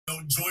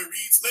Joy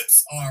Reid's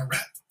lips are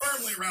wrapped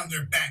firmly around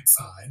their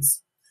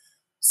backsides.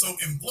 So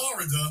in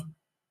Florida,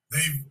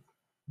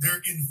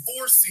 they're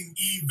enforcing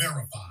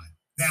E-Verify.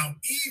 Now,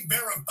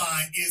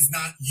 E-Verify is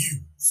not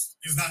new,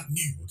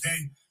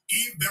 okay?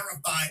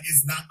 E-Verify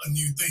is not a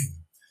new thing.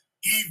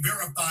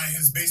 E-Verify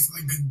has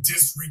basically been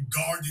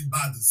disregarded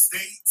by the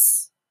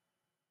states.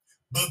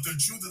 But the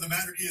truth of the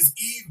matter is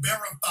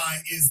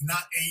E-Verify is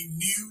not a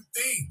new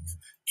thing.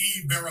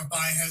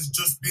 E-Verify has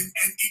just been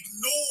an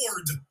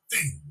ignored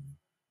thing.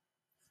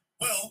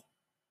 Well,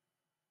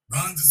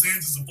 Ron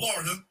DeSantis of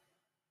Florida,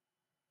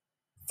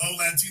 the faux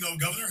Latino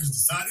governor, has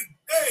decided,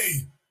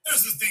 hey,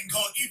 there's this thing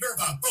called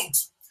E-Verify.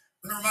 Folks,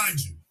 let me remind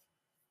you,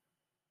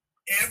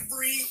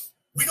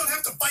 we don't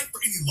have to fight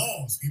for any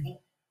laws,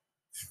 people.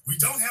 We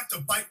don't have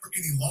to fight for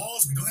any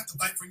laws. We don't have to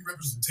fight for any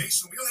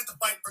representation. We don't have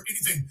to fight for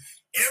anything.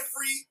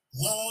 Every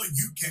law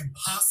you can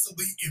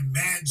possibly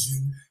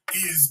imagine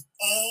is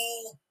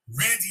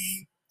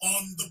already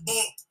on the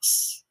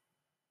books.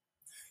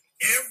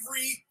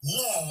 Every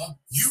law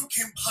you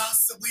can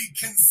possibly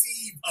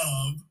conceive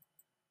of,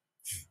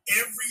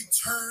 every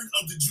turn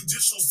of the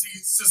judicial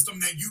system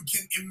that you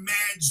can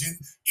imagine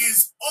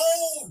is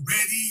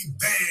already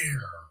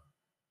there.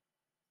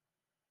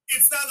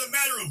 It's not a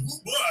matter of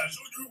who was.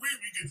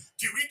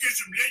 Can we get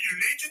some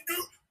legislation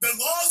through? The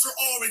laws are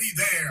already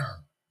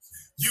there.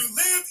 You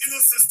live in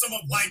a system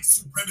of white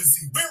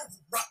supremacy.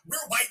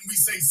 We're white and we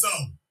say so.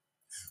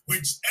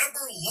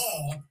 Whichever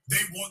law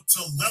they want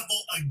to level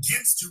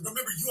against you,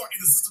 remember, you are in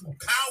a system of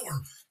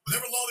power.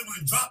 Whatever law they want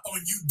to drop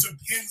on you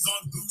depends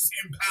on who's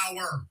in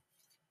power.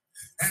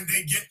 And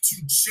they get to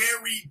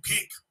cherry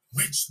pick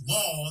which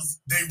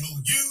laws they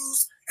will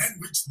use and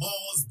which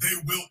laws they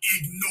will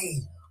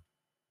ignore.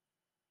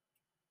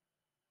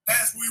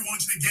 That's what we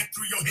want you to get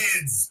through your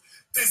heads.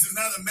 This is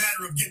not a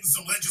matter of getting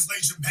some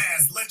legislation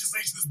passed.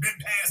 Legislation has been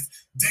passed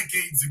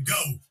decades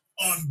ago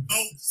on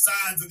both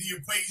sides of the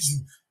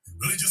equation. It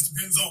really just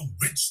depends on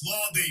which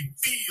law they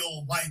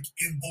feel like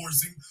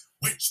enforcing,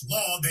 which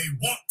law they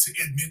want to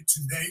admit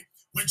today,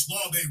 which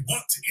law they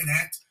want to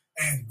enact,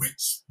 and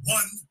which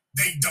one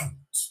they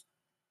don't.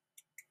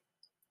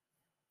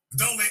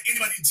 Don't let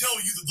anybody tell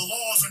you that the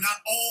laws are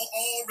not all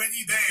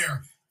already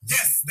there.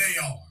 Yes, they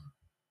are.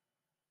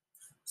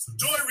 So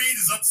Joy Reid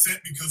is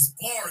upset because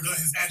Florida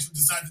has actually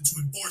decided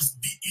to enforce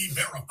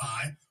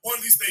E-Verify, or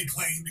at least they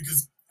claim,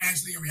 because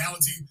actually in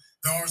reality,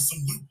 there are some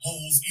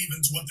loopholes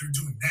even to what they're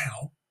doing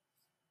now.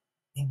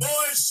 But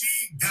boy,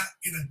 she got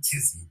in a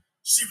tizzy.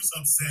 She was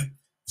upset.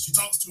 She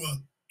talks to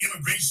an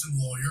immigration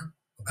lawyer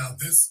about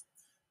this.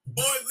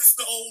 Boy,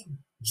 listen to old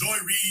Joy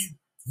Reid.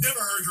 Never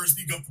heard her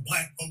speak up for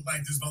black folk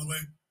like this, by the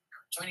way.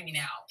 Joining me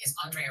now is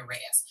Andrea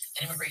Reyes,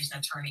 an immigration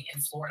attorney in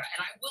Florida.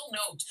 And I will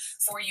note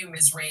for you,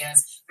 Ms.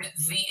 Reyes, that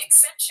the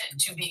exception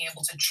to being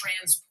able to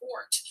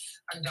transport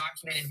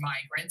undocumented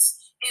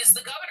migrants is the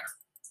governor,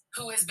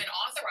 who has been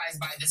authorized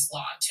by this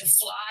law to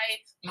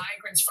fly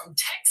migrants from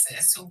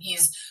Texas, whom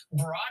he's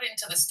brought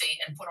into the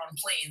state and put on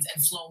planes and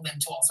flown them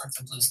to all sorts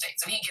of blue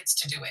states. So he gets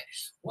to do it.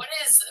 What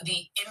is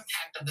the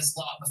impact of this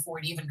law before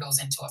it even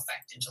goes into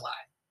effect in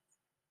July?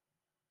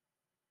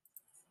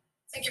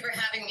 Thank you for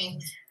having me.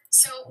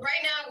 So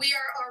right now we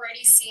are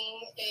already seeing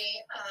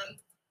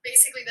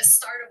basically the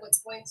start of what's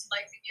going to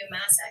likely be a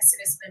mass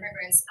exodus of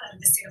immigrants out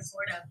of the state of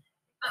Florida.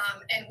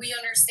 And we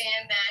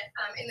understand that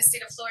in the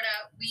state of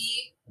Florida,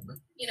 we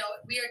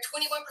are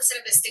 21%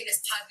 of the state is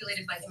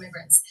populated by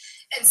immigrants.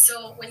 And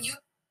so when you...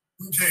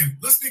 Okay,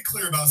 let's be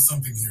clear about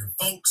something here,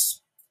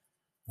 folks.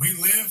 We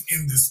live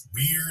in this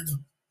weird,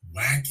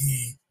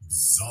 wacky,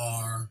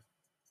 bizarre,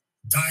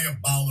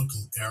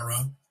 diabolical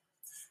era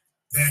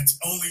that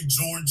only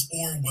George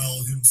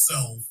Orwell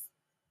himself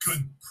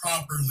could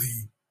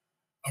properly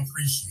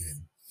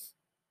appreciate,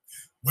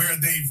 where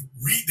they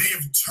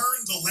have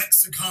turned the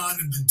lexicon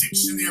and the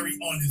dictionary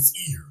on its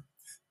ear.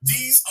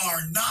 These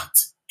are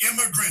not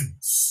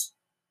immigrants.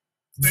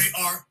 They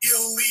are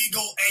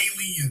illegal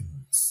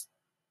aliens.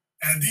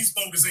 And these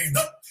folks are saying,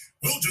 nope,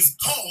 we'll just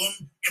call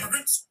them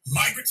immigrants,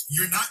 migrants.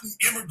 You're not an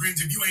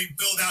immigrant if you ain't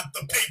filled out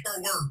the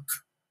paperwork.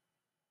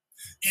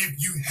 If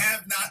you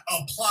have not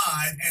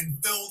applied and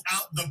filled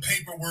out the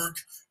paperwork,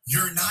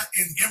 you're not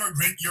an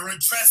immigrant, you're a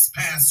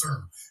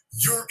trespasser.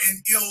 You're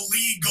an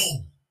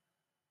illegal.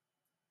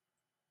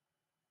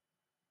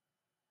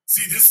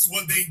 See, this is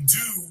what they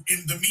do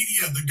in the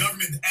media, the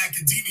government,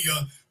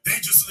 academia. They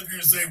just sit up here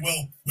and say,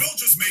 well, we'll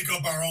just make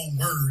up our own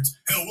words.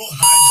 Hell, we'll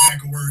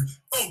hijack a word.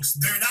 Folks,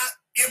 they're not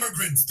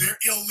immigrants. They're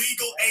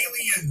illegal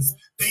aliens.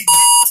 They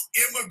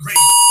didn't immigrate.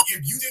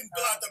 If you didn't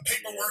fill out the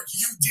paperwork,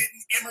 you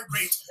didn't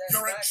immigrate.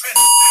 You're a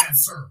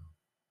trespasser.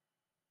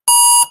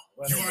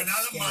 You are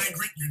not a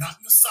migrant. You're not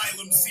an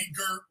asylum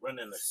seeker.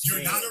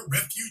 You're not a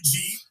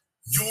refugee.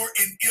 You're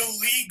an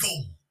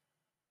illegal.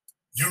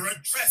 You're a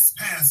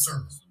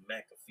trespasser.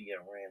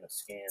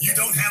 You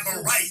don't have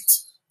a right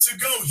to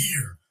go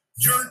here.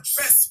 You're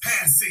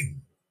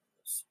trespassing.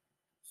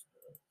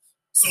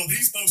 So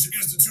these folks are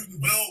instituting,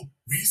 well,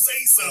 we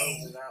say so.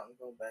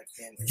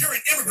 You're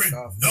an immigrant.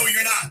 No,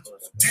 you're not.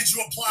 Did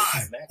you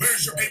apply?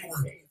 Where's your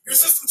paperwork? Your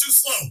system too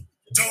slow.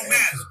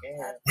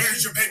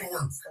 Here's your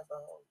paperwork.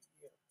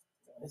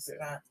 It's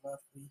not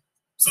monthly.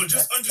 So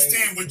just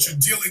understand what you're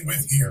dealing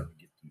with here.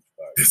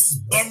 This is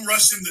bum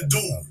rushing the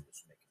door.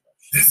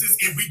 This is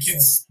if we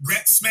can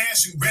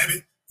smash and grab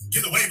it and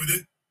get away with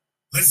it,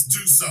 let's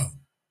do so.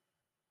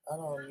 I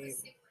don't even.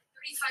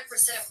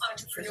 35% of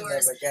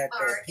entrepreneurs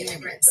are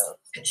immigrants,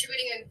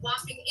 contributing a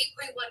whopping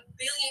 $8.1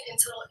 billion in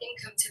total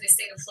income to the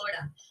state of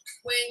Florida.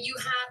 When you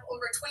have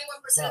over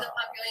 21% of the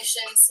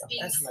population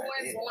being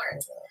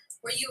foreign-born,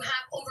 where you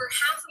have over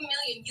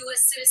 500,000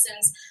 U.S.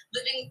 citizens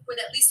living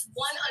with at least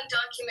one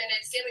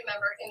undocumented family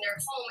member in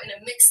their home in a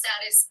mixed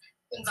status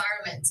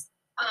environment.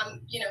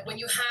 When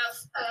you have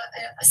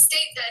a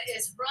state that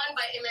is run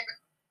by immigrants.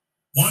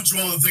 I want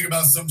you all to think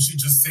about something she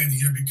just said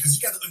here, because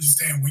you got to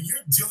understand when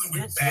you're dealing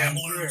with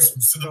babblers who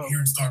sit up here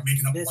and start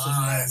making up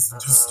lies and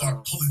just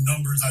start pulling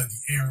numbers out of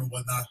the air and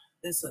whatnot.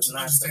 This is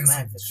not understand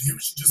something. Hear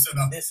what she just said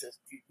about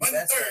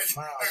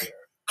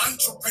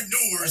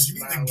entrepreneurs. You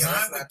mean the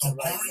guy with the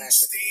orange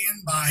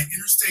stand by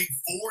Interstate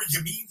 4?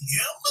 You mean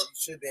him? You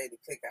should be able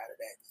to click out of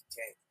that. You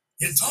can't.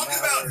 You're talking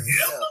about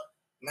him?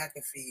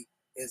 McAfee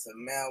is a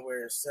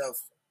malware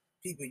itself.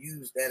 People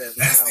use that as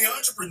That's malware. The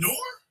entrepreneur?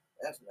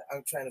 I'm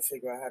trying to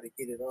figure out how to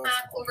get it off.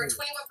 Over 21% of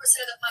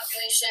the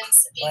population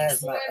being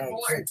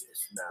foreign-born,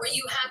 where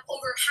you have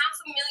over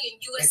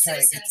 500,000 U.S.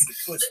 citizens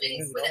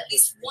living with at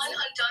least one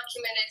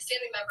undocumented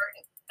family member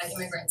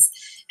immigrants.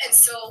 And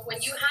so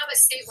when you have a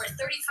state where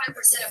 35%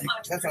 of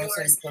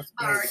entrepreneurs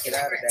are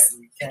immigrants,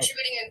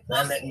 contributing a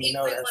whopping $8.1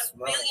 billion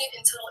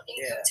in total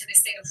income to the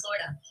state of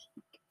Florida.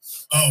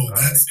 Oh,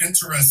 that's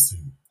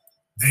interesting.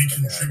 They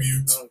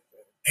contribute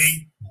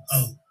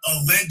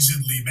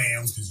allegedly,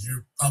 ma'am, because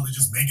you're probably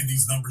just making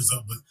these numbers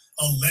up, but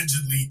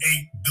allegedly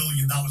 $8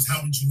 billion.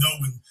 How would you know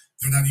when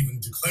they're not even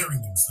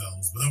declaring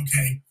themselves? But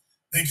okay,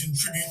 they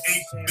contribute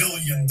 $8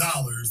 billion.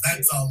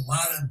 That's a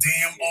lot of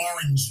damn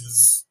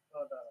oranges.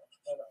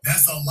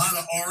 That's a lot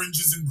of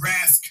oranges and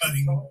grass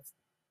cutting.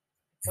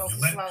 If you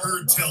let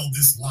her tell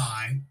this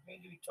lie.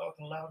 Well,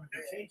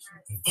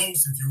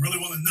 folks, if you really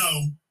want to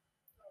know,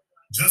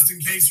 just in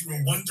case you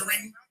were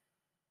wondering,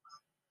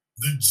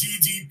 the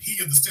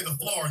GDP of the state of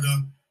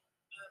Florida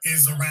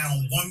is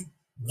around $1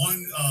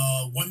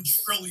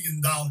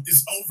 trillion.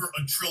 It's over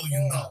 $1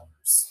 trillion.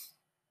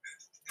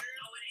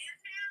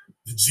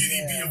 The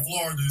GDP of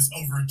Florida is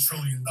over $1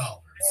 trillion.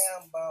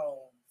 Ham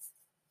bones.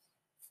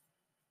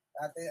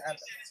 I think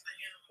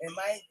it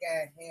might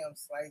got ham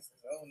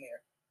slices on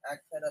there. I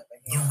cut up a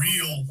ham. The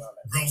real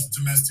gross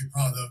domestic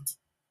product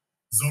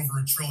is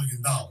over $1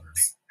 trillion.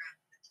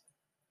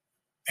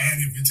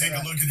 And if you take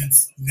a look at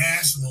its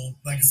national,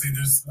 like I say,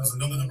 there's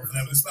another number for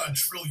that, but it's about $1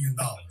 trillion.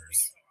 $1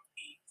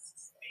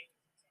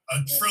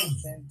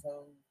 trillion.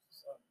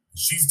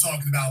 She's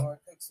talking about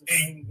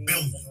 $8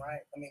 billion.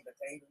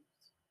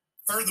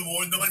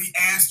 Furthermore, nobody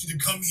asked you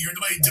to come here.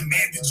 Nobody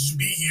demanded you to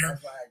be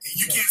here.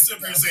 You can't sit up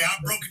here and say, I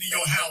broke into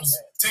your house.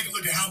 Take a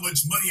look at how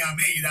much money I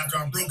made after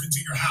I broke into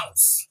your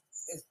house.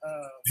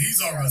 These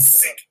are a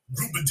sick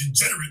group of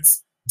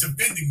degenerates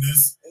defending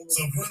this.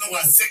 So if you want to know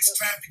why sex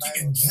trafficking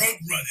and drug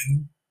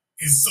running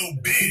is so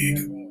big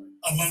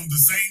among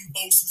the same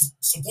folks who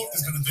support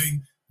this kind of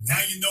thing, now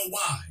you know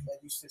why.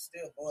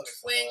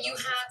 When you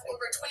have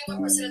over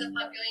 21% of the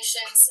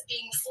population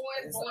being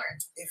foreign-born,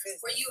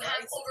 where you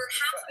have over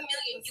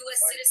 500,000 U.S.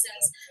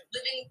 citizens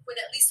living with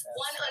at least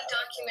one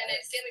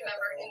undocumented family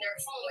member in their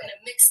home in a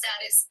mixed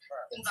status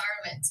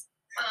environment.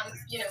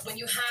 When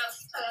you have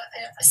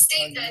a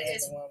state that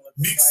is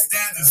mixed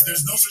status,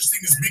 there's no such thing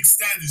as mixed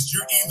status.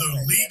 You're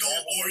either legal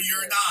or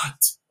you're not.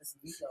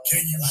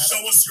 Can you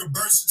show us your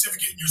birth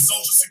certificate and your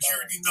social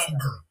security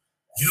number?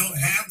 You don't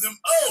have them?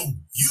 Oh,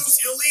 use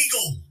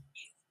illegal.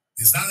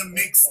 It's not a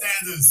mixed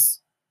status.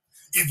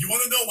 If you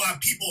want to know why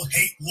people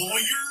hate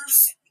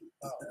lawyers,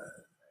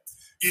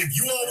 if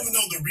you all want to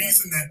know the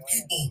reason that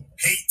people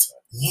hate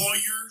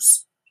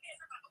lawyers,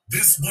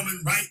 this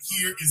woman right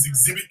here is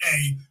Exhibit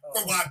A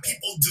for why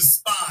people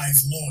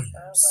despise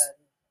lawyers.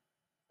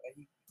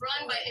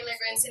 Run by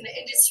immigrants in the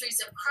industries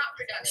of crop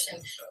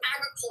production,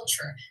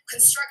 agriculture,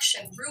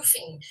 construction,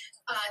 roofing,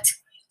 a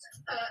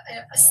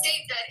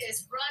state that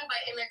is run by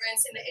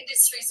immigrants in the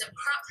industries of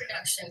crop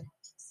production.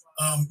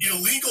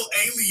 Illegal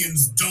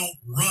aliens don't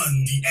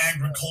run the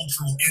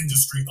agricultural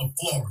industry of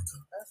Florida.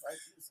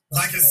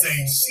 Like I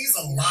say, she's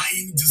a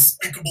lying,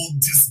 despicable,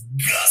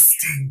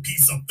 disgusting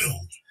piece of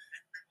filth.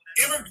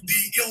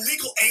 The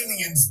illegal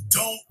aliens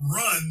don't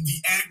run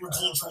the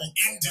agricultural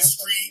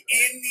industry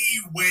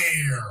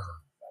anywhere.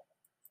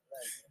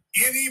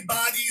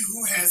 Anybody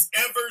who has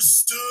ever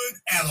stood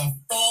at a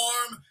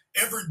farm,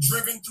 ever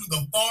driven through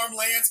the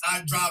farmlands,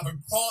 I drive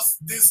across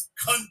this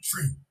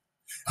country.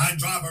 I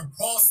drive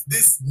across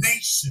this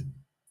nation.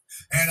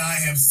 And I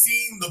have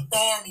seen the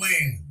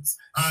farmlands.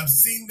 I've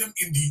seen them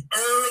in the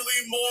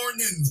early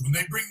mornings when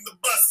they bring the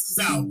buses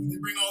out, when they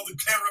bring all the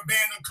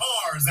caravan of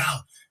cars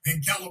out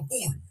in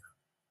California.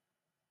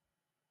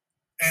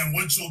 And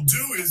what you'll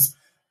do is,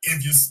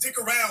 if you stick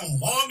around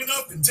long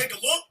enough and take a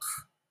look,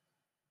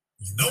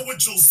 you know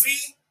what you'll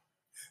see?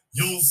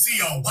 You'll see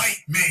a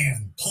white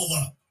man pull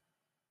up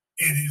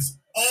It is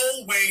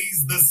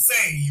always the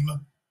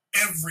same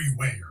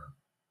everywhere.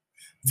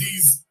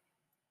 These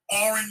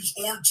orange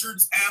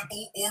orchards,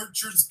 apple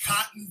orchards,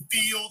 cotton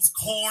fields,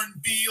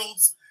 corn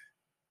fields,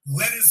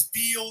 lettuce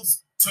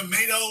fields,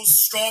 tomatoes,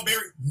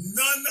 strawberry,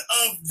 none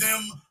of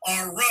them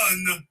are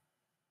run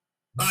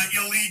by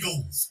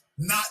illegals.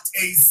 Not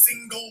a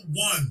single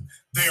one.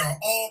 They are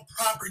all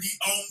property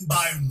owned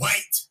by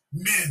white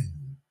men.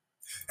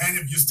 And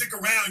if you stick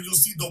around, you'll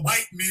see the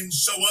white men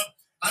show up.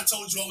 I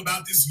told you all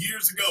about this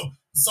years ago.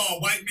 I saw a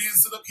white man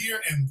sit up here,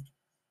 and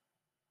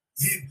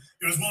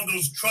it was one of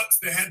those trucks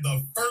that had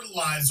the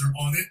fertilizer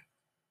on it.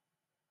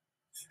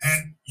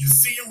 And you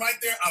see him right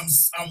there. I'm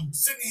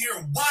sitting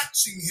here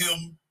watching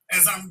him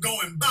as I'm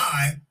going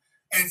by,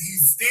 and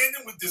he's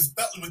standing with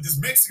this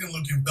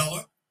Mexican-looking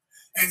fella,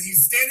 and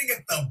he's standing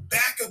at the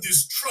back of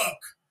this truck,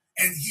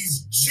 and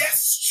he's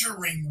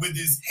gesturing with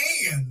his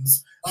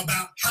hands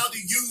about how to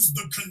use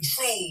the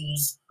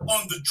controls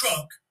on the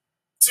truck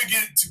to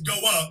get it to go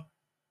up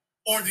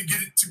or to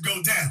get it to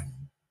go down.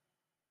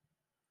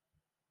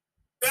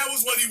 That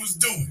was what he was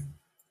doing.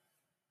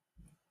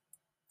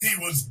 He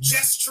was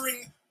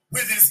gesturing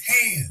with his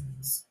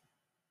hands.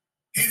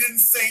 He didn't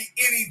say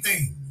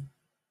anything.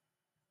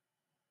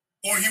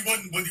 Or he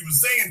wasn't, what he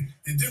was saying,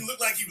 it didn't look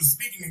like he was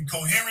speaking in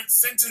coherent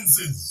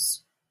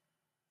sentences.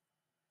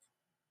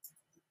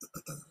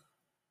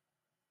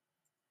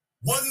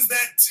 What does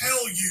that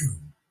tell you?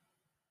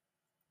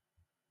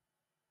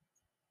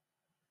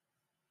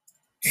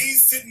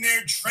 He's sitting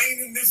there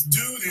training this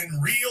dude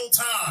in real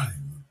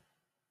time.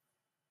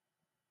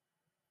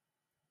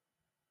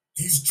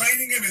 He's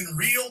training him in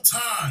real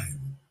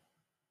time.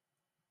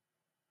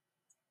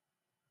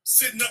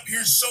 Sitting up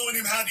here showing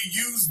him how to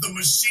use the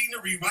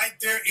machinery right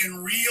there in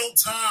real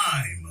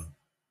time.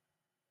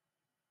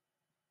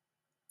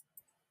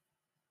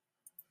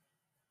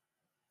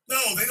 No,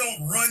 they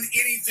don't run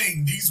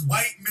anything. These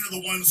white men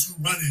are the ones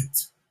who run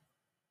it.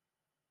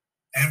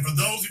 And for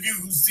those of you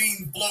who've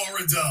seen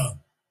Florida,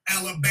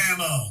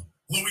 Alabama,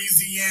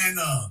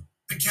 Louisiana,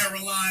 the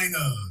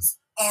Carolinas,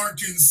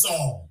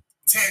 Arkansas,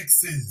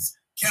 Texas,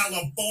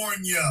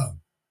 California,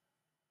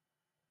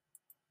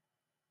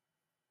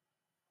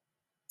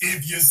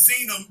 if you've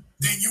seen them,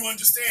 then you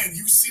understand.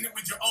 You've seen it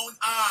with your own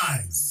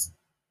eyes.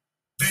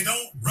 They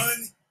don't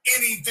run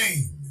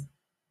anything.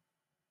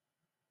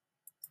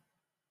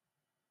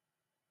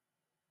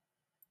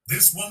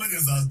 This woman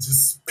is a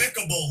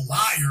despicable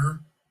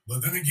liar,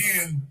 but then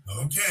again,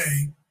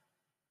 okay.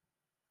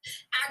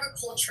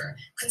 Agriculture,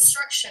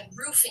 construction,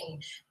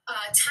 roofing,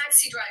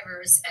 taxi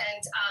drivers,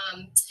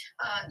 and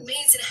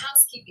maids and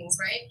housekeepings,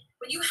 right?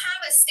 When you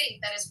have a state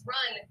that is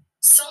run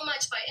so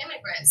much by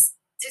immigrants,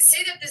 to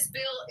say that this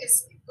bill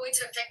is going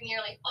to affect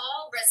nearly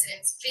all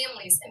residents,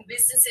 families, and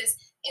businesses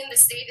in the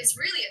state is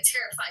really a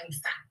terrifying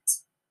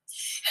fact.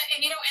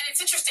 And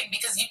it's interesting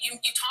because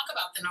you talk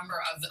about the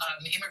number of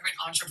immigrant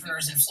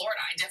entrepreneurs in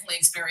Florida. I definitely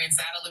experienced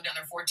that. I lived down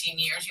there 14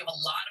 years. You have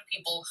a lot of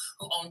people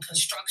who own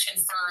construction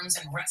firms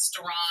and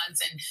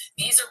restaurants, and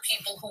these are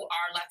people who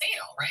are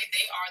Latino, right?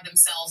 They are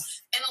themselves,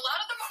 and a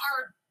lot of them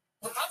are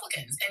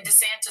Republicans and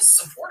DeSantis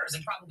supporters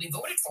and probably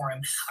voted for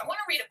him. I want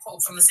to read a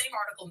quote from the same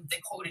article that they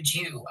quoted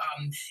you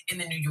in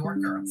the New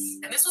Yorker.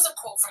 And this was a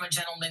quote from a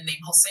gentleman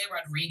named Jose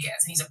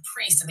Rodriguez. And he's a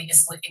priest in the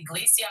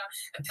Iglesia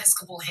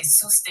Episcopal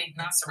Jesus de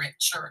Nazaret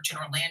Church in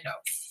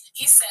Orlando.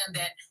 He said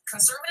that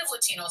conservative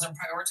Latinos are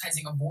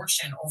prioritizing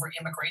abortion over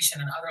immigration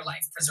and other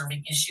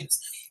life-preserving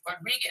issues.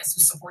 Rodriguez,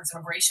 who supports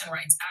immigration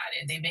rights,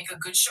 added, they make a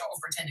good show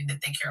of pretending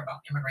that they care about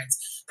immigrants.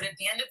 But at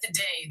the end of the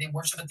day, they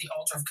worship at the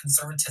altar of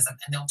conservatism,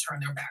 and they'll turn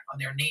their back on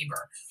their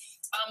neighbor.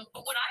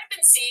 But what I've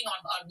been seeing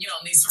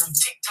on these sort of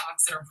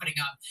TikToks that are putting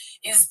up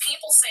is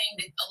people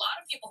saying that a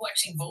lot of people who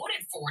actually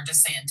voted for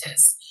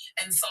DeSantis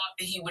and thought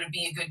that he would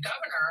be a good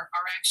governor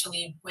are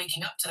actually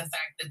waking up to the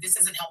fact that this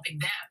isn't helping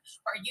them.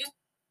 Are you?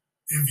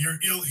 If you're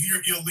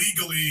here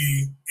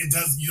illegally,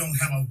 you don't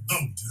have a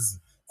vote.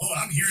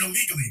 I'm here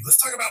illegally. Let's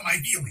talk about my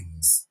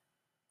feelings.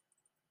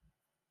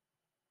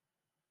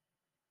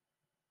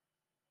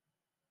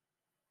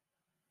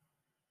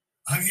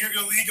 I'm here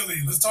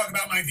illegally. Let's talk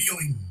about my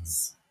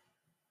feelings.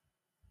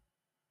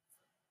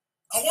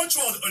 I want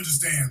you all to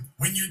understand,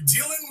 when you're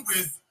dealing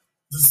with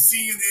the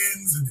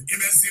CNNs and the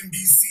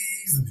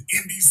MSNBCs and the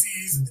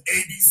NBCs and the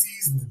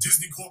ABCs and the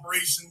Disney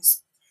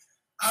corporations,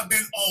 I've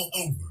been all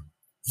over.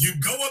 You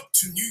go up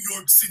to New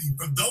York City.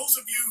 For those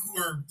of you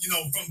who are,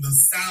 from the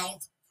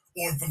South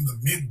or from the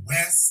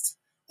Midwest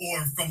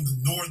or from the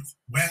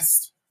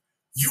Northwest,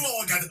 you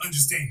all got to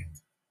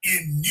understand,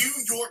 in New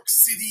York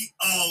City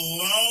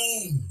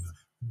alone,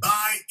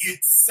 by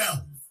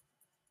itself,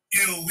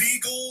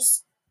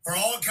 illegals for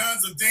all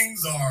kinds of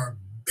things are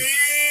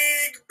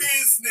big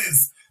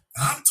business.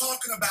 I'm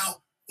talking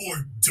about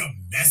for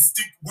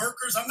domestic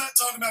workers. I'm not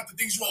talking about the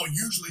things you all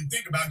usually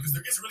think about, because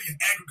there isn't really an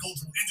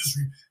agricultural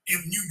industry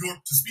in New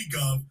York to speak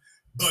of.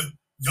 But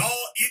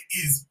y'all, it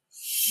is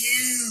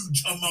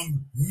huge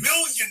among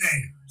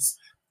millionaires.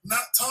 I'm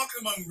not talking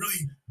among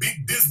really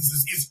big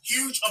businesses. It's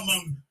huge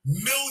among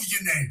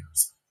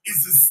millionaires.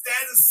 It's a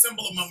status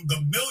symbol among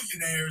the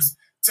millionaires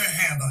to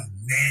have a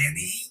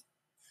nanny,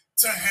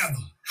 to have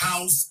a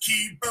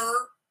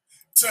housekeeper,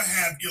 to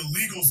have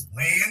illegals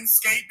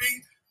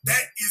landscaping.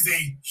 That is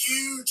a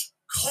huge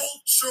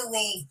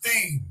cultural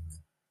thing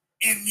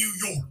in New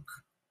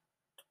York.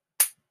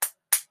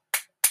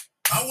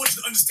 I want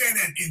you to understand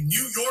that in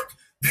New York,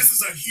 this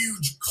is a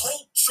huge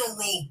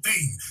cultural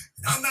thing.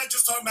 And I'm not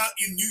just talking about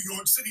in New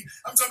York City.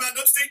 I'm talking about in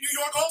upstate New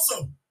York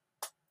also.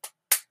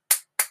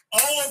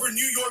 All over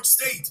New York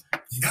State,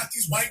 you got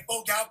these white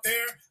folk out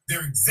there.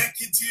 They're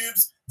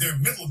executives. They're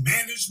middle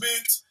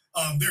management.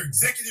 They're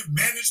executive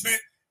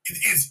management.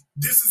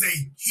 This is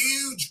a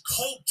huge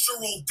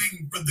cultural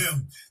thing for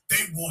them.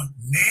 They want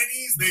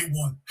nannies. They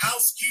want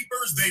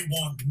housekeepers. They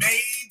want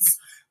maids.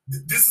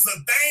 This is a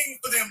thing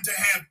for them to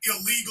have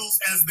illegals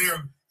as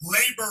their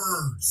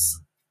laborers.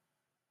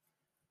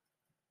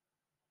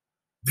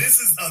 This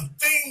is a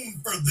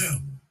thing for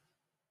them.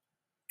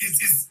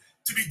 It's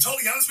to be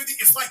totally honest with you,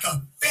 it's like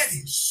a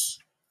fetish.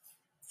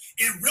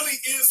 It really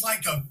is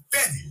like a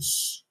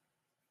fetish.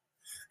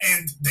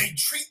 And they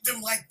treat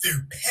them like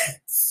they're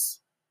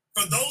pets.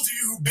 For those of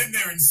you who've been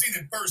there and seen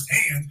it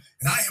firsthand,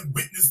 and I have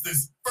witnessed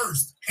this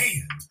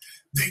firsthand,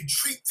 they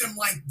treat them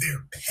like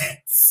they're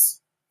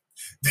pets.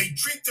 They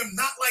treat them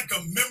not like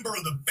a member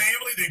of the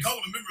family. They call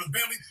them a member of the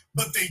family,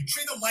 but they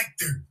treat them like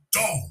they're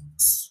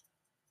dogs.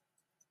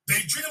 They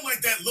treat them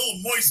like that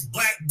little moist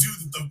black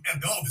dude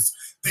at the office.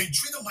 They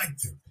treat them like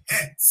they're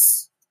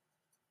pets.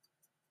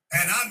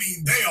 And I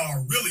mean, they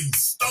are really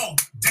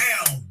stomped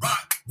down,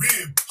 rock,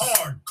 rib,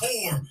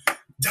 hardcore,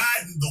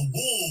 dyed in the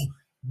wool,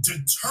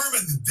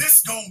 determined that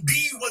this gonna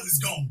be what it's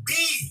gonna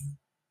be.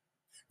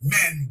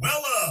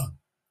 Manuela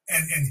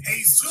and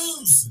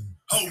Jesus and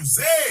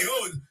Jose,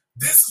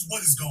 this is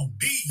what it's gonna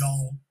be,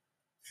 y'all.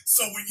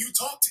 So when you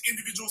talk to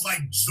individuals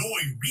like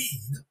Joy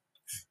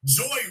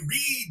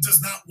Reid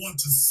does not want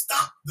to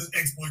stop the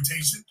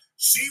exploitation.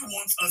 She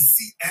wants a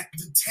seat at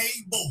the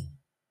table.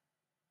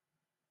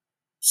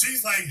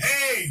 She's like,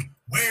 hey,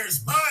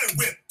 where's my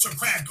whip to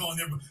crack on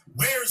there?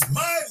 Where's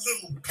my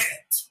little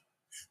pet?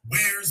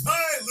 Where's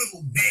my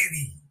little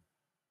nanny?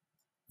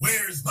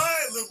 Where's my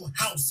little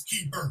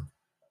housekeeper?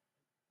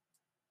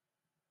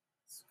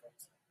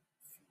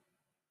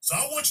 So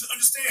I want you to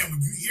understand,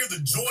 when you hear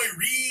the Joy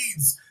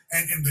Reids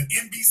and the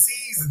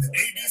NBCs and the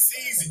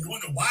ABCs, and you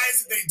wonder why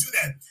is it they do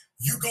that,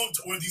 you go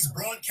to where these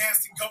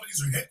broadcasting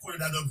companies are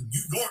headquartered out of in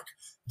New York,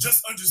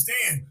 just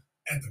understand,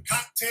 at the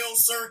cocktail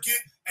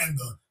circuit and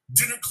the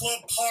dinner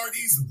club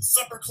parties and the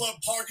supper club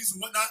parties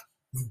and whatnot,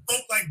 when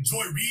folk like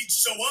Joy Reid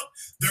show up,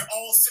 they're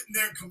all sitting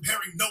there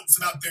comparing notes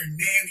about their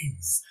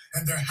nannies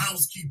and their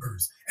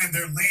housekeepers and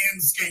their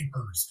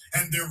landscapers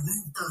and their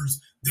roofers.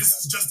 This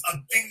is just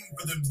a thing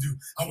for them to do.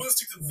 I want to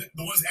stick to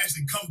the ones that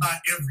actually come by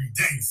every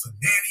day. So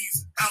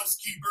nannies and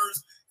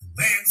housekeepers and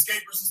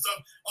landscapers and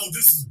stuff. Oh,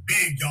 this is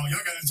big, y'all. Y'all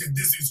got to understand,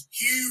 this is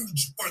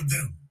huge for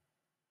them.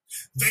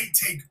 They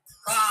take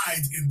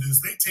pride in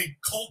this. They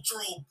take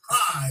cultural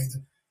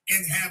pride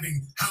in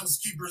having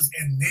housekeepers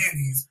and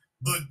nannies,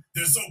 but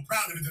they're so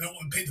proud of it they don't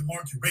want to pay the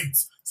market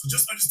rates. So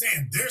just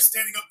understand, they're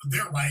standing up for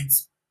their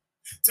rights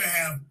to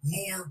have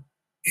more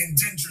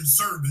indentured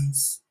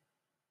servants.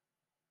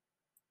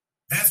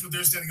 That's what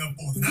they're standing up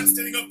for. They're not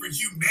standing up for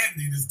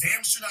humanity. There's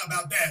damn sure not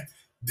about that.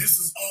 This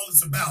is all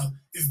it's about,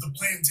 is the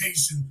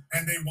plantation,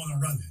 and they want to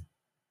run it.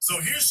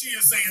 So here she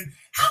is saying,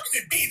 how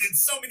can it be that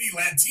so many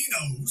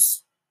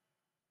Latinos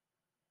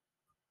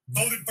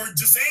voted for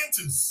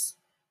DeSantis?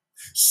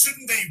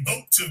 Shouldn't they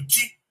vote to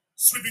keep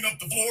sweeping up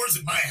the floors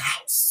at my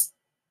house?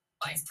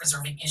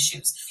 Life-preserving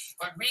issues.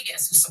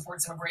 Rodriguez, who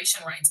supports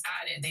immigration rights,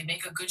 added, they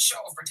make a good show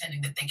of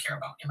pretending that they care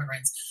about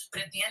immigrants,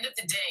 but at the end of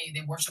the day,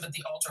 they worship at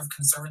the altar of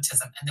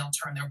conservatism, and they'll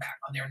turn their back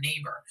on their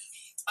neighbor.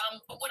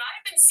 But what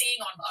I've been seeing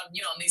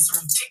on these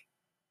sort of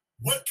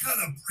what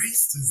kind of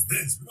priest is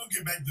this? We're gonna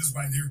get back to this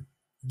right here.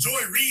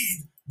 Joy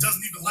Reid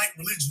doesn't even like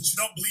religion. She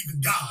don't believe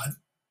in God.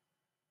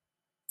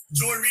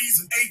 Joy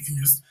Reid's an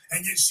atheist,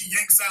 and yet she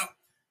yanks out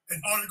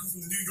an article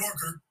from the New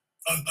Yorker.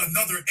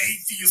 Another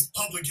atheist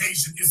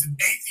publication is an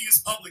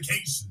atheist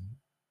publication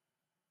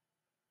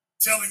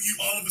telling you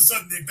all of a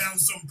sudden they found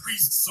some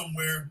priest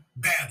somewhere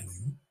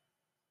battling.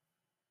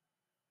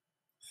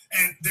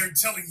 And they're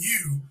telling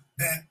you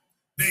that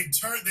they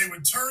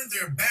would turn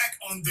their back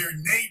on their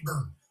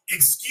neighbor.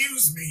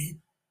 Excuse me,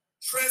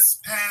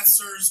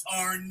 trespassers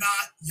are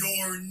not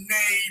your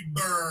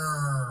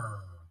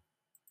neighbor.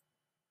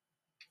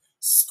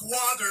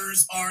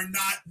 Squatters are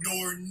not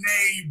your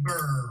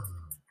neighbor.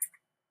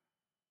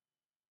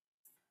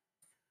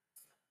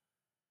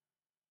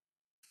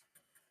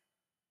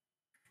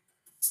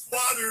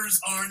 Squatters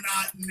are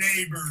not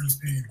neighbors,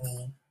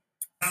 people.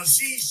 Now,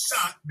 she's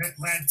shocked that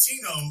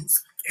Latinos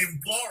in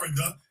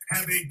Florida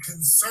have a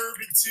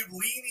conservative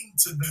leaning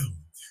to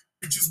them,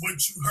 which is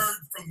what you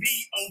heard from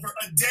me over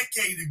a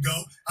decade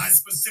ago. I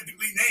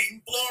specifically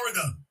named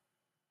Florida.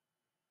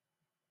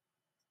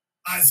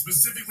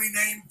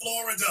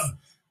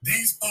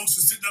 These folks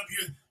are sitting up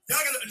here.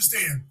 Y'all got to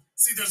understand.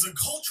 See, there's a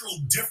cultural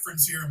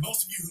difference here.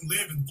 Most of you who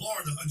live in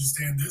Florida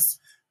understand this.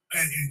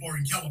 or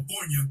in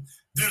California,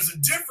 there's a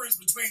difference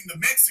between the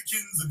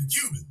Mexicans and the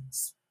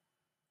Cubans,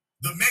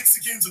 the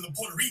Mexicans and the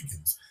Puerto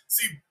Ricans.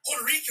 See,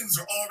 Puerto Ricans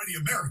are already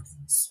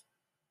Americans.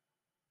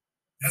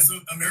 That's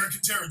an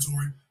American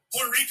territory.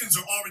 Puerto Ricans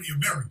are already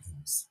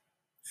Americans.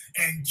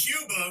 And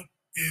Cuba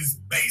is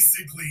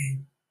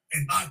basically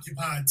an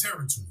occupied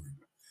territory.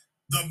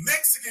 The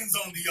Mexicans,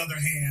 on the other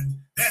hand,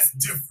 that's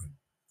different.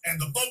 And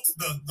the folks,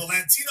 the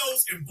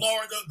Latinos in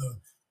Florida, the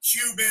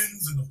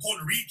Cubans and the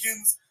Puerto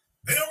Ricans,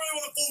 they don't really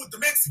want to fool with the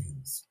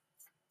Mexicans.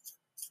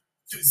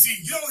 See,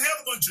 you don't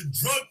have a bunch of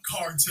drug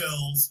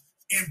cartels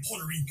in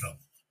Puerto Rico.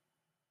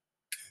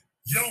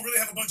 You don't really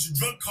have a bunch of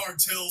drug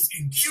cartels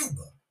in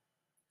Cuba.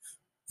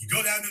 You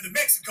go down into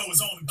Mexico,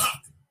 it's on and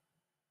popping.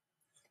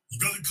 You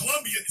go to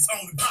Colombia, it's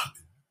on and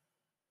popping.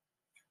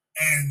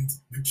 And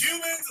the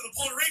Cubans and the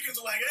Puerto Ricans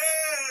are like,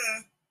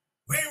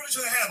 we ain't really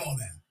trying to have all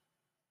that.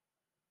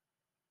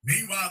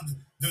 Meanwhile,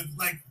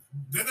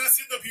 they're not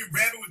sitting up here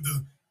grabbing with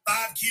the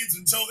 5 kids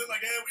in tow. They're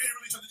like, we ain't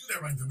really trying to do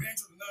that right there. We ain't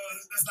trying to, no,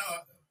 that's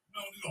not, we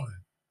don't do all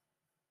that.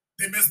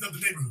 They messed up the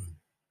neighborhood.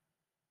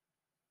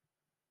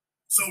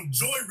 So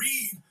Joy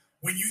Reid,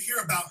 when you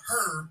hear about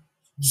her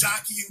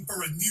jockeying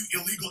for a new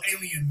illegal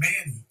alien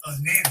nanny,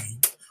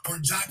 or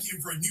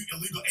jockeying for a new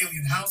illegal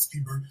alien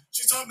housekeeper,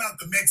 she's talking about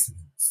the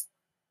Mexicans.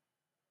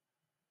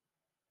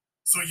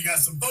 So you got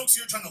some folks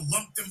here trying to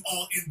lump them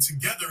all in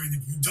together, and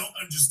if you don't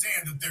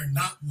understand that they're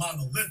not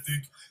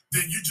monolithic,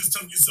 then you're just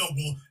telling yourself,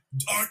 well,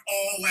 aren't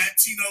all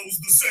Latinos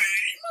the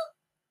same?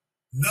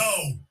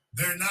 No,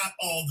 they're not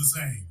all the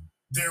same.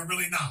 They're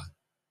really not.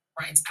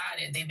 Rights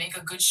added, they make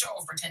a good show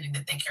of pretending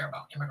that they care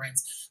about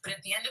immigrants, but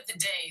at the end of the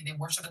day, they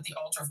worship at the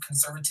altar of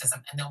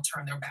conservatism, and they'll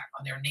turn their back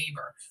on their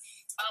neighbor.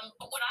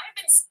 But what I've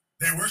been...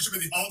 They worship at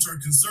the altar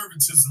of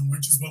conservatism,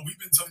 which is what we've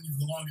been telling you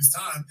for the longest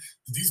time.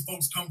 That these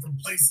folks come from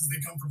places,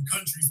 they come from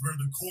countries where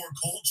the core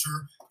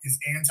culture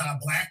is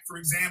anti-Black, for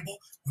example.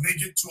 When they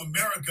get to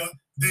America,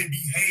 they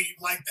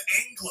behave like the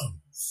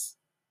Anglos.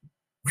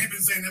 We've been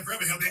saying that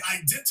forever. They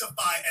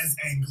identify as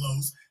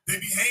Anglos.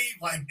 They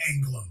behave like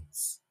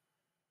Anglos.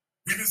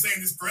 We've been saying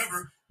this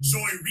forever.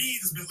 Joy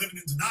Reid has been living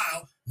in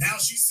denial. Now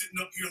she's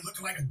sitting up here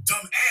looking like a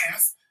dumb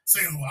ass,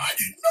 saying, well, I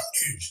didn't know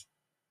this.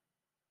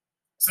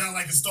 Sound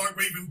like a stark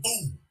raving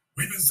fool.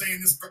 We've been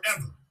saying this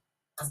forever.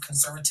 Of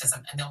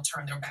conservatism, and they'll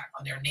turn their back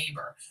on their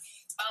neighbor.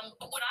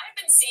 But what I've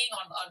been seeing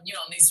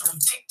on these sort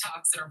of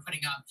TikToks that are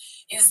putting up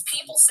is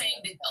people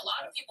saying that a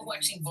lot of people who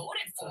actually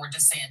voted for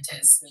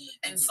DeSantis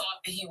and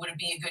thought that he would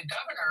be a good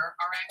governor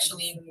are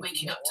actually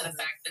waking up to the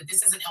fact that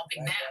this isn't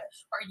helping them.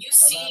 Are you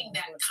seeing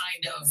that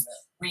kind of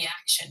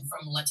reaction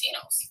from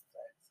Latinos?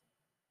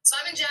 So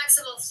I'm in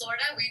Jacksonville,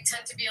 Florida. We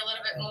tend to be a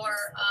little bit more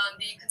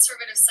on the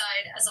conservative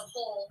side as a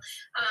whole.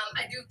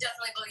 I do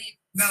definitely believe.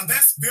 Now,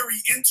 that's very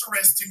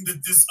interesting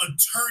that this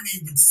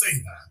attorney would say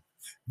that.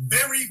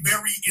 Very,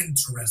 very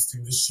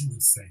interesting that she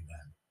would say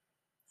that.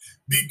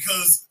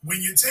 Because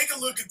when you take a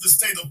look at the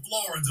state of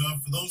Florida,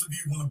 for those of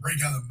you who want to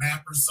break out a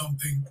map or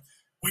something,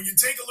 when you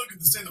take a look at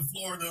the state of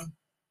Florida,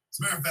 as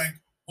a matter of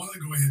fact, why don't I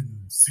go ahead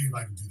and see if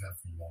I can do that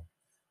for you all.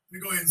 Let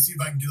me go ahead and see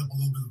if I can get up a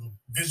little bit of a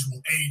visual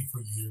aid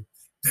for you here.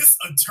 This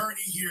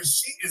attorney here,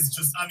 she is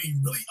just,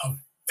 really a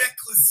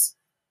feckless,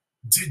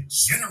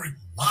 degenerate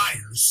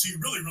liar. She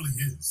really, really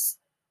is.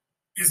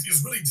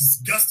 It's really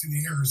disgusting to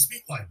hear her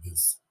speak like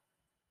this.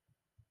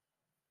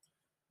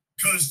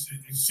 Because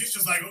she's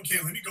just like,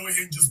 okay, let me go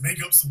ahead and just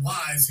make up some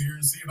lies here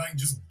and see if I can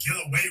just get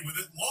away with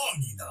it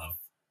long enough.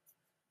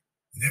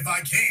 And if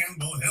I can,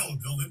 well, hell,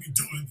 they'll let me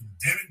do it.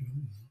 Damn it.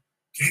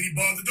 Katie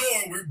barred the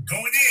door. We're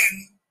going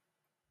in.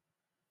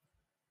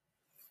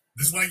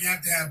 This is why you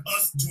have to have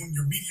us doing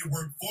your media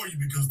work for you,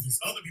 because these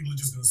other people are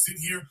just going to sit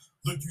here,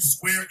 look you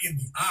square in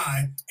the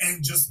eye,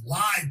 and just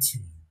lie to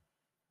you.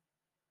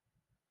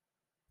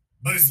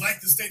 But it's like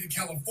the state of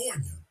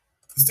California.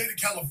 The state of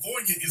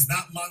California is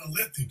not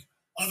monolithic,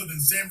 other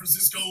than San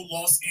Francisco,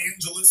 Los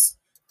Angeles.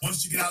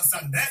 Once you get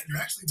outside of that, you're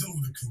actually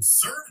dealing with a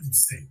conservative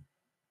state.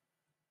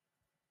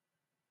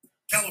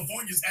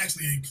 California is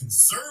actually a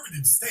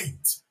conservative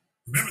state.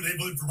 Remember, they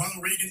voted for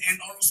Ronald Reagan and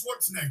Arnold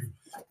Schwarzenegger.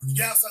 When you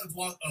get outside of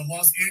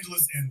Los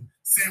Angeles and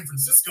San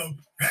Francisco,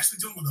 you're actually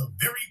dealing with a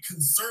very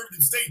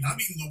conservative state. And I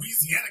mean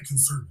Louisiana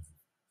conservative.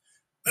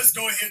 Let's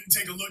go ahead and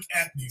take a look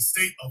at the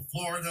state of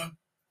Florida.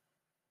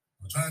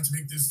 I'm trying to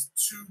make this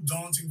too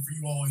daunting for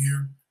you all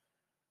here.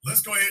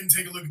 Let's go ahead and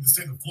take a look at the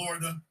state of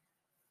Florida.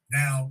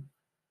 Now,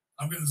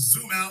 I'm going to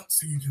zoom out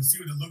so you can see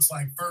what it looks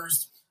like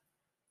first.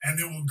 And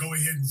then we'll go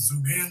ahead and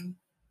zoom in.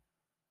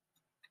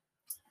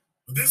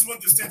 But this is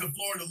what the state of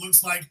Florida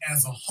looks like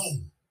as a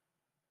whole.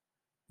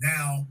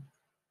 Now,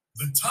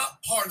 the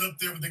top part up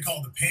there, what they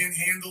call the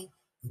panhandle,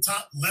 the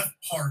top left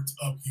part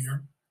up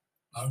here,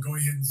 I'll go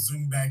ahead and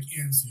zoom back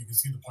in so you can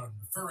see the part I'm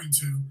referring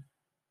to.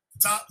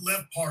 The top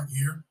left part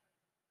here,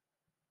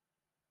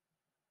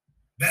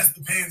 that's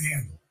the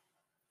panhandle.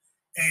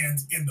 And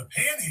in the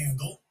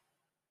panhandle,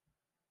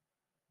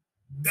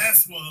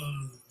 that's what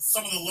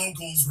some of the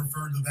locals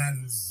refer to that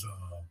as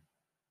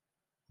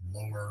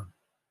lower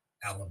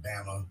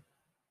Alabama,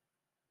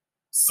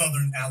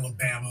 southern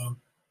Alabama,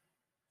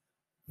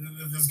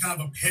 there's kind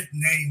of a pet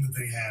name that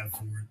they have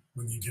for it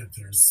when you get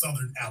there,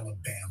 Southern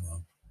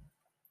Alabama.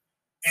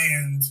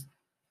 And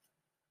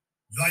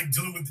like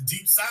dealing with the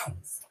Deep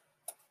South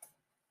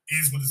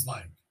is what it's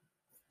like.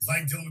 It's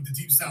like dealing with the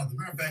Deep South. As a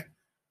matter of fact,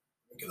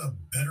 let me get a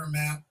better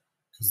map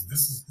because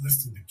this is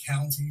listing the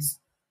counties.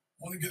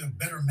 I want to get a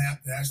better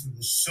map that actually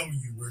will show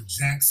you where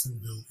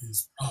Jacksonville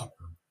is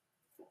proper.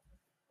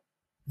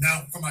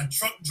 Now, for my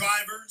truck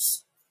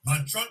drivers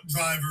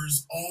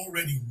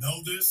already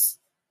know this.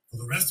 For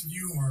the rest of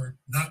you who are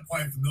not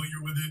quite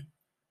familiar with it,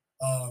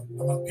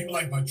 people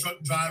like my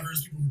truck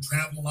drivers, people who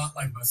travel a lot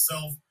like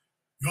myself,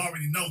 you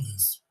already know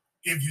this.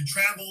 If you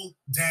travel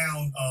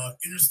down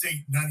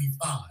Interstate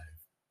 95,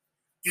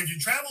 if you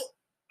travel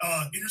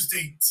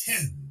Interstate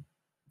 10,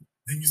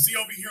 then you see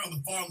over here on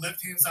the far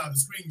left-hand side of the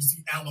screen, you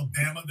see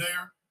Alabama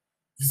there.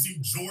 You see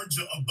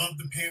Georgia above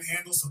the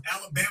panhandle. So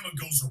Alabama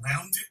goes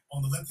around it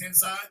on the left-hand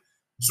side.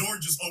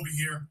 Georgia's over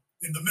here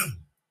in the middle.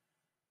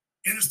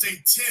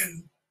 Interstate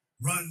 10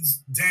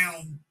 runs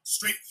down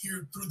straight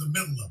here through the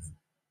middle of it,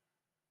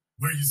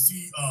 where you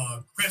see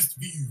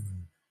Crestview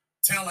and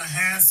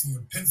Tallahassee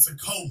and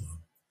Pensacola.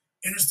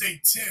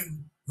 Interstate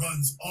 10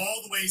 runs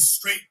all the way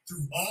straight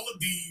through all of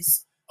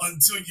these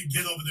until you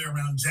get over there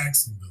around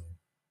Jacksonville.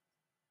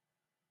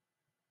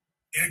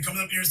 And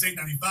coming up Interstate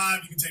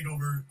 95, you can take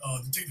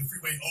the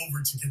freeway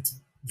over to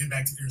get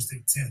back to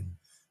Interstate 10.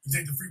 You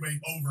take the freeway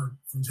over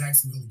from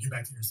Jacksonville to get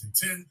back to Interstate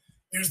 10.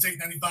 Interstate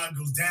 95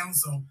 goes down.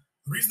 So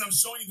the reason I'm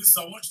showing you this is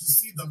I want you to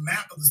see the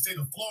map of the state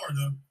of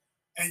Florida,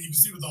 and you can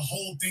see what the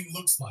whole thing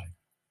looks like.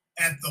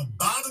 At the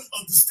bottom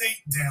of the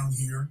state down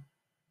there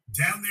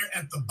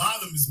at the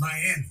bottom is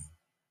Miami.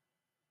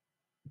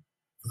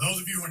 For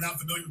those of you who are not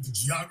familiar with the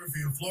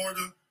geography of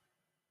Florida,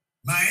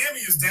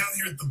 Miami is down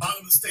here at the bottom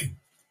of the state.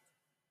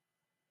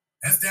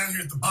 That's down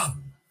here at the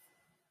bottom.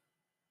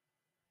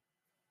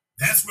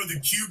 That's where the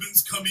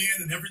Cubans come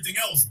in and everything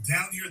else,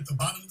 down here at the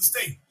bottom of the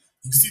state.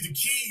 You can see the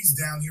Keys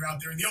down here out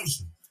there in the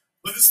ocean.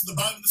 But this is the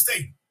bottom of the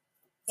state.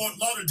 Fort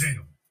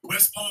Lauderdale,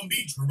 West Palm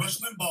Beach, where Rush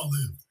Limbaugh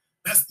lived.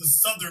 That's the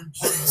southern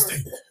part of the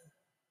state.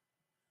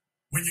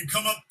 When you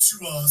come up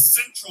to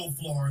central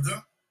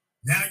Florida,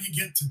 now you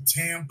get to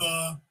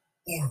Tampa,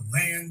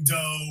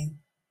 Orlando.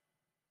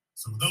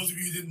 So for those of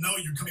you who didn't know,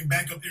 you're coming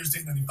back up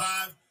Interstate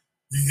 95.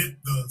 You hit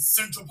the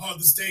central part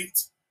of the state.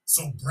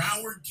 So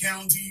Broward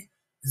County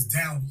is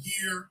down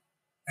here.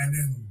 And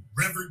then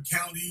Brevard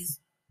County,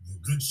 the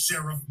good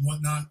sheriff and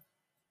whatnot.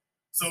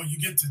 So you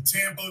get to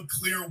Tampa,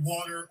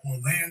 Clearwater,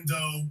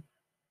 Orlando.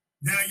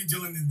 Now you're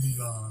dealing in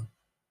the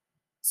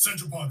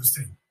central part of the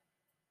state.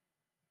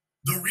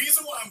 The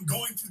reason why I'm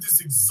going through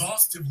this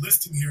exhaustive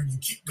listing here, you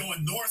keep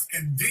going north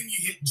and then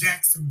you hit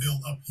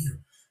Jacksonville up here.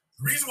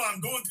 The reason why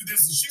I'm going through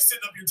this is she's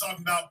sitting up here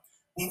talking about,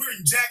 well, we're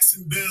in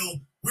Jacksonville,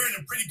 we're in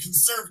a pretty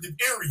conservative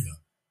area.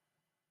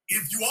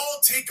 If you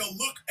all take a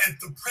look at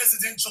the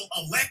presidential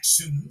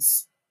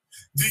elections,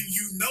 then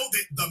you know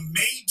that the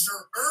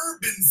major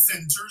urban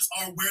centers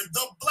are where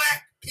the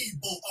black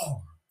people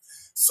are.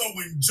 So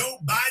when Joe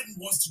Biden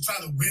wants to try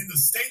to win the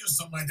state or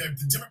something like that, if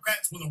the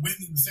Democrats want to win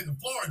in the state of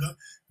Florida,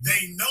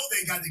 they know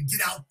they got to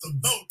get out the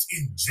vote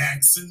in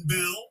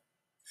Jacksonville,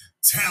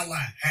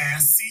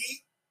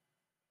 Tallahassee.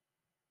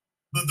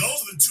 But those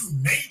are the two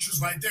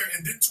majors right there.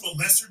 And then to a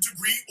lesser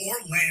degree,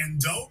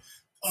 Orlando,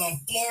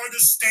 Florida,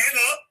 stand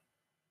up.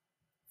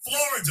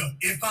 Florida,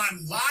 if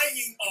I'm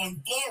lying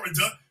on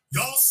Florida,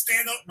 y'all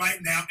stand up right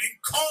now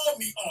and call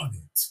me on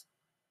it.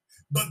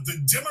 But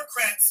the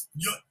Democrats,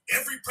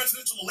 every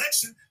presidential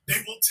election, they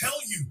will tell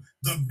you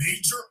the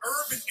major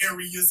urban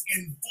areas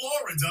in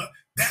Florida,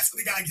 that's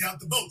where they got to get out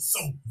the vote. So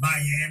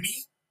Miami,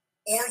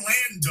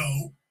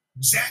 Orlando,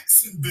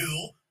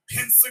 Jacksonville,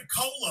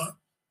 Pensacola,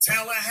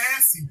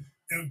 Tallahassee.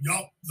 And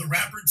y'all, the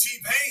rapper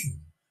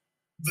T-Pain.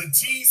 The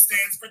T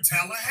stands for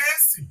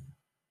Tallahassee.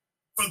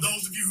 For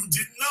those of you who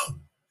didn't know,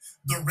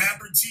 the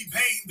rapper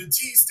T-Pain, the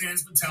T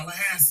stands for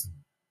Tallahassee.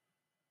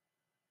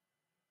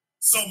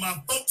 So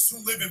my folks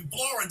who live in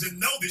Florida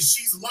know that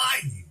she's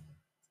lying.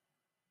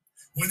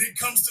 When it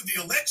comes to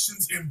the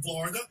elections in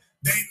Florida,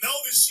 they know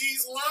that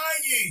she's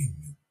lying.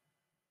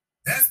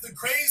 That's the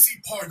crazy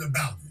part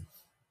about it.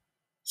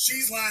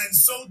 She's lying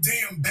so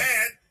damn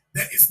bad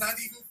that it's not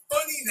even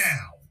funny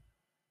now.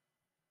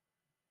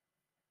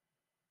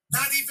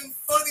 Not even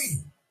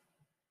funny.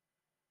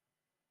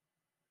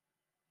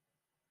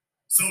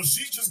 So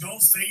she's just gonna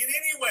say it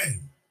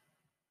anyway.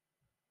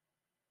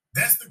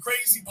 That's the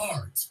crazy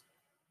part.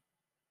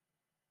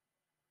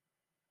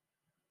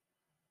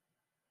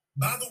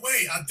 By the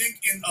way, I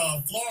think in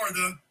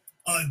Florida,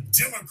 a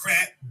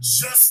Democrat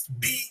just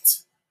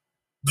beat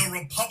the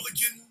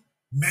Republican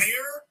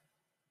mayor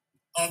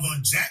of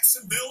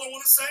Jacksonville, I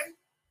want to say.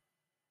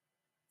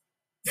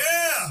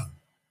 Yeah,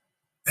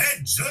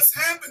 that just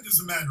happened, as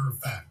a matter of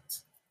fact.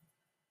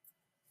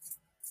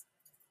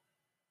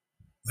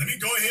 Let me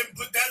go ahead and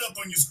put that up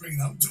on your screen.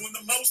 I'm doing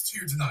the most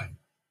here tonight.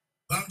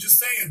 But I'm just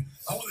saying,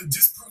 I want to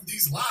disprove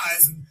these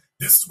lies, and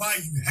this is why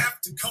you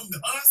have to come to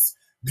us,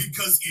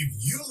 because if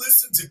you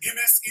listen to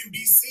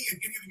MSNBC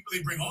and anything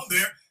they bring on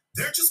there,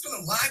 They're just going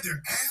to lie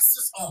their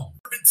asses off.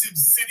 Conservative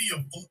city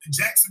of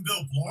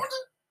Jacksonville, Florida?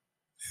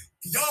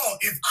 Y'all,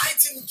 if I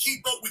didn't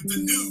keep up with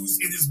the news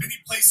in as many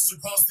places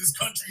across this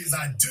country as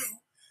I do,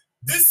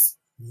 this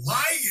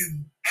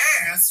lying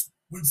ass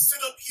would sit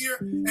up here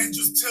and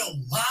just tell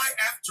lie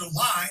after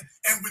lie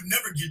and would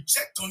never get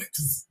checked on it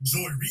because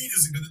Joy Reid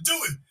isn't going to do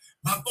it.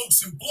 My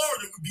folks in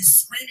Florida would be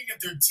screaming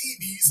at their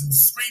TVs and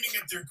screaming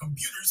at their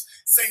computers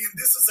saying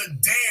this is a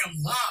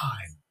damn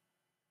lie.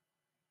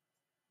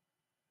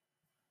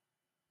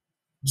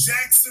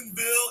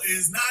 Jacksonville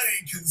is not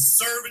a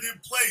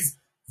conservative place.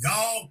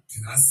 Y'all,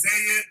 can I say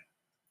it?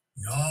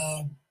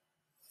 Y'all,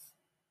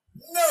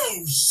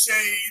 no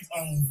shade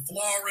on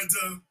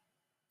Florida.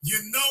 You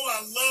know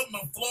I love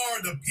my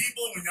Florida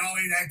people when y'all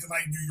ain't acting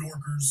like New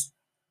Yorkers.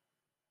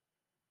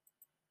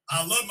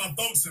 I love my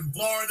folks in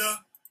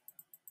Florida.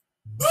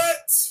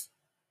 But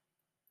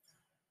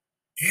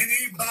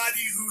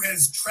anybody who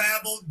has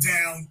traveled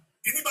down,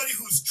 anybody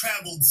who's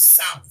traveled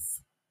south,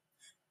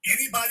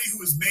 anybody who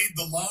has made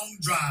the long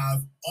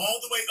drive all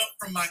the way up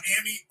from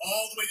Miami,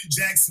 all the way to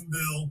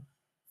Jacksonville,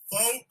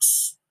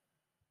 folks,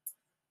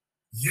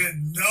 you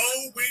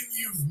know when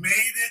you've made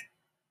it,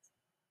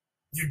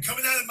 you're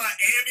coming out of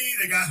Miami,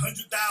 they got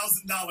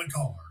 $100,000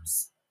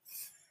 cars.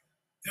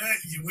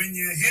 When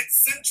you hit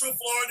Central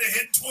Florida,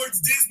 heading towards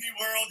Disney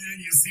World, and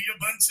you see a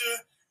bunch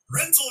of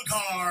rental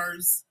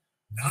cars,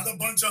 not a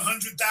bunch of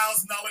 $100,000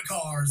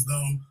 cars,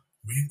 though.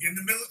 We in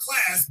the middle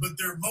class, but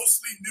they're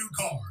mostly new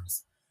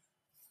cars.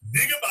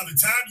 Nigga, by the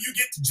time you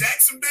get to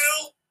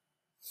Jacksonville,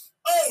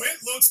 oh, it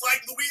looks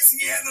like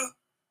Louisiana.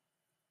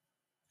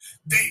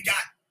 They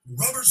got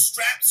rubber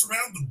straps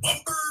around the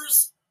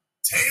bumpers,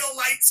 tail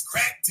lights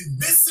cracked and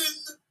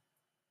missing.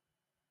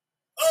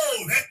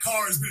 Oh, that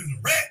car has been in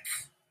a wreck.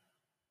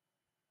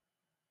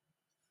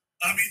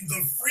 I mean,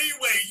 the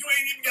freeway, you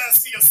ain't even got to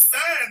see a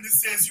sign that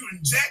says you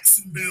in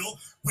Jacksonville.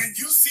 When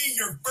you see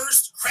your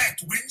first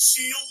cracked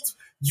windshield,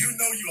 you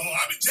know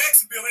I'm in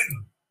Jacksonville, ain't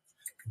I?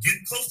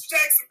 Getting close to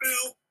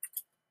Jacksonville.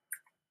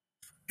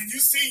 And you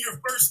see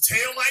your first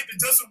tail light that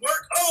doesn't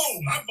work,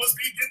 oh, I must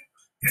be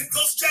getting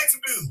close to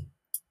Jacksonville.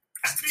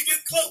 Have to be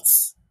getting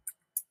close.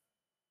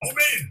 Oh,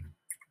 man.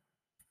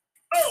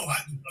 Oh,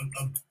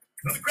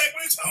 another cracked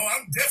windshield. Oh,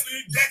 I'm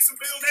definitely in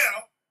Jacksonville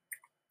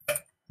now.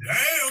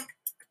 Damn.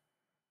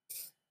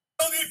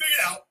 Don't need to figure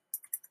it out.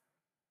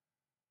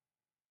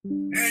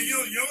 And you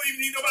don't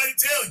even need nobody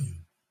to tell you.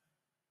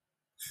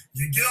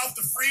 You get off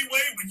the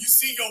freeway when you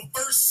see your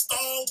first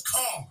stalled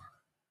car.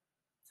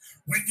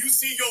 When you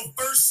see your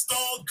first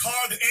stalled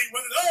car that ain't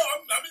running, oh,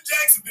 I'm in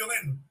Jacksonville,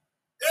 ain't I?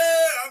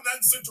 Yeah, I'm not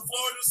in Central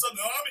Florida or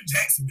something. No, I'm in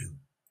Jacksonville.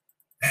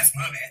 That's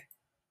where I'm at.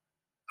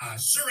 I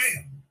sure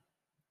am.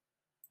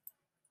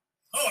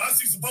 Oh, I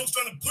see some folks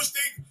trying to push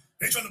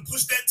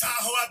that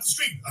Tahoe out the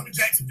street. I'm in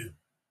Jacksonville.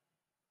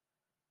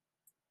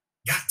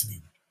 Got to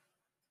be.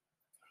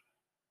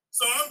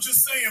 So I'm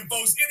just saying,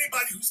 folks,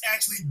 anybody who's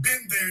actually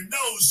been there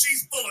knows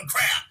she's full of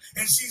crap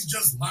and she's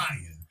just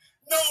lying.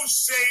 No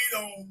shade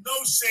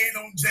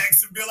on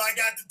Jacksonville. I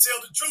got to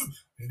tell the truth.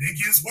 And it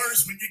gets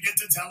worse when you get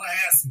to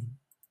Tallahassee.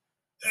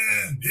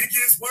 It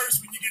gets worse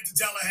when you get to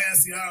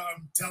Tallahassee.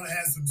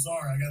 I'm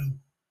sorry.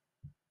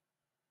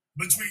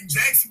 Between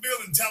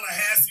Jacksonville and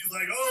Tallahassee, it's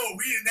like, oh,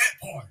 we in that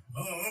part.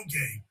 Oh,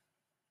 okay.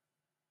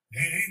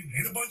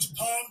 Ain't a bunch of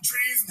palm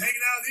trees and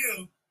hanging out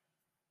here.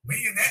 We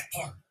in that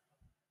part.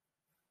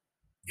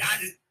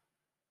 Got it.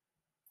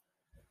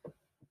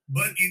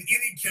 But in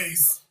any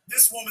case,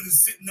 this woman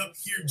is sitting up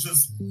here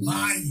just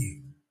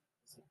lying.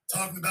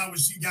 Talking about what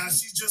she got.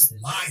 She's just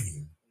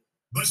lying.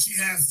 But she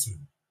has to.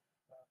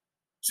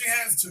 She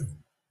has to.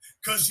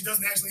 Because she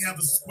doesn't actually have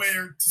a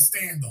square to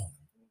stand on.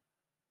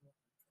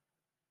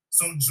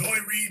 So Joy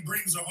Reid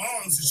brings her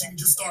on so she can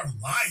just start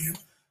lying.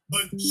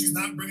 But she's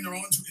not bringing her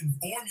on to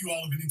inform you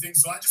all of anything.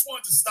 So I just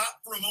wanted to stop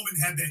for a moment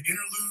and have that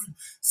interlude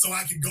so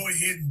I could go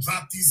ahead and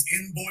drop these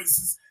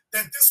invoices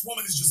that this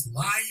woman is just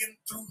lying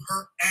through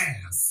her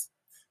ass.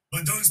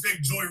 But don't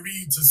expect Joy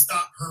Reid to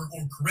stop her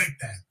or correct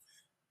that.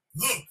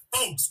 Look,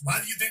 folks, why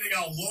do you think they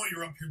got a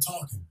lawyer up here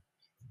talking?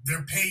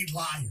 They're paid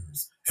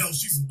liars. Hell,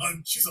 she's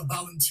a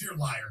volunteer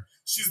liar.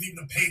 She isn't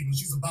even a paid one.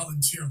 She's a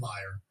volunteer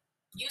liar.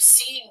 You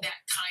seeing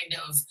that kind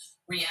of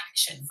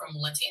reaction from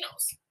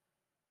Latinos?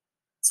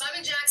 So I'm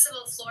in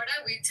Jacksonville, Florida.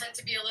 We tend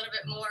to be a little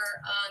bit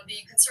more on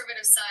the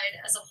conservative side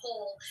as a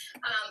whole.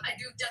 I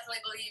do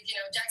definitely believe,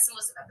 Jackson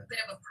was a bit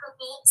of a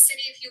purple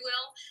city, if you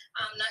will,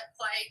 not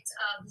quite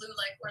blue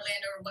like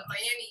Orlando or what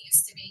Miami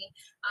used to be,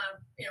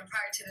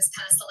 prior to this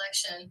past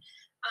election.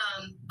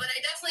 But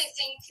I definitely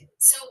think,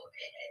 so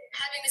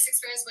having this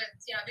experience with,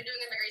 I've been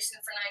doing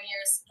immigration for 9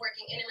 years,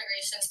 working in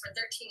immigration for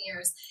 13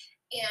 years.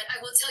 And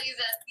I will tell you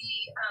that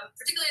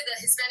particularly the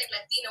Hispanic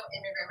Latino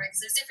immigrant, right?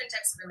 Because there's different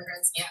types of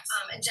immigrants. Yes.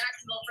 In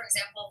Jacksonville, for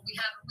example, we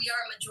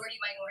are a majority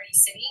minority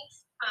city.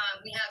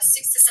 We have 6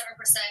 to 7%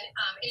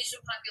 Asian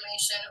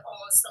population,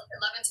 almost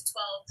 11 to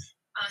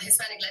 12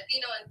 Hispanic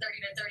Latino, and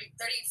 33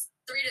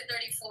 to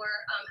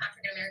 34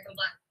 African American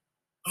Black.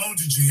 Oh,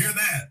 did you hear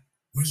that?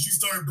 when she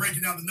started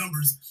breaking down the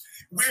numbers.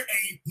 We're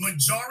a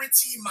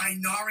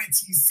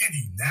majority-minority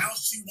city. Now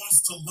she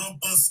wants to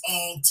lump us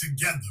all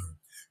together.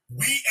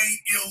 We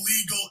ain't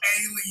illegal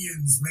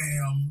aliens,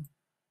 ma'am.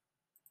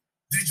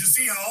 Did you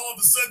see how all of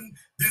a sudden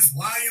this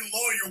lying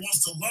lawyer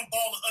wants to lump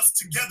all of us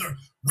together?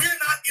 We're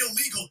not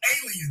illegal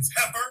aliens,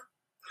 heifer.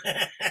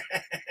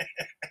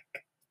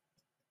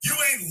 You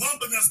ain't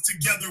lumping us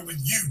together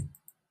with you.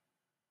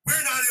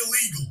 We're not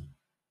illegal.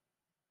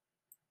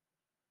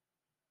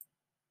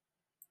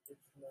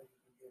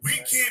 We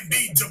can't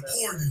be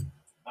deported.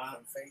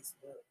 On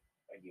Facebook.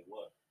 I get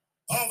what?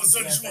 All of a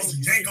sudden she wants to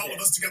yank all of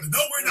us together. No,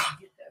 we're not.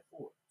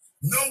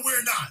 No,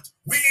 we're not.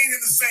 We ain't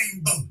in the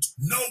same boat.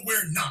 No,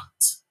 we're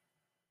not.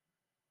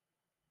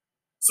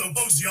 So,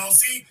 folks, y'all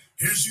see?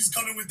 Here she's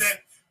coming with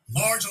that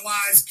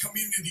marginalized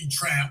community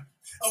trap.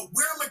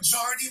 We're a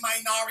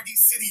majority-minority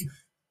city.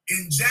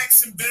 In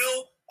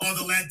Jacksonville, are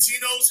the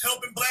Latinos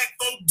helping black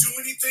folk do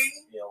anything?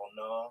 Hell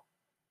no.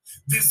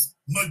 This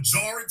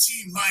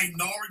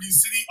majority-minority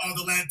city, are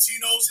the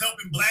Latinos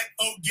helping black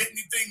folk get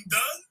anything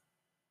done?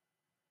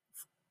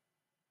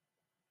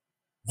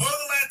 What are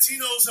the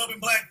Latinos helping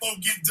black folk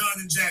get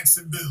done in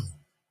Jacksonville?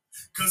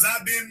 Because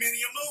I've been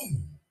many a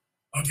moon.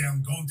 Okay,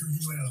 I'm going through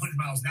usually at 100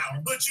 miles an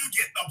hour, but you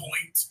get the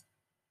point.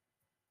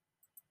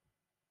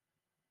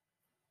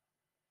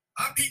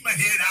 I peek my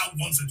head out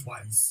once or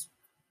twice.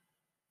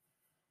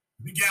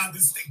 Let me get out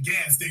this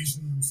gas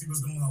station and see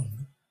what's going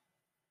on.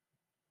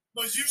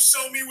 But you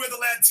show me where the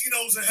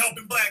Latinos are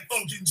helping black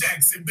folk in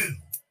Jacksonville.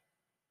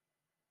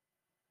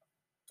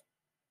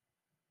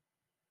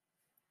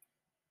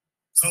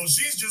 So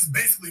she's just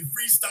basically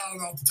freestyling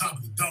off the top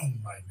of the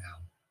dome right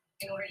now.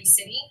 Minority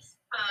city.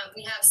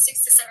 We have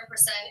 6 to 7%,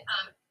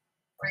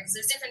 right? Because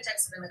there's different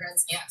types of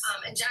immigrants. Yes.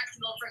 In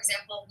Jacksonville, for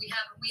example, we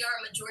are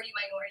a majority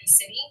minority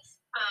city.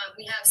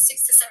 We have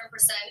 6 to 7%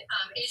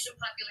 Asian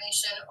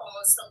population,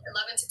 almost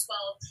 11 to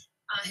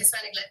 12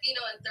 Hispanic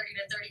Latino, and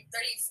 33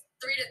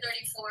 to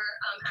 34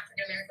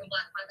 African American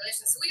Black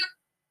population. So we are.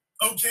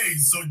 Okay,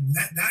 so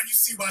now you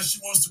see why she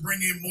wants to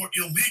bring in more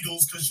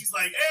illegals, because she's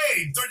like,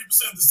 hey,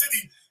 30% of the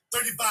city,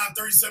 35,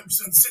 37%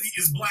 of the city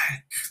is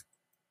black.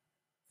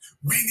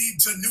 We need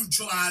to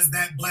neutralize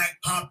that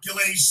black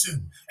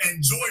population.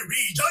 And Joy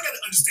Reid, y'all got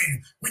to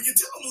understand, when you're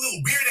dealing with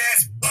little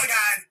weird-ass,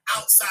 bug-eyed,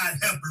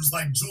 outside heifers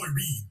like Joy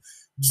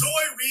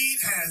Reid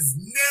has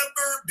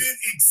never been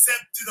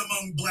accepted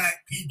among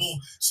black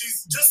people.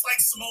 She's just like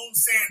Simone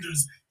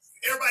Sanders.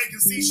 Everybody can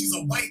see she's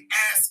a white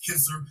ass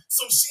kisser,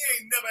 so she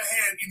ain't never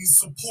had any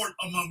support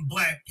among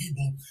black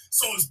people.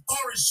 So as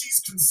far as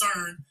she's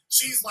concerned,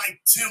 she's like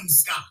Tim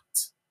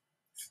Scott.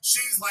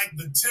 She's like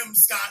the Tim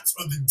Scotts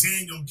or the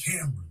Daniel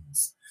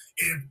Camerons.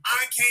 If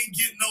I can't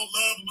get no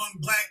love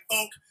among black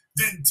folk,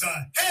 then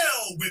to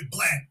hell with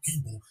black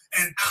people,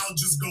 and I'll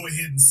just go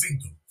ahead and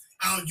sink them.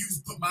 I'll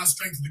put my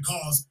strength in the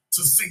cause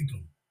to sink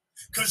them.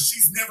 Because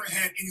she's never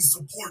had any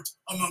support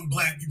among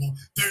black people.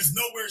 There's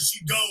nowhere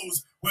she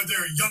goes where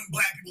there are young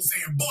black people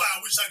saying, boy,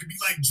 I wish I could be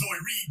like Joy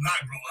Reid when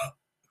I grow up.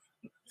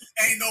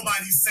 Ain't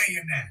nobody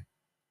saying that.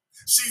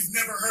 She's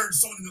never heard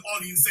someone in the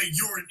audience say,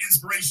 you're an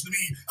inspiration to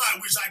me. I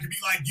wish I could be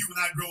like you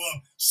when I grow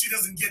up. She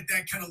doesn't get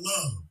that kind of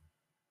love.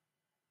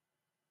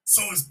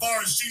 So as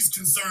far as she's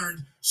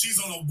concerned, she's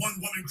on a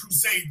one-woman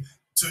crusade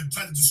to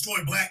try to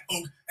destroy black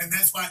folk, and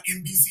that's why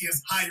NBC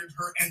has hired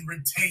her and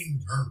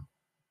retained her.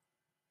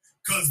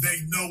 Because they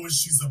know what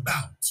she's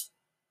about.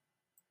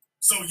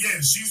 So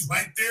yeah, she's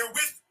right there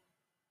with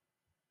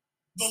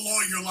the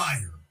lawyer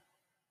liar.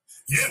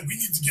 Yeah, we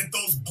need to get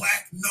those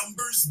black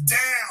numbers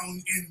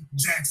down in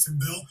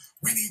Jacksonville.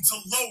 We need to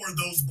lower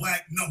those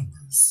black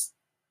numbers.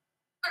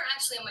 We're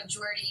actually a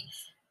majority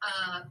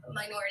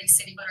minority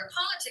city, but our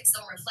politics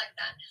don't reflect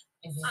that.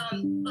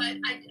 But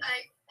I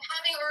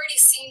having already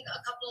seen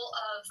a couple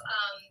of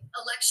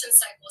election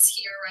cycles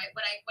here, right?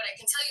 What I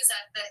can tell you is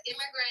that the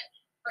immigrant,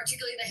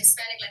 particularly the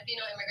Hispanic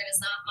Latino immigrant,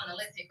 is not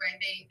monolithic, right?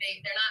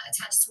 They're not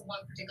attached to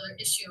one particular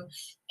issue.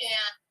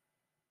 And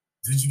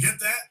did you get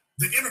that?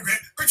 The immigrant,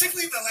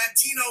 particularly the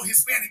Latino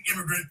Hispanic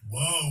immigrant.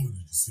 Whoa,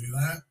 did you see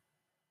that?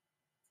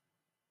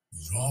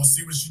 Did you all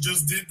see what she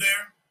just did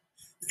there?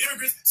 The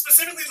immigrants,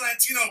 specifically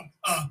Latino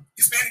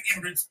Hispanic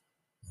immigrants.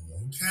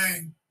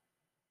 Okay.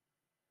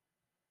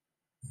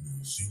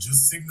 She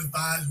just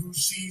signified who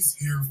she's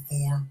here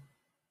for.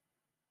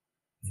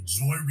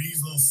 Joy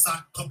Reid's little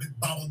sock puppet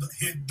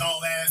bobblehead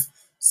doll ass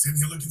sitting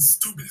here looking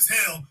stupid as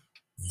hell.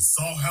 You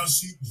saw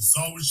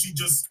what she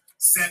just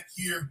sat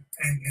here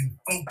and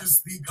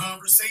focused the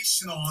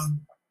conversation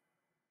on.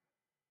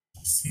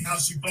 You see how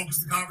she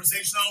focused the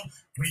conversation on?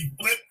 We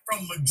flipped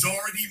from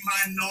majority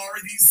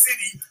minority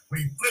city.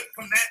 We flipped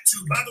from that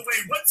to, by the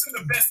way, what's in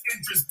the best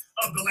interest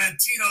of the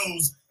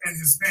Latinos and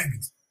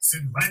Hispanics?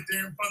 Sitting right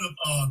there in front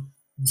of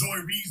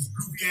Joy Reid's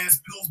goofy ass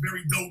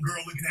Pillsbury dough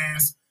girl looking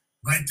ass,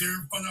 right there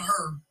in front of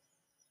her.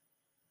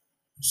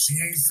 She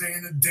ain't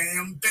saying a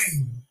damn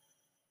thing.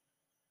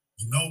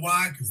 You know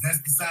why? Because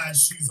that's the side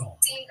she's on.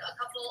 Seen a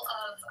couple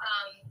of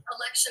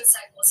election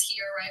cycles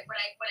here, right?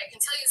 What I can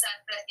tell you is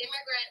that the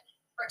immigrant,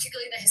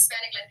 particularly the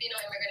Hispanic Latino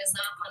immigrant is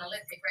not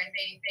monolithic, right?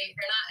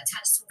 They're not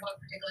attached to one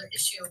particular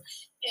issue.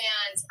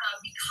 And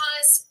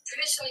because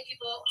traditionally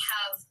people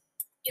have,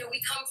 we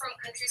come from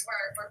countries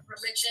where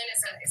religion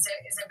is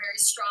a very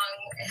strong,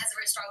 it has a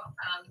very strong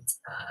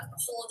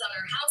hold on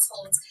our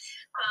households.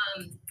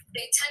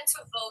 They tend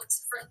to vote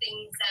for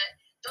things that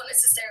don't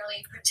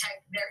necessarily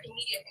protect their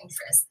immediate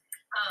interests.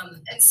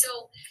 And that's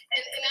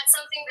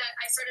something that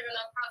I started a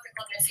nonprofit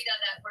called Nefida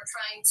that we're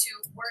trying to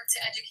work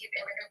to educate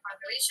the immigrant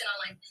population on,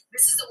 like,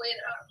 this is the way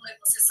that our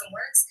political system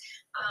works.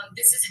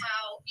 This is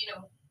how,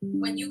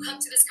 when you come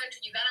to this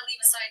country, you got to leave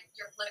aside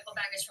your political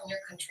baggage from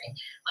your country.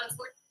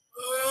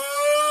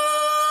 Oh,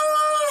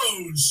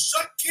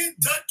 shucky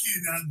ducky.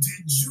 Now,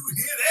 did you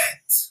hear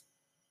that?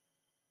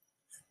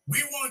 We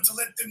wanted to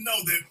let them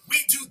know that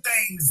we do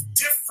things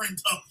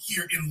different up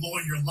here in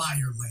Lawyer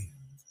Liar Land.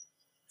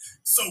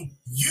 So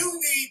you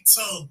need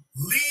to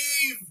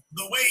leave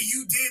the way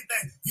you did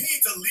that. You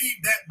need to leave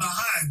that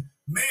behind.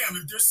 Ma'am,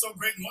 if they're so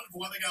great and wonderful,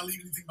 why they got to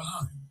leave anything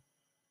behind?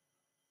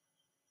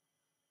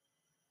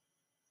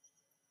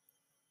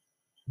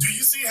 Do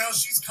you see how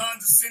she's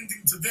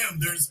condescending to them?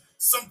 There's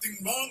something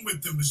wrong with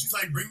them, but she's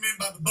like, bring them in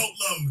by the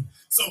boatload.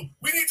 So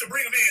we need to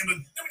bring them in,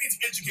 but then we need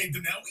to educate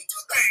them now. We do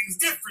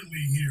things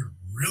differently here.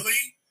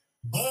 Really?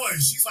 Boy,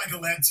 she's like a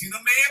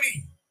Latina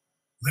mammy.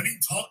 Let me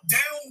talk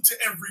down to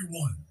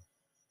everyone.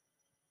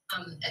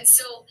 And that's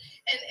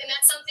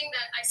something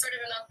that I started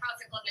a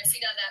nonprofit called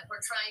Nefida that we're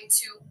trying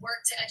to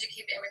work to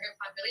educate the immigrant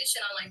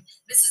population on, like,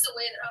 this is the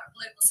way that our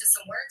political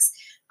system works.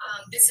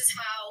 This is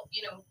how,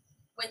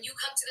 when you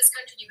come to this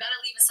country, you got to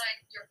leave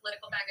aside your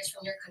political baggage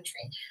from your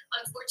country.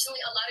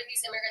 Unfortunately, a lot of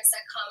these immigrants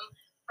that come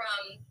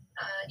from,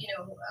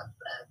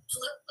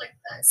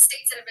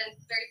 states that have been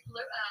very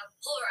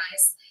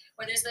polarized,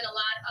 where there's been a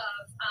lot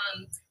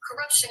of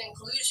corruption and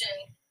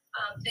collusion,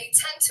 they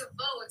tend to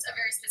vote a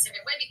very specific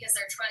way because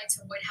they're trying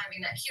to avoid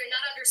having that here,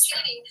 not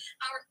understanding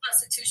how our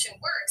Constitution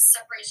works,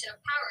 separation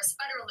of powers,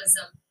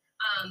 federalism.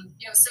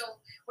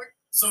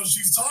 So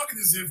she's talking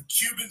as if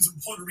Cubans and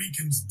Puerto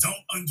Ricans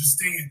don't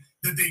understand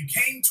that they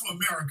came to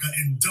America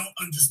and don't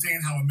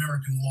understand how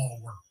American law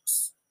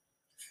works.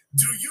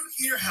 Do you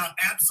hear how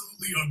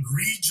absolutely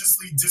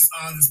egregiously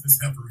dishonest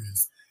this heifer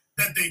is?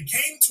 That they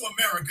came to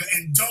America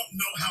and don't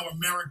know how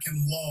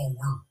American law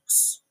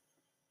works.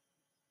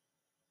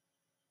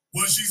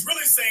 What she's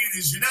really saying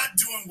is, you're not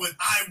doing what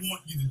I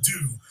want you to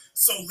do.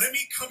 So let me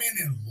come in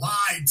and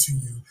lie to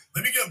you.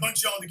 Let me get a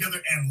bunch of y'all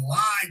together and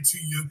lie to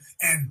you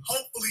and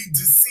hopefully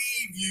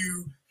deceive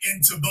you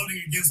into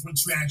voting against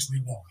what you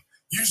actually want.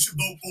 You should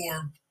vote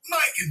for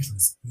my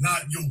interest,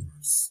 not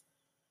yours.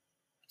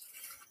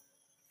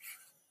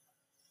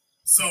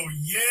 So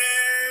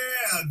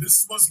yeah, this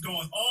is what's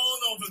going on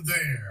over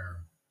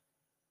there.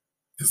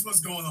 This is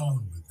what's going on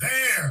over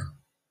there.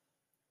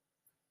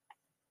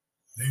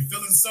 They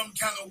feeling some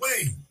kind of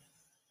way.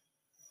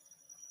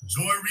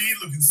 Joy Reid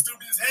looking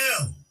stupid as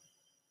hell.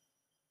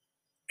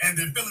 And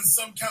they're feeling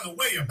some kind of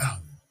way about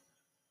it.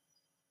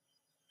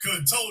 Could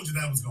have told you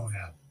that was going to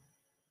happen.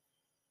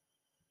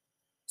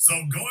 So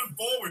going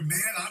forward,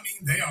 man,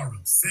 they are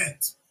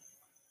upset.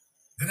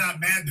 They're not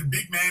mad, they're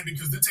big mad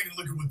because they're taking a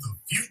look at what the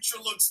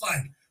future looks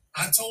like.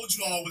 I told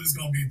you all what it's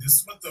going to be. This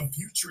is what the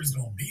future is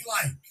going to be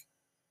like.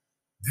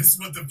 This is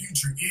what the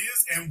future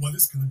is and what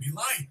it's going to be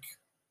like.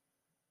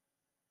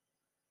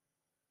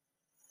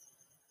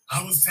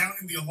 I was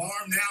sounding the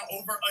alarm now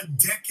over a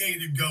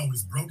decade ago.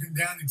 It's broken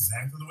down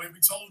exactly the way we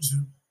told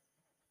you.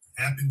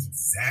 It happens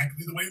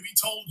exactly the way we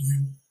told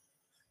you.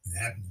 It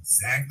happened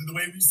exactly the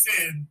way we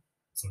said.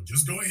 So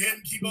just go ahead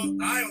and keep an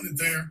eye on it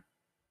there.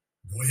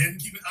 Go ahead and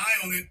keep an eye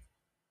on it.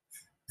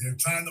 They're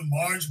trying to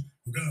merge.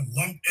 We're going to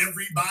lump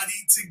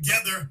everybody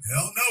together.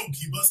 Hell no,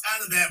 keep us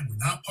out of that. We're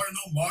not part of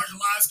no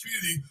marginalized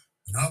community.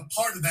 We're not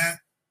part of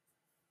that.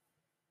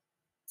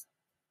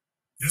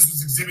 This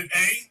was Exhibit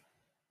A.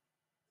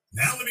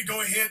 Now let me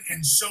go ahead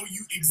and show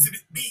you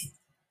Exhibit B.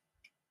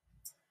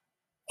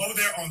 Over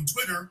there on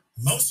Twitter,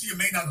 most of you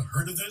may not have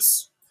heard of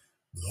this,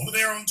 but over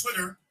there on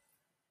Twitter,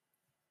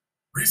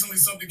 recently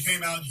something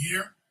came out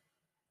here,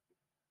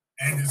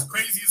 and it's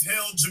Crazy as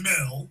Hell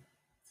Jamel.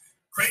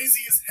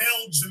 Crazy as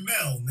Hell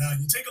Jamel. Now,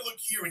 you take a look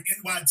here at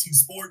NYT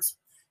Sports.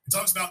 It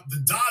talks about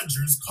the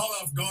Dodgers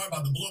caught off guard by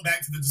the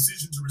blowback to the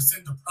decision to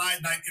rescind a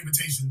Pride Night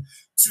invitation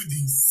to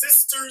the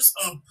Sisters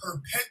of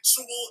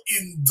Perpetual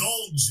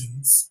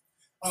Indulgence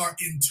are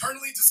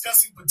internally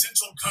discussing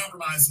potential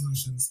compromise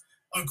solutions,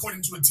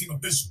 according to a team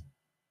official.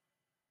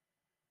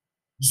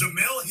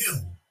 Jamel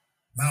Hill,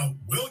 now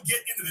we'll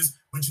get into this,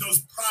 but it's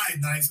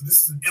Pride Night, so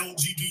this is an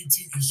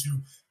LGBT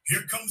issue.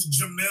 Here comes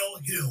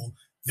Jamel Hill.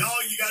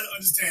 Y'all, you got to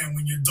understand,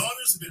 when your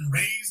daughters have been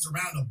raised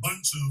around a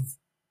bunch of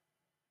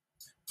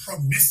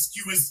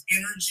promiscuous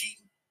energy,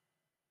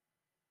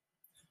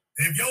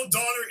 if your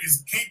daughter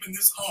is caping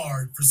this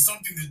hard for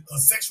something that a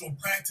sexual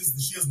practice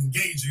that she doesn't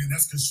engage in,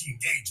 that's because she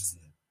engages in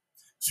it.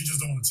 She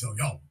just don't want to tell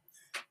y'all.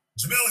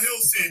 Jamel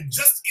Hill said,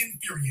 just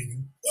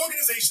infuriating.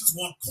 Organizations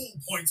want cool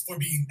points for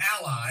being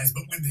allies,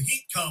 but when the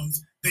heat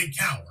comes, they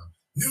cower.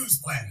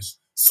 Newsflash,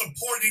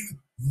 supporting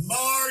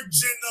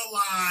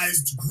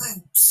Marginalized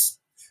groups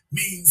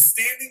means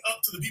standing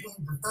up to the people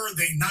who prefer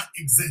they not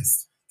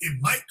exist. It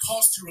might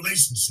cost you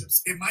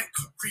relationships. It might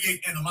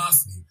create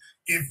animosity.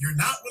 If you're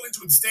not willing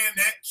to withstand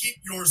that, keep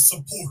your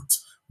support.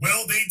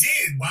 Well, they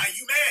did. Why are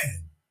you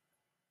mad?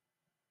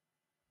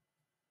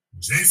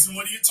 Jason,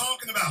 what are you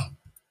talking about?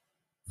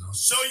 I'll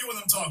show you what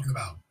I'm talking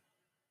about.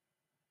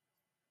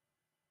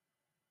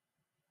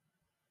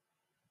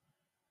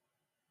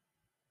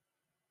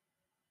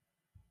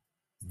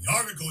 In the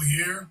article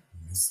here,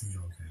 let me see,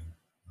 okay,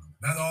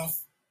 that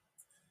off.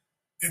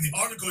 In the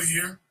article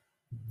here,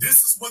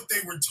 this is what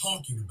they were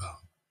talking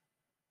about.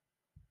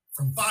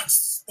 From Fox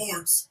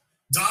Sports,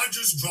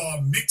 Dodgers draw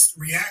mixed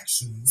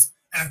reactions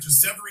after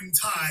severing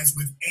ties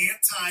with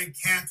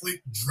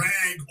anti-Catholic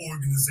drag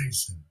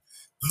organization.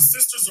 The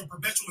Sisters of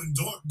Perpetual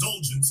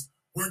Indulgence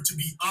were to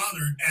be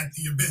honored at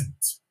the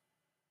event.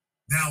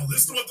 Now,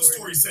 listen to what the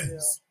story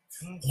says.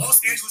 The Los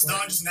Angeles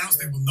Dodgers announced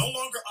they will no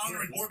longer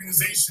honor an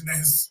organization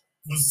that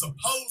was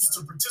supposed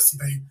to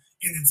participate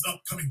in its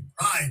upcoming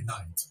Pride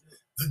Night.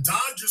 The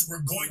Dodgers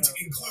were going to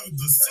include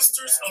the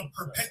Sisters of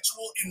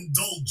Perpetual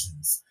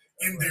Indulgence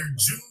in their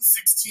June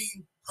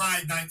 16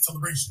 Pride Night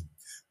celebration.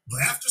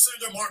 But after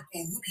Senator Marco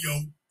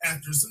Rubio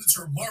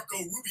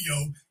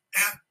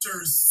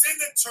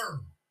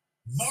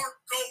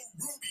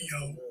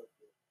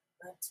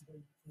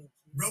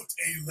wrote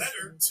a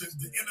letter to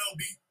the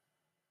MLB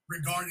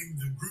regarding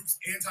the group's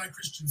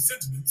anti-Christian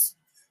sentiments,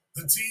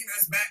 the team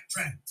has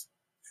backtracked.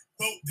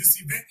 Quote, this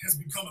event has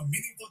become a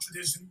meaningful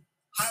tradition,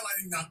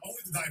 highlighting not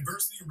only the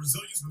diversity and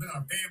resilience within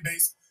our fan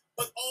base,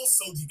 but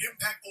also the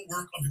impactful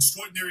work of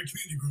extraordinary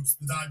community groups,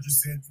 the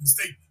Dodgers said in the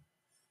statement.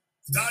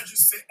 The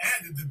Dodgers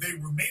added that they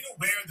were made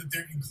aware that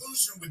their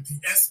inclusion with the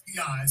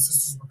SPI,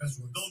 Sisters of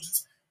Perpetual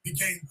Indulgence,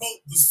 became,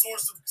 quote, the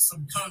source of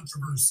some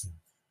controversy.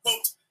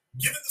 Quote,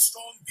 given the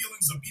strong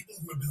feelings of people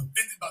who have been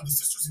offended by the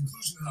Sisters'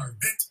 inclusion in our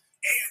event,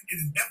 and in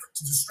an effort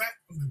to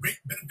distract from the great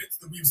benefits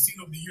that we have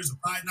seen over the years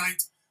of Pride Night,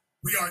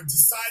 we are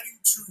deciding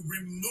to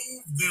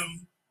remove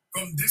them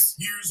from this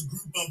year's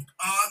group of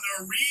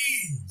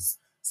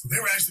honorees. So they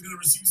were actually going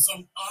to receive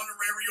some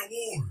honorary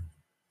award.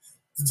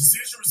 The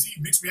decision received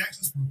mixed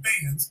reactions from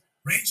fans,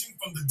 ranging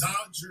from the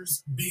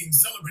Dodgers being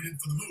celebrated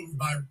for the move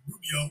by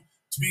Rubio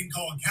to being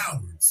called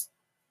cowards.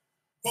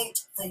 Quote,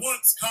 for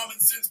once, common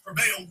sense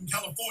prevailed in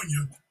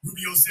California,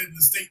 Rubio said in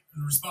the statement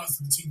in response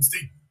to the team's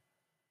statement.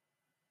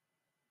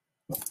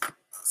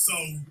 So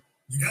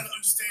you got to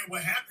understand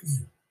what happened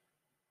here.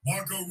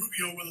 Marco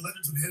Rubio wrote a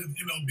letter to the head of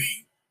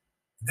MLB,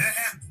 and that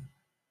happened.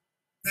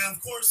 Now,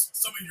 of course,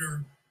 some of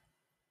your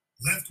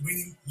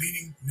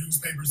left-leaning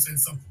newspapers said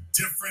something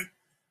different.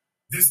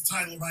 This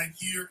title right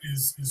here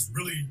is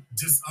really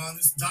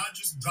dishonest.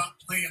 Dodgers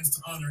dropped plans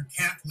to honor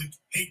Catholic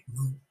hate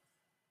group.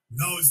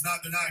 No, it's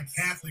not. They're not a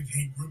Catholic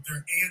hate group.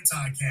 They're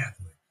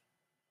anti-Catholic.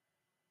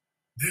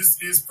 This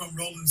is from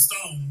Rolling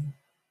Stone.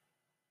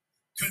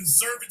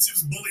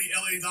 Conservatives bully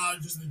LA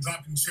Dodgers into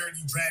dropping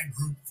charity drag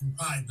group from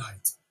Pride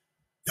Night.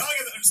 Y'all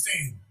gotta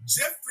understand,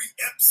 Jeffrey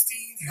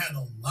Epstein had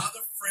a lot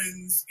of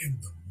friends in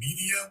the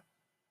media.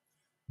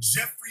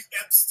 Jeffrey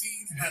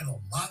Epstein had a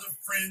lot of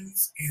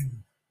friends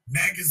in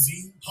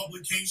magazine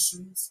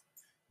publications.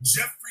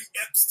 Jeffrey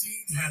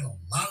Epstein had a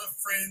lot of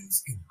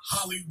friends in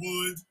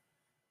Hollywood.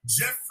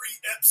 Jeffrey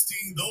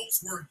Epstein,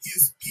 those were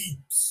his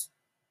peeps.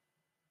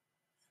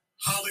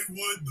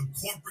 Hollywood, the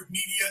corporate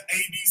media,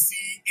 ABC,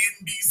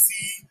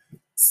 NBC,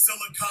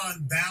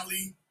 Silicon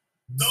Valley,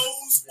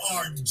 those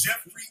are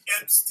Jeffrey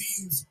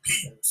Epstein's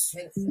peeps.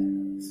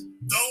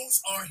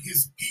 Those are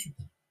his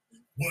people.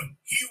 What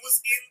he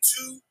was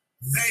into,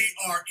 they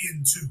are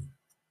into.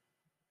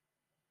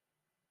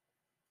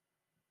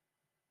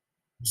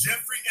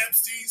 Jeffrey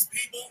Epstein's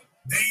people,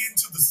 they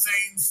into the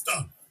same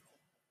stuff.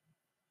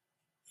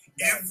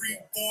 Every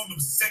form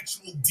of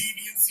sexual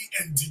deviancy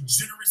and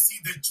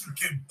degeneracy that you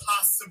can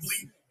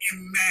possibly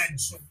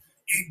imagine,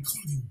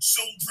 including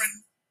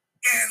children,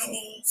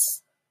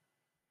 animals,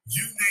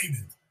 you name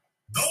it.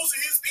 Those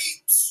are his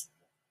peeps.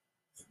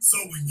 So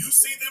when you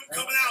see them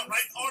coming out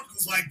writing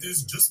articles like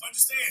this, just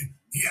understand,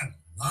 he had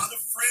a lot of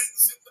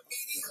friends in the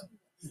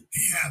media.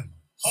 He had a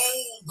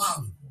whole lot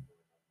of them.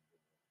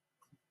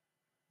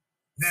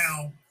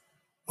 Now,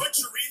 what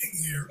you're reading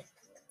here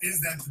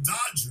is that the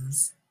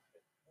Dodgers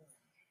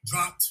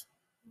dropped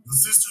the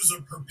Sisters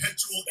of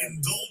Perpetual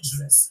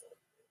Indulgence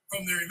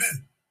from their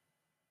event.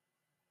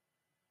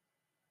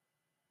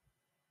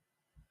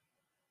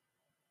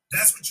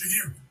 That's what you're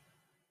hearing.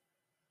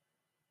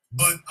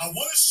 But I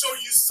want to show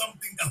you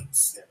something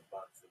else.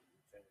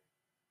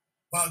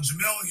 While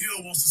Jamel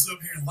Hill wants to sit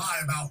up here and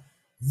lie about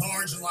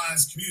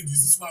marginalized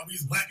communities, this is why we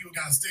as Black people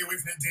got to stay away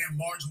from that damn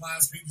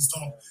marginalized communities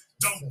talk.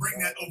 Don't bring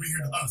that over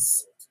here to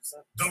us.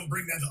 Don't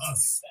bring that to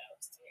us.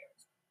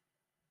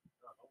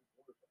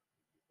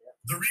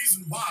 The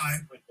reason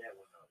why,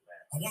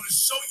 I want to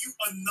show you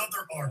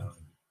another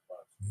article.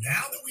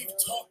 Now that we've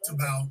talked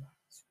about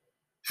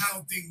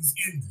how things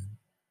ended,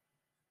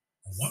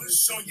 I want to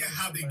show you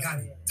how they got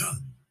it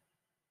done.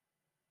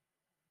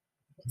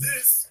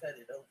 This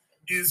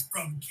is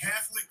from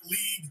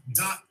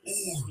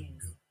CatholicLeague.org.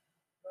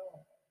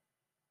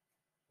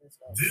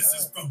 This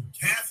is from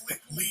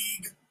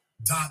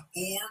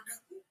CatholicLeague.org.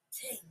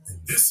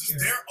 And this is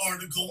their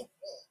article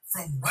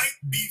from right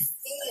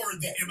before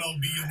the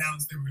MLB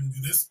announced they were going to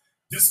do this.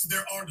 This is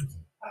their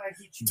article.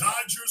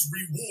 Dodgers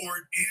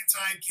reward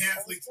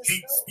anti-Catholic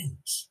hate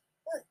speech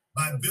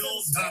by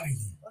Bill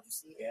Donahue.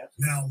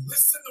 Now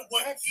listen to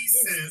what he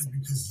says,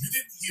 because you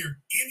didn't hear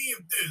any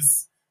of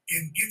this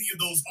in any of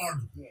those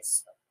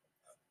articles.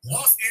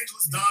 Los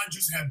Angeles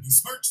Dodgers have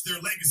besmirched their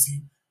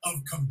legacy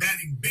of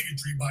combating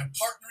bigotry by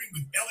partnering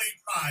with LA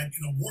Pride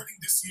in awarding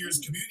this year's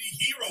Community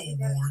Hero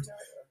Award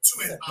to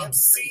an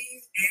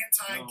obscene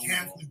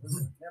anti-Catholic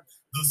group,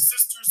 the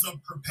Sisters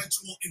of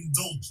Perpetual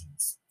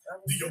Indulgence.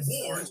 The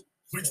award,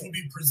 which will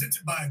be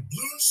presented by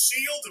Blue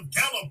Shield of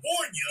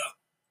California,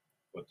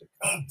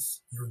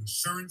 your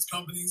insurance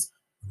companies,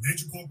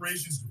 major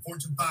corporations, your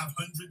Fortune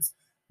 500s,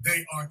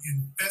 they are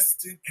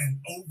infested and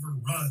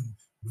overrun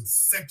with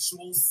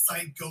sexual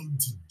psycho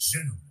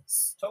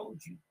degenerates.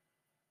 Told you.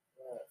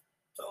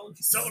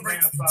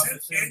 Celebrates the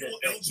 10th annual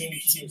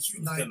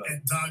LGBTQ night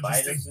at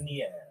Dodger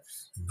Stadium.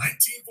 In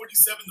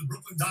 1947, the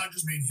Brooklyn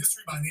Dodgers made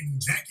history by naming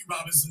Jackie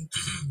Robinson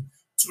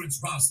to its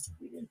roster.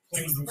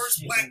 He was the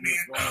first black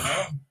man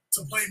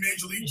to play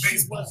Major League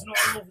Baseball.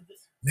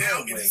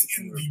 Now it is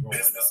in the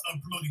business of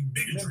promoting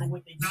bigotry,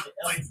 not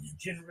lightning.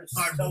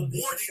 By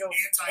rewarding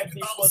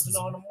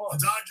anti-Catholicism,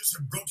 the Dodgers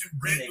have broken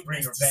bread with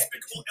the most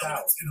despicable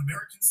elements in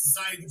American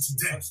society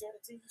today.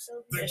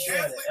 The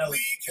Catholic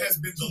League has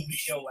been the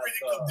leading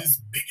critic of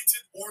this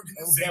bigoted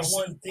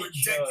organization for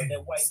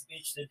decades.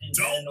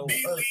 Don't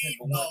believe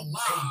the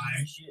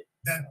lie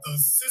that the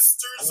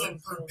Sisters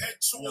of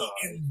Perpetual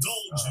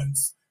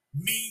Indulgence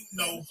mean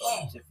no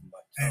harm.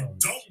 And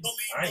don't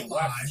believe the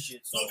lie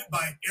floated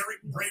by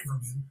Eric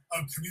Braverman,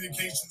 a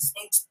communications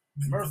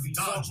spokesman for the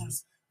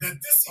Dodgers, that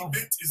this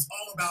event is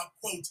all about,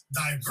 quote,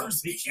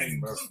 diversity and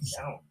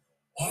inclusion.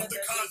 On the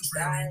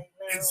contrary,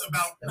 it's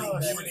about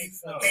rewarding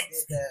hate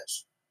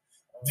speech.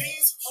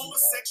 These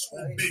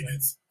homosexual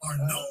bigots are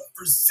known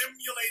for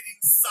simulating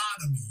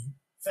sodomy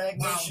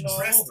while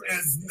dressed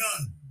as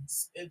nuns.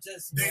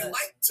 They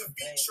like to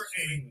feature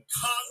a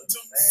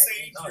condom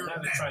savior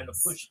mask,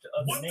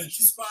 one that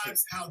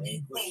describes how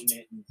the, quote,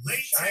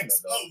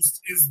 latex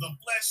host is the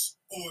flesh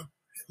for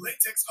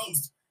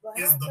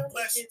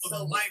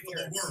the life of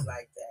the world.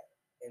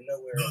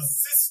 The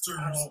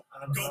sisters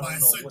go by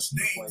such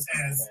names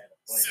as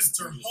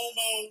Sister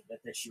Homo, I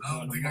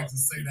don't think I can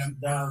say that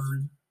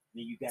word,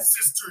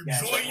 Sister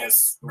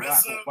Joyous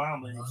Reza, I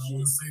don't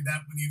want to say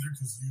that one either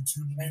because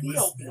YouTube will be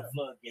listening.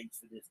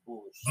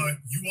 But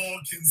you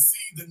all can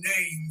see the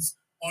names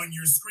on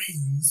your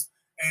screens,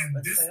 and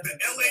this the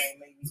LA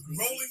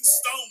Rolling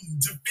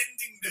Stone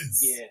defending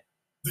this.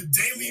 The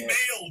Daily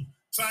Mail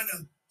trying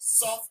to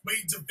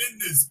softly defend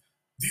this.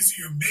 These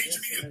are your major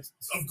media.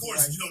 Of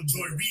course, you know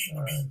Joy Reid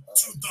would be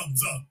 2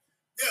 thumbs up.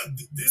 Yeah,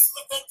 this is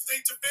the folks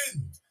they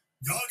defend.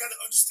 Y'all got to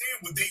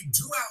understand what they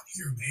do out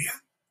here,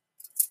 man.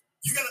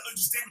 You got to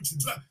understand what you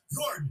do.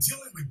 You are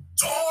dealing with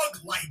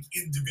dog-like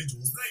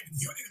individuals. Not even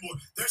human anymore.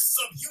 They're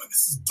subhuman.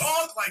 This is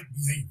dog-like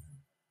behavior.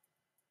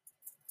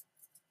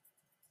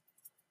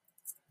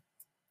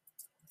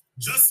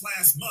 Just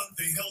last month,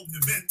 they held an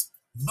event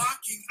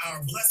mocking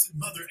our Blessed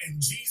Mother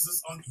and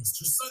Jesus on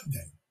Easter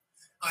Sunday.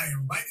 I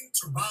am writing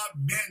to Rob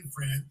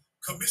Manfred,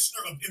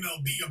 Commissioner of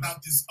MLB,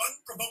 about this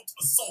unprovoked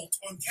assault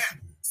on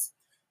Catholics.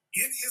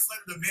 In his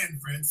letter to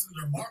Manfred,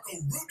 Senator Marco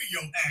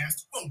Rubio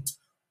asked, quote,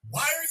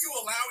 why are you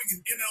allowing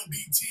an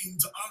MLB team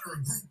to honor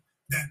a group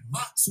that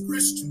mocks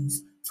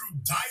Christians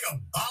through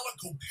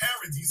diabolical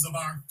parodies of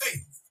our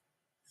faith?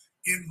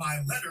 In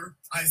my letter,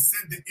 I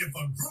said that if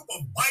a group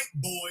of white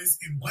boys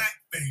in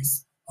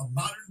blackface, a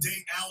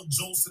modern-day Al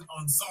Jolson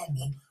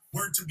ensemble,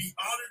 were to be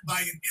honored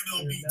by an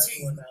MLB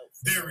team,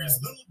 there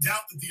is little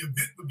doubt that the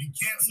event would be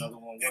canceled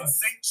and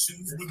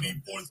sanctions would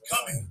be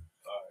forthcoming.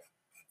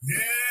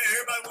 Yeah,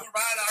 everybody want to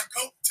ride our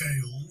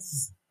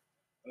coattails.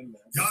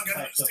 Y'all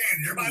gotta understand,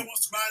 everybody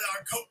wants to ride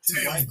our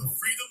coattails, the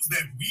freedoms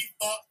that we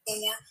fought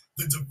for,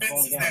 the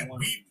defenses that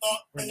we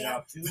fought for,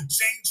 the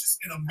changes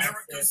in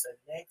America's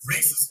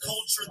racist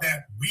culture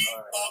that we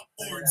fought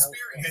for and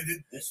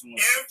spearheaded.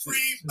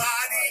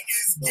 Everybody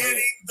is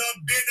getting the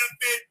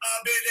benefit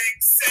of it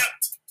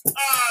except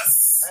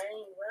us. I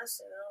ain't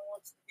rushing. I don't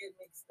want you to get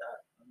mixed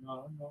up.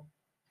 No.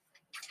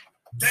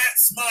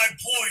 That's my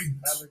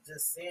point. I was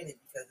just saying it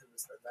because it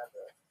was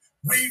another.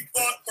 We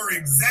fought for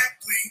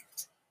exactly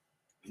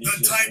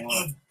the type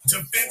of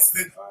defense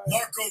that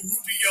Marco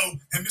Rubio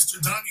and Mr.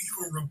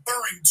 Donahue are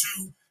referring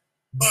to,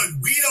 but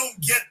we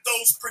don't get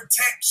those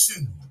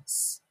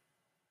protections.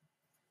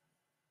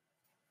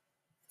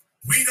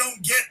 We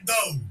don't get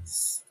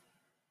those.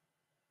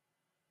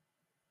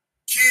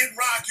 Kid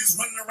Rock is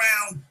running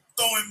around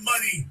throwing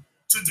money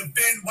to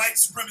defend white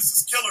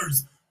supremacist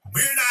killers.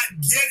 We're not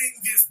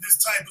getting this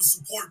type of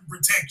support and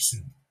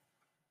protection.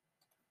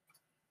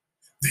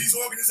 These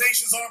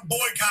organizations aren't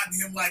boycotting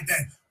him like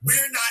that.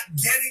 We're not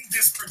getting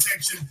this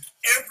protection.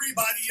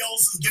 Everybody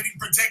else is getting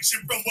protection.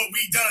 protection from what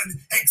we done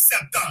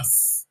except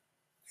us.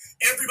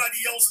 Everybody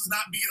else is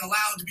not being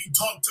allowed to be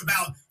talked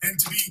about and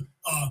to be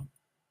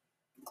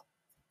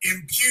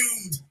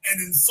impugned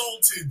and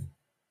insulted.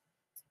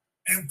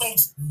 And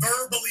folks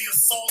verbally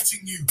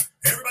assaulting you.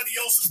 Everybody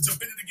else is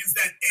defended against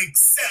that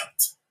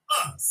except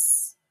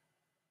us.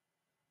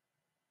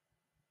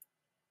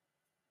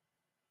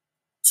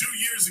 2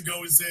 years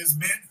ago, it says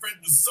Manfred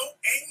was so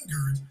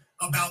angered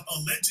about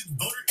alleged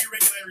voter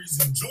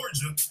irregularities in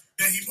Georgia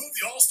that he moved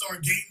the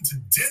All-Star game to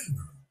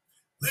Denver.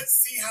 Let's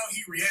see how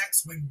he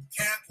reacts when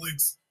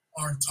Catholics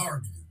are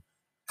targeted.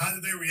 How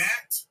do they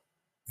react?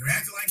 They're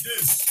acting like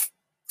this.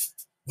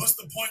 What's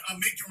the point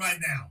I'm making right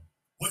now?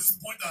 What is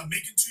the point that I'm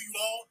making to you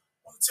all?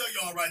 I want to tell you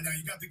all right now,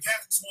 you got the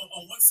Catholics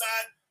on one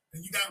side,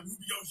 and you got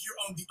Rubio here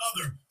on the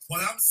other.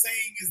 What I'm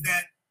saying is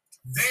that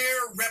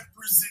their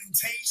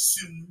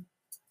representation,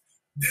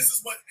 this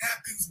is what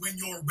happens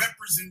when your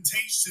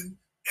representation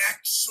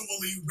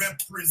actually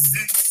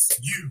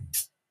represents you.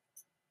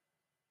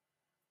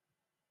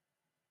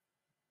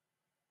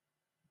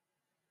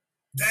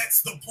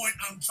 That's the point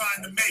I'm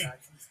trying to make.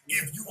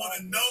 If you want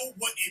to know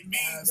what it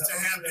means to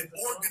have an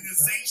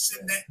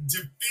organization that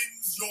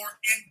defends your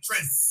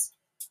interests,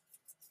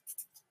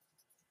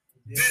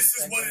 this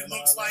is what it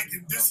looks like,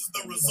 and this is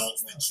the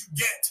results that you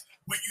get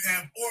when you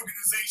have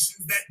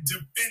organizations that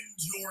defend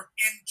your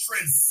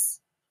interests.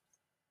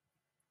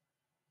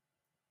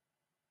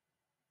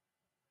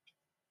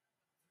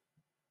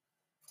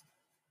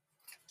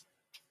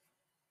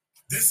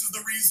 This is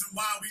the reason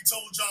why we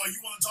told y'all you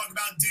want to talk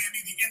about DME,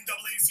 the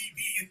NAACP,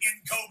 and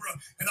NCOBRA,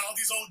 and all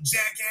these old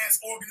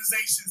jackass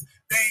organizations.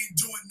 They ain't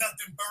doing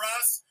nothing for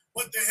us.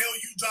 What the hell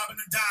you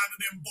dropping a dime to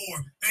them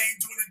for? They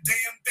ain't doing a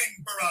damn thing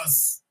for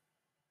us.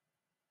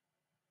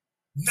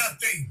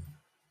 Nothing.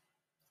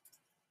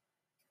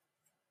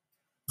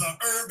 The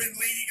Urban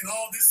League and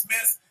all this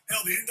mess.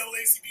 Hell, the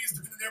NAACP is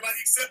defending everybody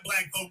except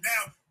black folk.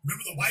 Now,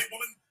 remember the white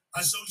woman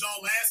I showed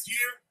y'all last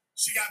year?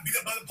 She got beat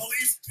up by the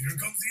police. Here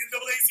comes the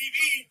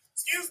NAACP.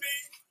 Excuse me.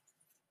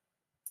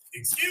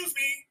 Excuse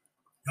me.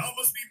 Y'all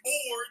must be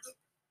bored.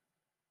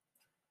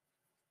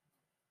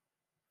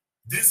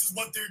 This is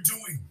what they're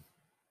doing.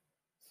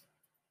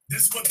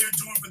 This is what they're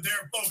doing for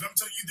their folk. I'm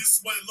telling you, this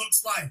is what it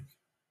looks like.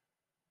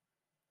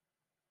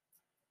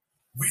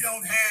 We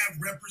don't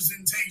have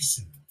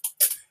representation.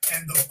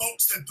 And the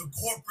folks that the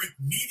corporate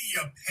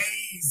media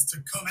pays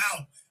to come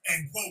out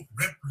and, quote,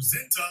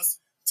 represent us,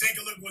 take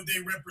a look at what they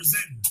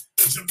represent.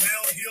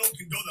 Jamel Hill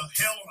can go to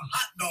hell on a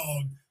hot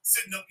dog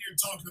sitting up here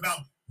talking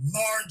about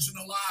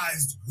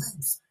marginalized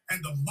groups. And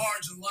the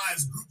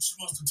marginalized group she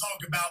wants to talk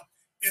about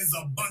is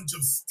a bunch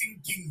of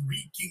stinking,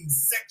 reeking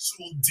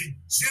sexual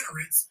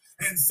degenerates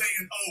and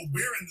saying, oh,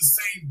 we're in the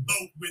same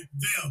boat with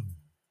them.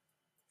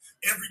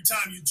 Every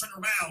time you turn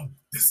around,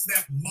 this is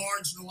that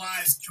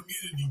marginalized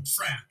community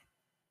trap.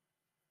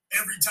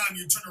 Every time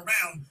you turn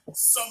around,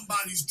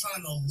 somebody's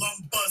trying to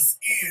lump us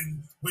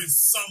in with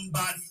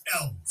somebody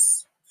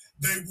else.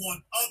 They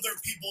want other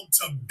people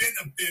to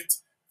benefit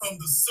from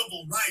the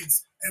civil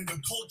rights and the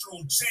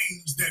cultural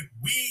change that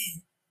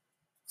we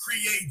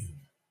created.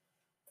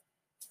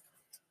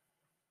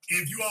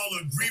 If you all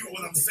agree with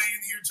what I'm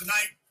saying here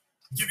tonight,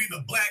 give me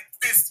the black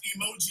fist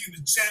emoji in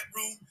the chat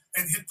room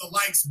and hit the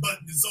likes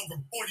button. There's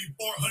over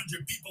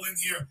 4,400 people in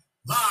here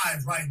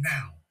live right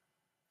now.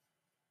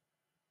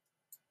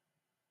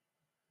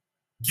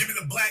 Give me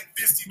the black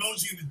fist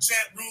emoji in the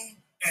chat room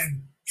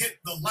and hit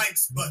the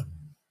likes button.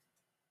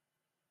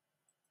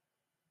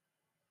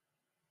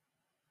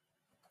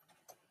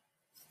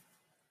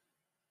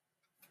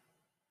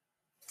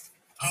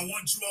 I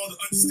want you all to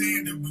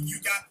understand that when you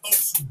got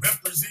folks who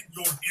represent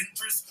your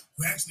interests,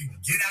 who actually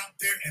get out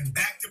there and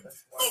back them,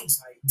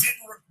 folks, did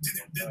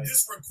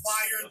this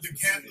require the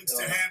Catholics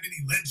to have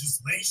any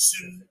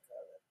legislation?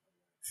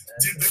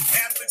 Did the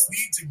Catholics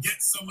need to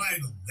get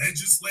somebody to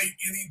legislate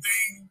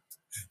anything?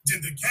 Did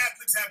the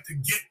Catholics have to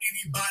get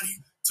anybody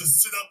to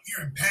sit up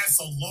here and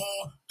pass a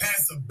law,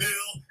 pass a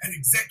bill, an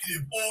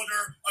executive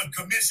order, a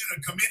commission,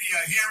 a committee,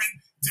 a hearing?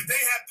 Did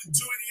they have to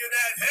do any of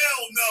that?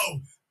 Hell no,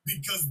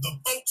 because the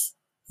folks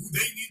who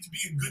they need to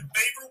be in good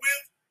favor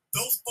with,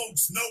 those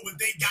folks know what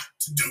they got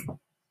to do.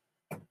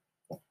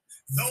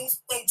 Those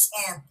folks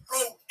are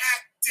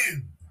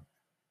proactive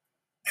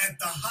at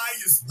the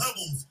highest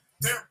levels.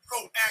 They're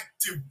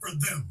proactive for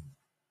them,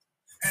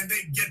 and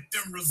they get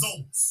them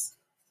results.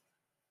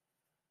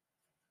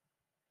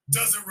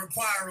 Doesn't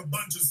require a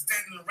bunch of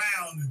standing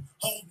around and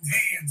holding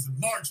hands and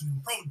marching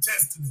and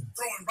protesting and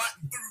throwing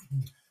rotten fruit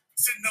and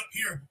sitting up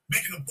here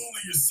making a fool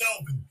of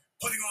yourself and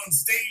putting on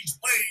stage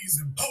plays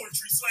and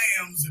poetry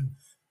slams. And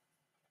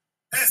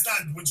that's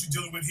not what you're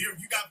dealing with here. If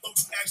you got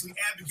folks who actually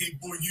advocate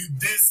for you,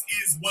 this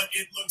is what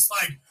it looks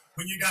like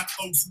when you got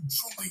folks who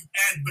truly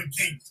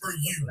advocate for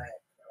you.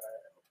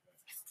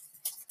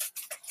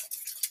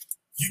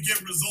 You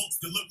get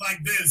results that look like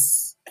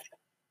this.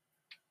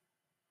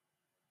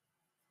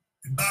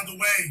 And by the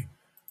way,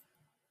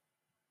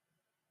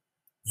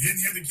 you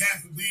didn't hear the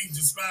Catholic League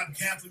describe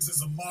Catholics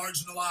as a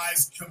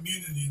marginalized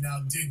community,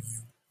 now did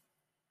you?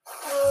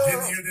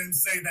 Didn't hear them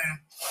say that.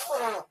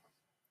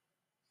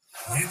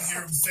 Didn't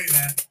hear them say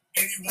that.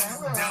 Anyone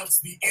who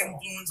doubts the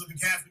influence of the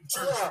Catholic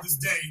Church to this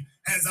day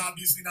has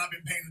obviously not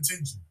been paying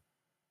attention.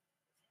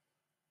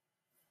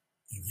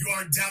 If you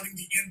are doubting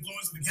the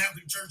influence of the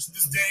Catholic Church to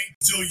this day,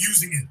 still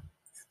using it.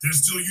 They're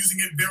still using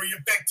it very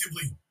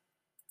effectively.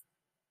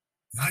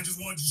 And I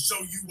just wanted to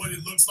show you what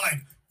it looks like.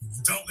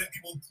 Don't let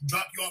people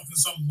drop you off in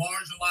some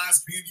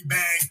marginalized community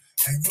bag,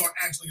 and you are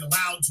actually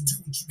allowed to do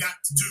what you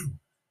got to do.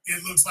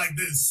 It looks like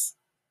this.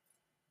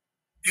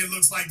 It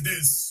looks like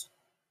this.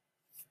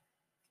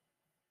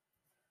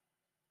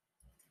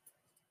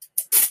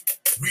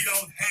 We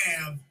don't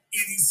have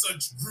any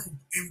such group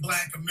in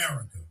Black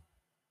America.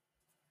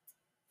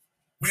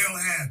 We don't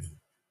have it.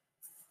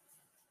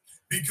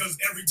 Because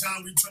every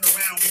time we turn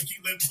around, we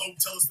keep letting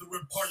folks tell us that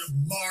we're part of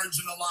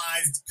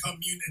marginalized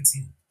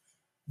community.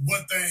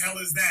 What the hell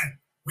is that?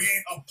 We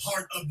ain't a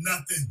part of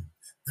nothing.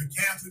 The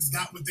Catholics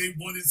got what they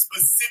wanted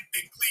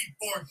specifically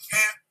for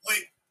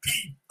Catholic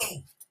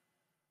people.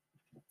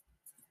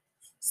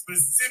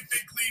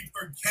 Specifically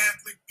for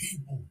Catholic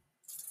people.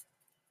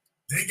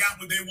 They got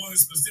what they wanted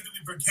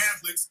specifically for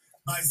Catholics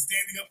by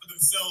standing up for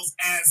themselves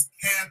as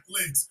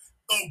Catholics.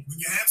 Folks, when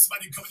you have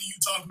somebody coming to you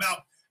talking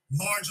about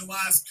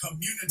marginalized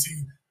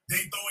community,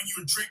 they throwing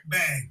you a trick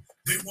bag.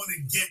 They want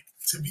to get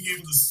to be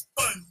able to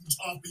sponge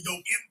off of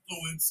your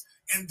influence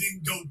and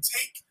then go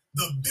take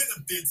the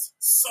benefits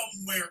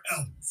somewhere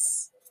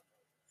else.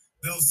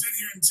 They'll sit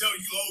here and tell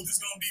you, oh, this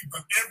is going to be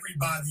for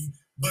everybody,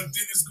 but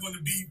then it's going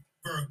to be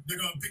for, they're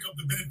going to pick up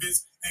the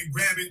benefits and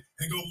grab it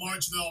and go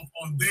marching off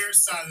on their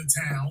side of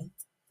town.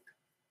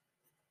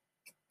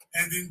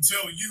 And then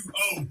tell you,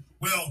 oh,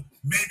 well,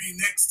 maybe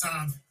next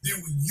time.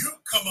 Then when you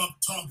come up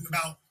talking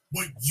about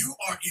what you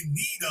are in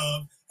need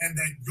of and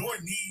that your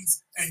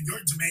needs and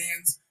your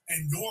demands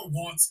and your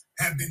wants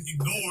have been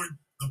ignored,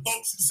 the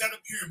folks who sat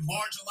up here and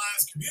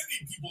marginalized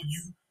community people,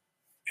 you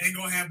ain't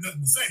going to have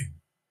nothing to say.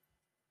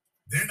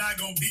 They're not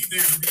going to be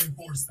there to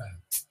reinforce that.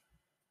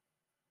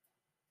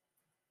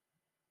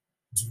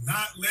 Do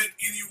not let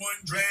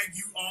anyone drag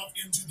you off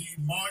into the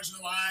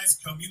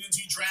marginalized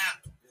community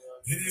trap.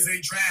 It is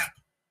a trap.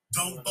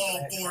 Don't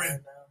fall for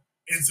it.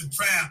 It's a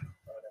trap.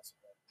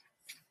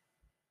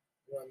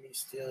 You want me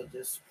still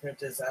just print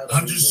this out?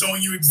 I'm just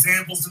showing you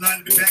examples tonight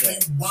of exactly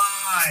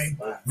why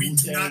we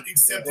do not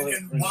accept it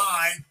and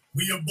why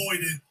we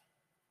avoid it.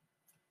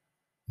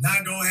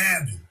 Not gonna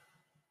have it.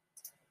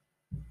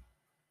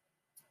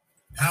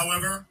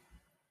 However,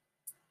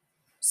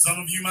 some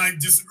of you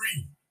might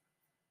disagree.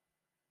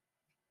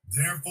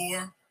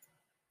 Therefore,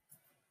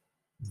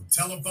 the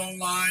telephone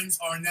lines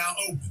are now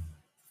open.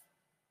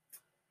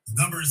 The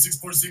number is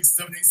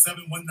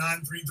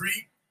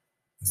 646-787-1933.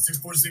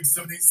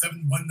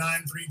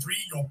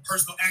 646-787-1933. Your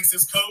personal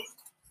access code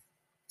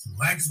to the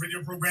Blackest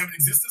radio program in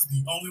existence,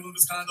 the only one of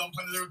its kind on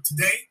planet Earth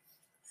today.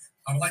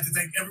 I would like to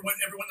thank everyone,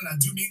 and I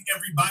do mean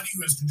everybody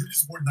who has contributed to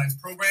support tonight's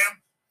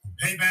program.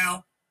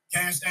 PayPal,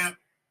 Cash App,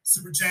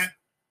 Super Chat.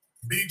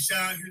 Big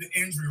shout out here to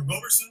Andrea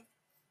Roberson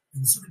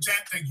in the Super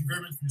Chat. Thank you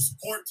very much for your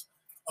support.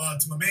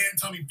 To my man,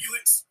 Tommy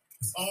Felix,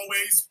 as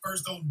always,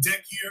 first on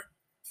deck here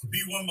for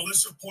B1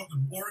 Militia,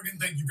 Portland, Oregon.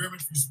 Thank you very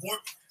much for your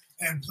support.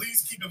 And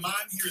please keep in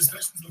mind here,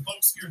 especially for the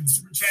folks here in the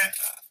Super Chat,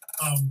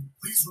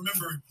 please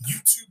remember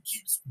YouTube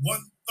keeps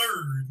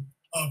 1/3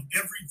 of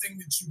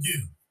everything that you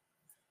give.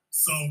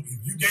 So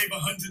if you gave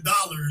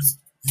 $100,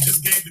 you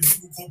just gave the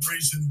Google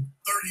Corporation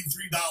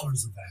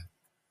 $33 of that.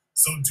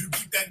 So do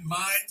keep that in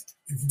mind.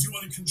 If you do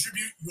want to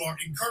contribute, you are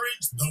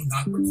encouraged, though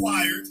not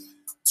required,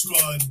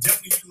 to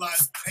definitely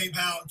utilize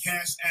PayPal,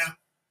 Cash App,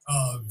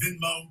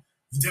 Venmo.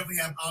 You definitely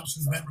have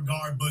options in that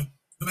regard. But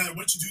no matter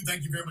what you do,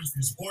 thank you very much for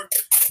your support.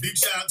 Big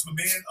shout out to my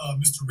man,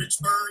 Mr.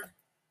 Richburg,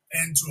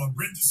 and to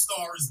Brenda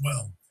Starr as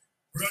well.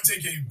 We're going to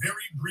take a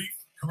very brief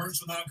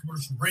commercial,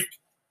 non-commercial break.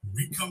 When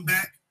we come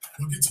back,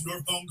 we'll get to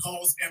your phone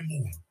calls and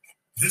more.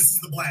 This is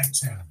the Black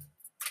Channel.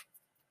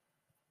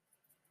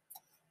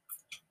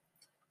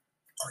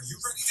 Are you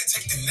ready to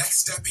take the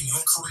next step in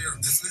your career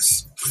and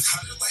business? With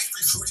Higher Life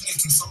Recruiting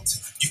and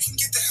Consulting, you can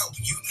get the help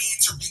you need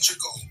to reach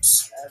your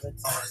goals.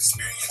 Our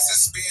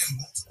experiences span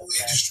multiple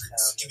industries,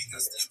 giving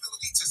us the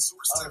ability to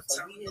source top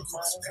talent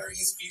across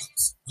various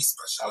fields. We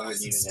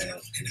specialize in STEM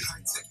and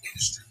high-tech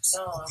industries.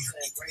 We are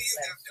equally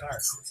adept at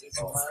recruiting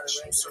and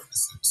professional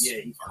services.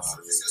 Our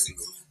services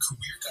include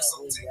career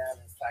consulting,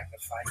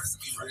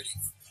 resume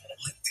writing,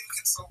 LinkedIn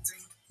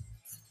consulting,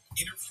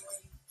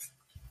 interviewing,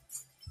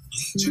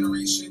 lead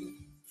generation,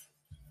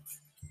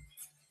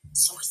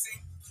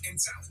 sourcing, and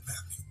talent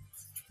mapping.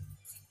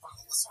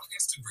 Follow us on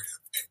Instagram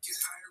and get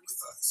hired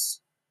with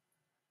us.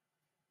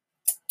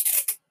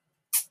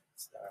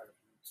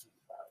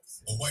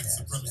 A white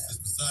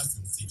supremacist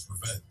assassin seeks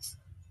revenge.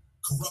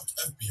 Corrupt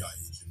FBI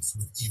agents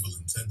with evil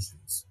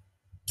intentions.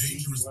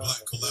 Dangerous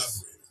black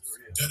collaborators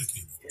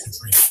dedicated to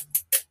treason.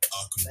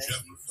 Arkham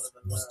Jeffers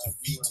must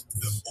defeat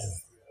them all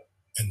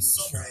and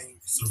somehow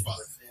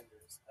survive.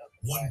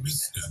 One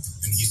misstep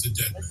and he's a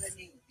dead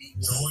man.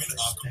 Join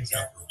Arkham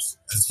Jeffers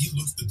as he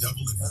looks the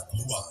devil in his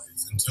blue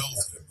eyes and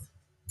tells him,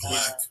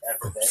 Black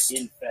First.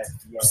 Yeah. A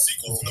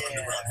sequel to the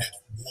underground hit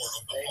War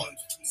of the Heart.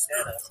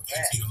 Spirit of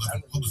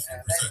 1811 Publishing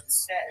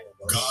presents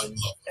God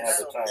Love Us.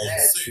 On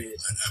sale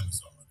at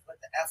Amazon.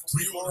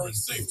 Pre-order and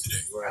save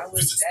today.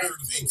 Visit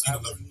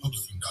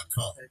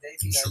spirit1811publishing.com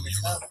and show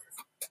your love.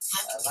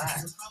 Having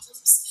computer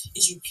problems?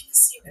 Is your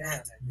PC or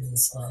Mac really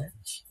slow?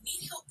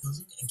 Need help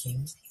building a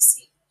gaming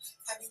PC?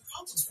 Having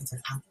problems with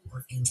your Apple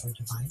or Android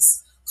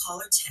device? Call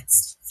or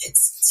text Fix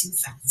too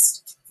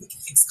fast. We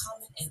can fix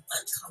common and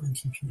uncommon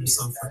computer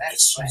software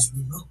issues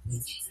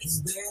remotely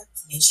anywhere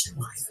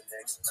nationwide.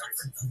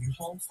 Comfort of your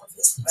home or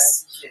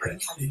business. Are you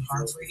having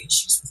hardware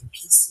issues with your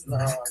PC or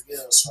Mac? Ship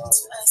it to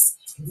us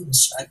and we will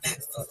ship it back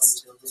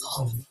fixed.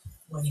 Call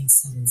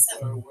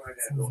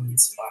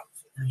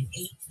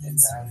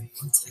 1-877-412-9890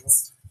 or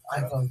text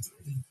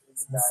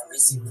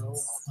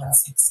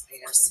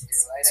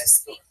 513-440-1646 to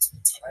speak to a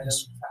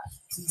technician.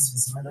 Please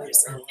visit our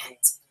website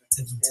at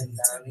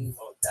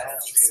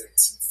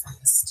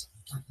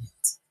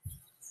www.fixttoofast.net.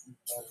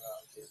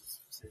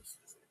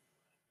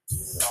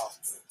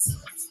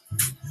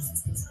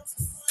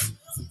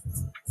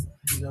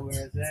 You know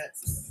where it's at?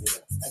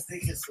 Yeah. I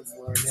think it's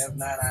somewhere. If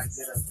not, I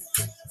get up and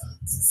get it.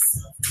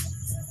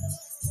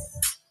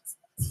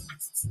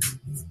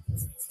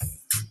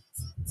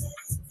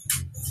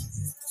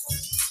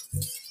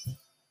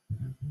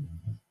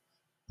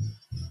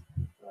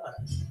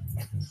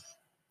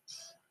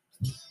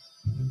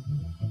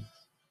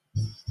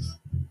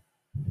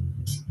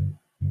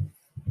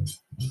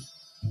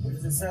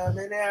 Is there some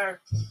in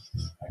there?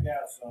 I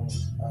got some.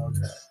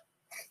 Okay.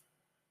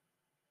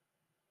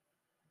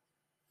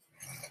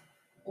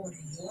 Order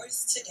yours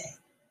today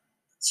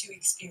to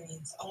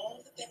experience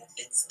all the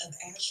benefits of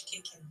Ash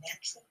Kickin'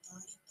 natural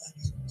body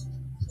butter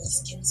with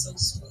skin so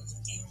smooth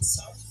and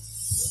soft.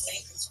 You'll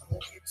thank us for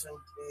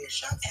it.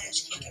 Shop Ash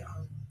Kickin'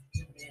 on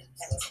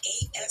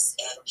that's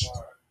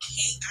ASHKICKIN.com.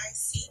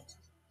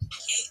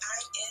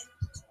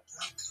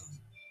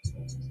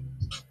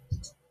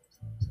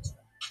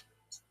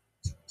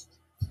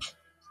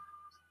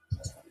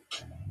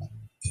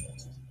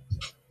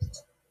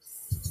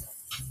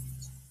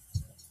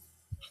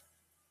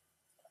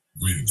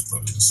 Greetings,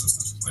 brothers and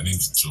sisters. My name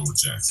is Joe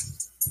Jackson,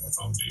 from the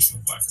Foundation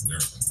of Black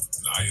America,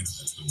 and I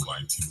individually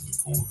IT with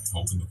the goal of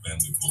helping the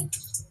family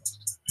globally.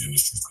 The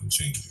industry's been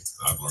changing,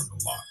 and I've learned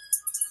a lot.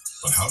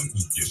 But how did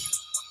we get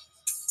here?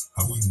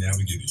 How do we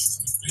navigate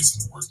issues we face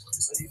in the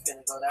workplace?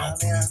 How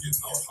can we get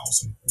our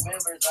house in order?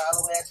 Read The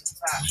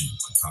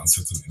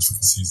Concepts and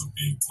Intricacies of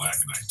Being Black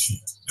in IT,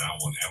 now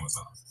on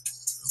Amazon,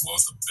 as well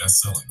as the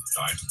best-selling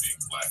Guide to Being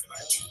Black in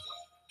IT.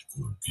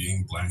 Go to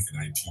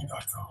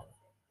beingblackInIT.com.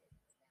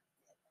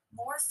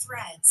 More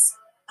Threads,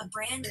 a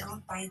brand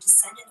owned by a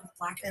descendant of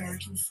Black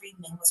American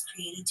freedmen, was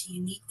created to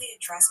uniquely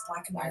address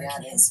Black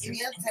American history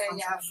and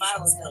contributions that have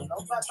been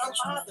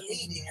intentionally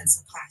hidden and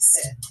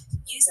suppressed.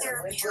 Use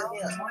their apparel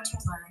and more to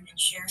learn and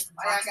share the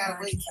Black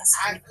American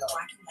history of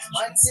Black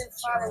inventions,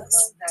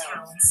 heroes,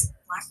 talents,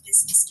 Black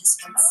business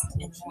districts,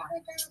 and more.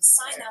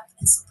 Sign up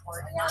and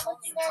support not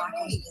only a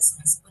Black-owned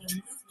business, but a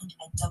movement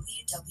at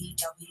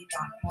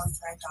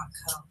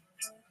www.morethread.co.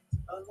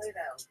 Oh, lay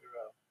down,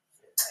 girl.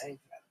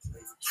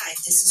 Hi,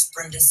 this is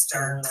Brenda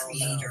Starr,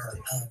 creator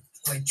of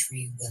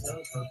Poetry with a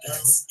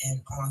Purpose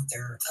and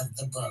author of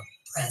the book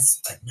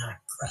Pressed But Not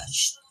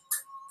Crushed.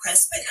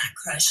 Pressed But Not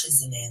Crushed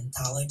is an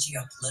anthology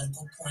of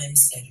political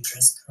poems that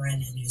address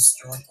current and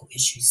historical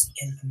issues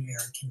in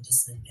American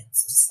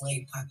descendants of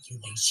slave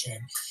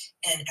population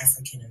and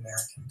African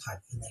American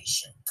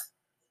population.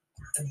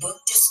 The book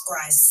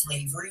describes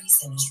slavery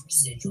and its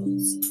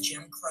residuals,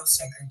 Jim Crow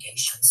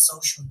segregation,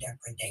 social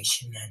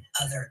depredation, and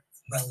other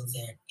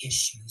relevant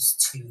issues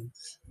to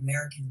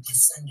American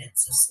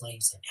descendants of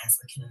slaves and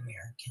African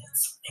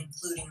Americans,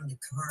 including the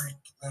current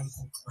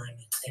political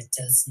climate that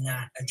does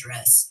not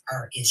address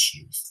our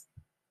issues.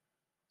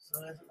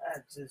 So it's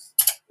not just,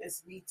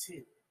 it's me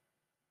too.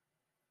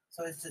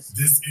 So it's just.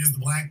 This is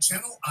the Black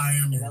Channel. I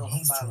am your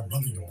host, your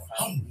brother, your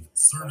humble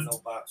servant.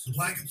 The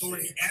Black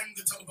Authority and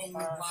the telephone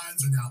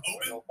lines are now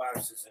open. The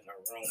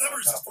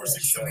number is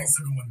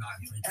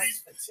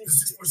 646-787-1933. The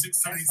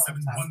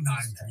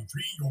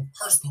 646-787-1933. Your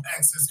personal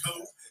access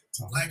code to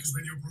the Blackest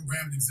radio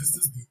program in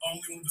existence, the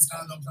only one of this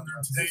kind I'm under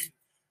today.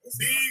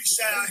 Big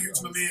shout out here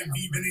to my man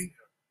V Benny.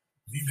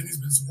 V Benny's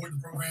been supporting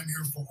the program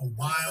here for a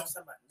while.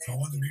 So I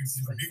want to give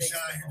a big shout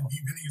out here to V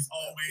Benny as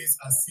always.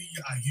 I see you,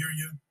 I hear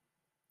you.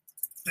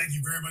 Thank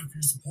you very much for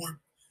your support,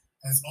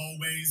 as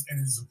always,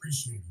 and it is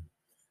appreciated.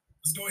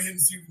 Let's go ahead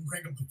and see if we can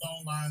crank up the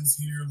phone lines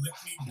here. Let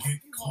me get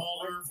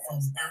caller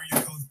from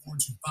area code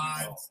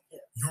 425.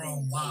 You're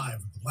on live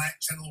with the Black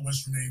Channel.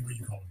 What's your name? Where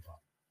you calling from?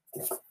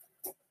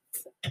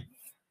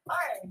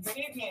 Hi, good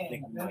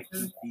evening. This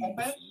is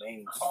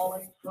Open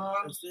calling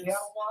from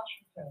Seattle,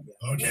 Washington.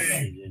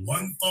 Okay,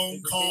 one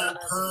phone call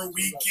per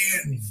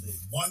weekend.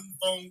 One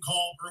phone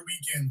call per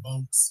weekend,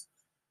 folks.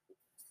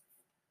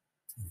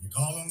 If you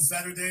call on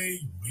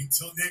Saturday, wait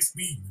till next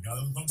week. We got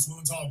other folks who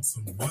want to talk.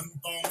 So one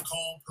phone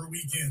call per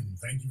weekend.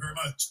 Thank you very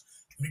much.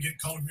 Let me get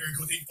called from area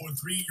code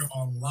 843. You're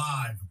on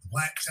live with the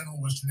Black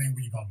Channel. What's your name?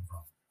 Where you calling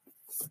from?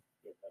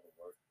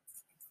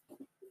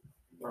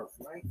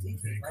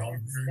 Okay, caller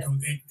area code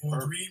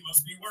 843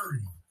 must be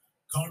worried.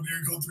 Caller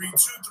area code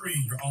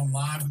 323. You're on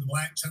live with the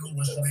Black Channel.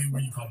 What's your name? Where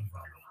you calling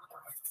from?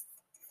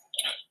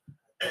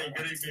 Hey,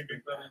 good evening,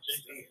 big brother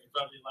Jason.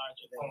 Brother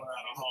Elijah, calling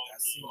out of Harlem,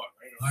 New York.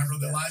 Hi,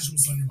 brother Elijah.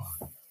 What's on your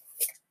mind?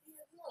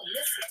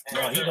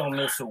 No, he don't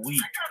miss a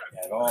week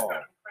at all. I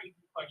got a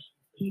crazy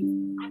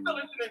question. After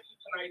listening to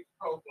tonight's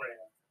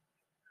program,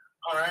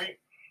 all right?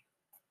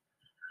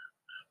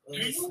 Do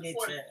you foresee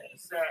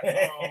that,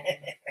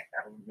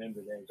 I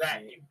remember that that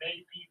shit. it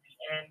may be the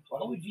end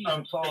Why would you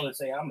even call and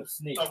say I'm a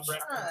snitch? some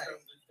reference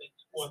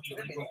for the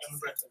illegal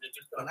immigrants and they're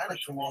just going to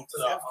push them off to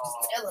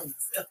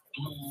the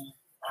blue,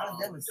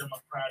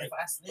 democratic,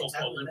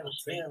 so-called liberal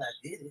state?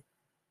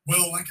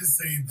 Well, like I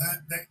say,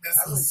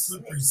 that's a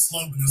slippery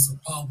slope, and that's a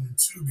problem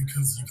too,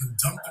 because you can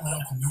dump them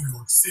off in New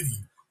York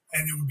City,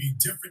 and it would be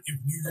different if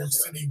New York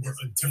City were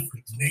a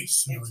different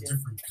nation or a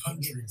different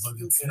country, but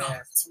it's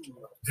not.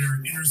 There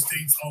are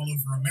interstates all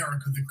over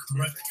America that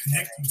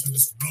connect you to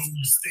this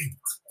rogue state.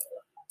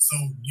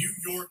 So New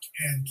York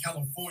and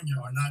California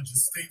are not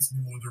just states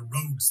anymore, they're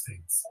rogue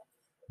states.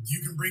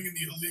 You can bring in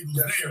the illegals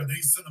there,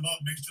 they set them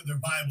up, make sure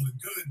they're viable and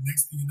good.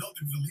 Next thing you know,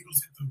 the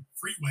illegals hit the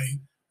freeway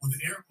or the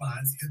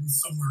airlines heading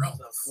somewhere else.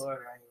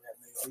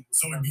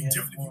 So it'd be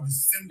different if you would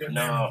send them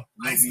there,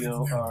 isolate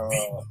them there,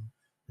 leave them.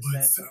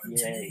 But sending them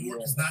to New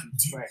York is not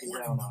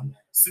deporting them.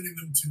 Sending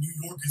them to New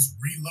York is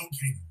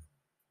relocating them.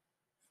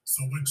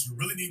 So what you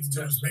really need to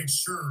do is make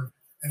sure,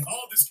 and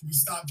all this can be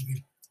stopped if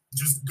they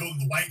just go to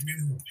the white men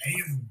who are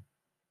paying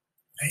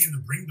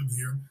to bring them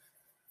here,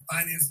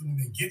 finance them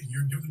when they get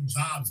here, give them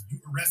jobs. If you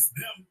arrest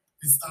them,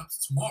 it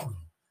stops tomorrow.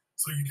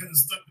 So you're kind of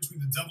stuck between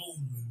the devil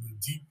and the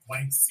deep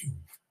white sea.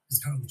 It's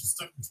kind of what you're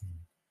stuck between.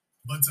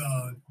 But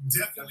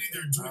definitely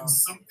they're doing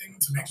something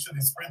to make sure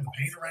they spread the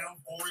pain around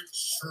for it,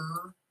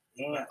 sure.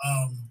 The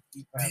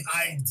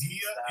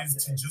idea is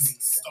to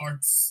just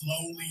start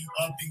slowly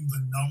upping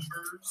the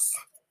numbers.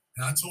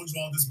 And I told you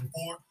all this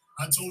before.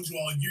 I told you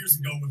all years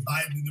ago what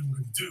Biden and them were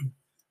going to do.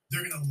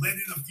 They're going to let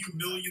in a few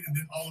million and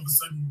then all of a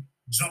sudden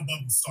jump up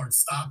and start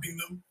stopping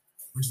them,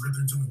 which is what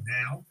they're doing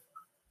now.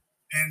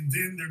 And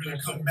then they're going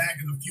to come back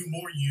in a few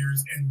more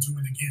years and do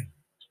it again.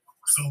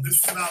 So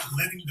this is about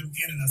letting them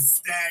in a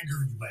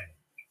staggered way.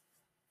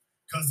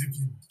 Because if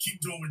you keep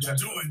doing what you're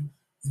doing,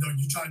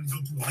 you're trying to go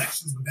through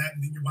elections with that,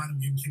 and then you're wind up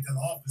getting kicked out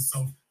of office.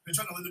 So they're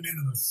trying to let them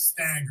in a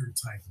staggered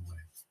type of way.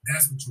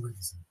 That's what you're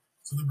witnessing.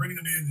 So they're bringing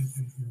them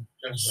in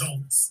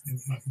jolts, in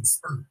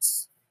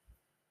spurts.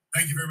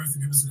 Thank you very much for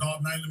giving us a call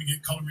tonight. Let me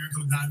get caller area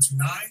code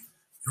 929.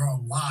 You're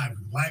on live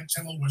with Black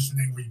Channel. What's your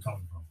name? Where are you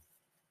calling from?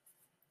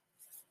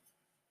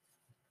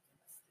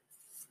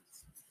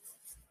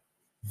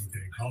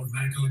 Okay, caller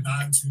area code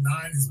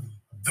 929 has been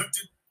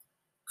abducted.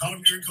 Caller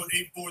area code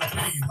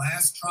 843.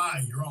 Last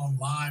try. You're on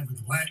live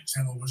with Black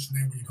Channel. What's your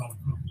name? Where are you calling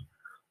from?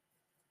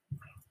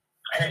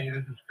 Hey,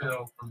 this is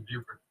Phil from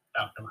Beaufort,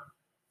 South Carolina.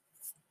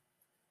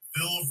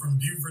 Phil from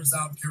Beaufort,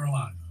 South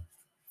Carolina.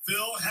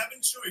 Phil,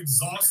 haven't you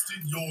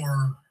exhausted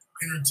your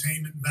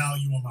entertainment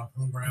value on my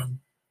program?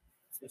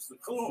 It's the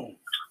coon.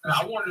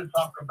 I wanted to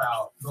talk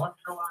about North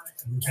Carolina.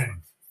 Okay.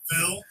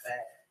 Phil,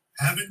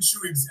 haven't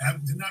you,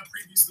 did not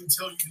previously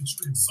tell you that you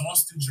had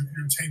exhausted your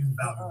entertainment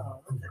value on my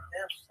program?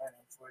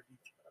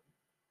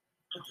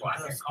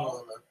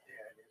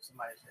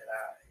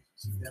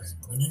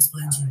 Let me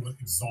explain to you what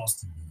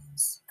exhausted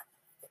means.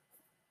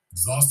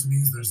 Exhausted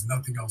means there's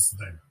nothing else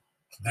there.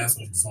 That's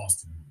what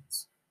exhausted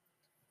means.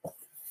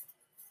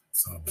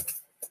 So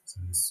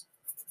since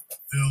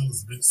Phil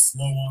is a bit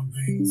slow on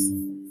things,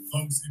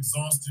 folks,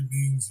 exhausted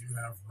means you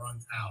have run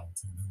out.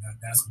 And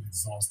that's what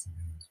exhausted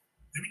means.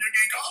 Give me your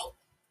game call.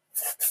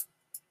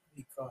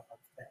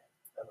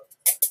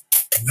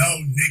 No,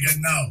 nigga,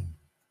 no.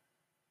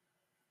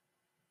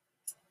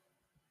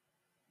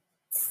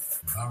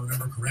 If I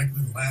remember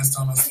correctly, the last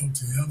time I spoke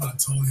to him, I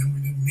told him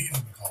we didn't need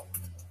him to call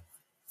anymore.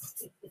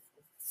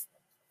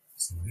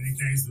 So in any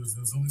case,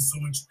 there's only so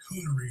much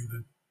coonery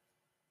that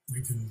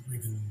we can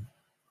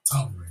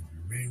tolerate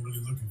here. We ain't really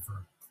looking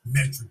for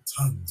metric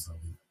tons of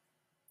it.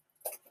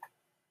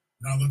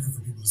 We're not looking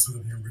for people to sit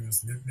up here and bring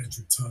us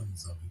metric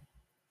tons of it.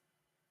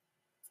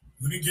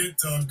 Let me get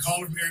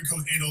caller from area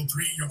code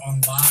 803. You're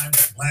on live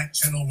at Black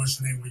Channel. What's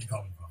your name? Where are you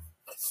calling from?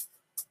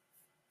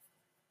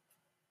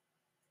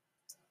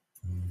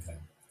 Okay.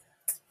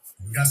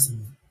 We got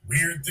some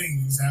weird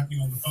things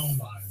happening on the phone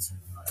lines here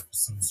tonight for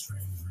some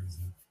strange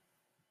reason.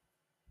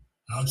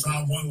 I'll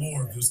try one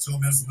more. If they're still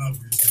messing up,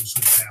 we're just going to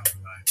shut it down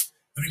tonight.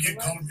 Let me get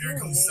caller from area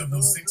code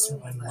 706.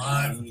 You're on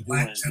live at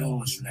Black Channel.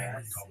 What's your name? Where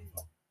are you calling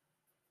from?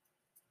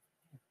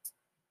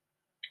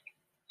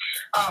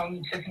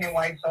 Tiffany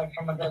Whiteside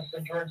from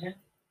Augusta, Georgia.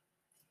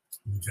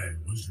 Okay,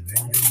 what's your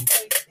name again?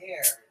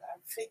 There, I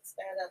fixed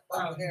that up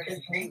over there.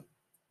 Tiffany.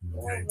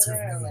 Okay,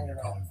 Tiffany, you're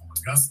calling from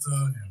Augusta,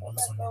 and what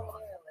is on your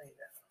mind?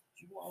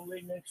 You want to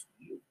lay next to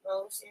you? No,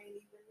 she ain't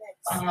even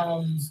next.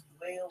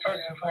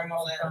 First and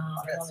foremost, I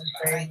want to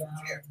say thank you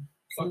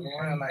for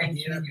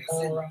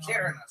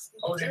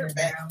holding it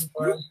down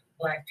for us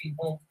Black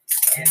people.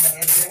 And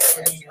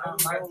definitely,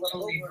 I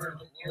totally agree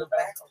with you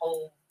about the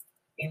whole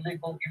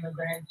illegal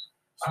immigrants.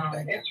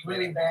 It's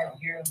really bad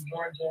here in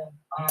Georgia,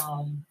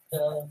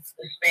 the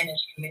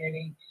Spanish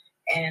community,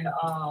 and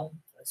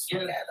just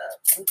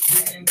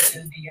getting into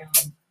the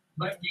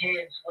button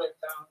heads with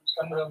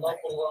some of the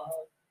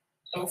local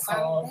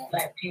so-called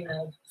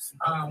Latinos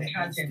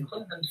trying to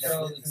include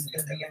themselves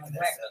into the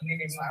Black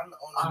community,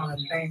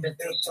 saying that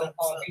they're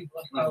so-called people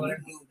of color.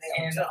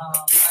 And I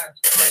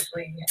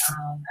personally,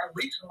 I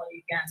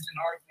recently got into an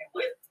argument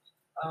with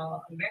a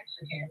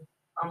Mexican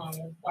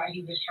while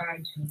he was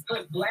trying to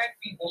put Black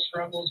people's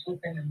struggles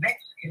within the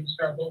Mexican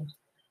struggles.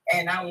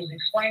 And I was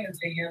explaining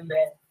to him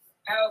that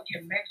how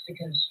can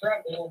Mexicans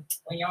struggle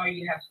when all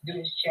you have to do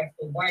is check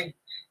the whites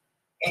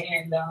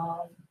and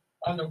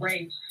on the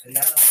race.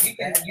 You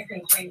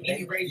can claim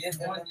any race you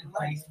want to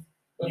claim.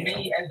 But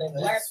me as a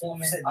Black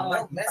woman, all I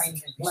can claim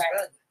is Black.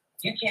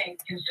 You can't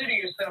consider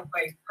yourself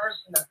a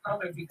person of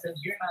color because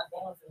you're not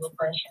going through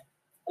oppression.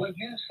 What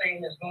you're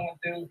saying is going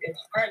through is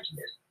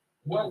prejudice.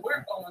 What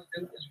we're going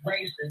through is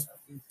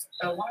racism.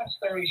 So long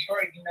story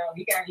short,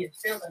 he got his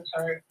feelings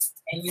hurt,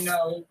 and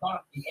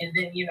and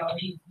then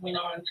he went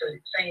on to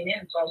saying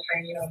insults,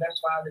 saying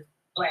that's why the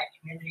Black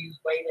community is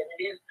the way that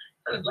it is.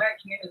 So the Black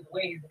community is the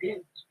way it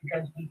is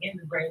because we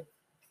integrated.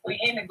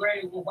 We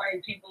integrated with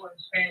white people and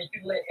Spanish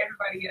people, let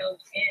everybody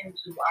else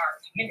into our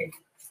community,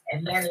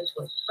 and that is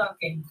what's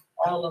sucking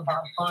all of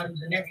our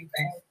funds and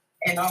everything.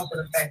 And also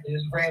the fact that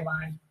it's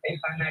redline, they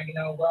find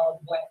out where all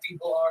the Black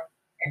people are,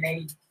 and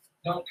they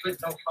don't put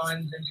no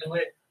funds into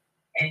it.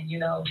 And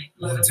well,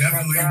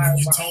 definitely when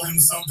you told him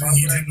something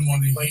he didn't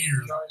want to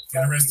hear,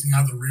 interesting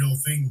how the real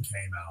thing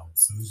came out.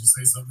 As soon as you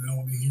say something they don't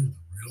want to hear,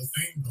 the real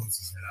thing goes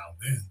his head out.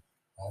 Then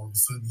all of a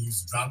sudden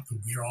he's dropped the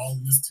 "we are all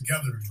in this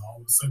together," and all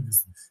of a sudden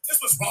this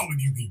what's wrong with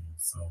you people.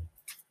 So,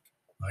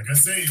 like I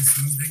say, as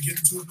soon as they get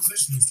into a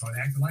position, they start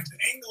acting like the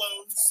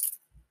Anglos.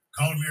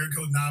 Call me area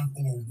code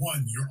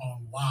 941. You're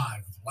on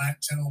live with Black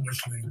Channel.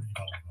 What's your name? Where you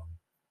calling from?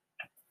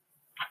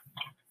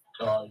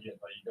 Yes, how you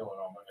doing?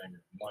 My name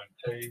is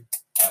Monte.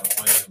 I'm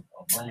in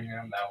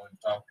Birmingham, now in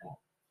South Florida.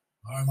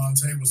 All right,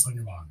 Monte, what's on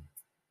your mind?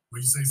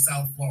 Well, you say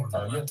South Florida,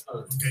 right? Yes, sir.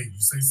 Okay,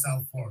 you say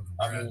South Florida.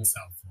 We're in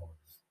South Florida.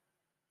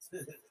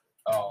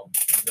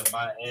 The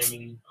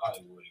Miami,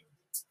 Hollywood.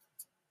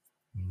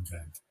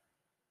 Okay.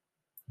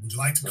 Would you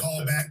like to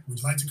call back? Would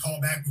you like to call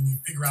back when you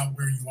figure out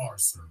where you are,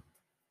 sir?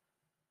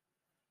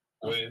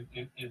 Well, it's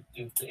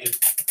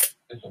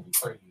gonna be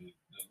crazy.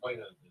 The way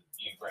that the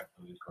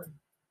geography is crazy.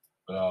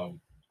 But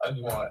I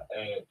just want to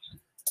add.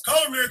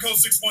 Call Miracle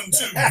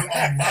 612. You're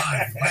on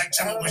live. Black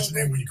Channel. What's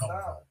your name? Where you calling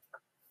from?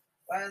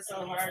 Why is it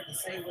so hard to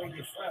say where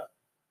you're from?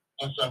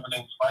 What's up? My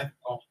name's Mike.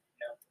 All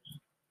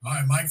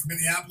right, Mike from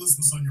Minneapolis.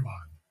 What's on your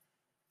mind?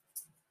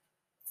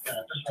 Yeah,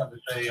 I just want to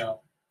say,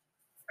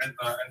 as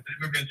an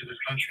immigrant to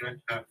this country, I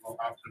just have no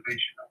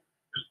observation of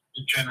just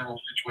the general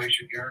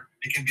situation here.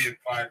 It can be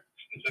applied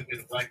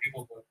specifically to Black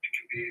people, but it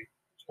can be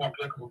more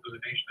applicable to the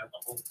nation as a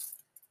whole.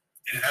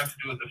 And it has to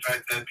do with the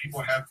fact that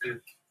people have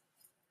this,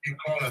 you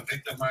call it a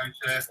victim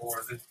mindset,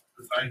 or this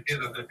idea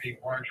that they're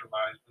being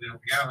marginalized. But in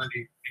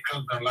reality,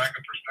 because of their lack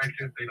of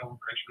perspective, they don't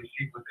actually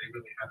see what they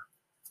really have.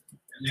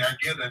 And the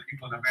idea that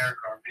people in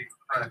America are being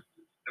oppressed,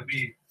 to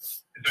me,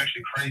 is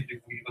actually crazy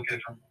when you look at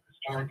it from a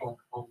historical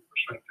and global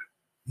perspective.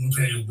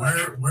 Okay,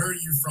 where are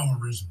you from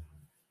originally?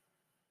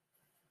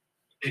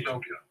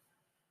 Ethiopia.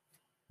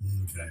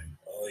 Okay.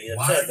 Oh, yeah.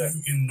 Why are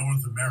you in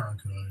North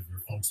America if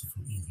your folks are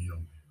from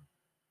Ethiopia?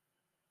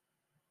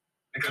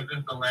 Because this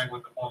is the land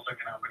with the most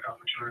economic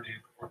opportunity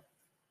in the world.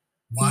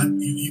 Why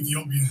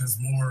Ethiopia has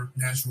more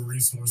natural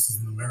resources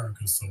than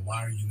America, so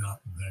why are you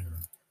not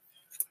there?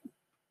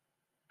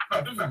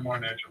 No, there's not more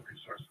natural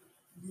resources.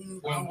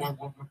 I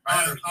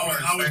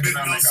would beg,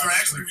 no, sir.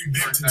 Actually, we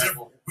beg to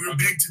differ. We were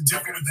beg to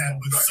differ with that,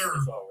 but sir,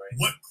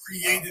 what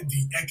created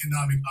the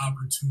economic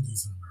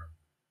opportunities in America?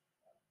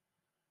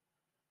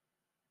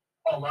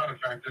 A lot of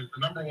factors. The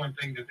number one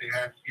thing that they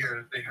have here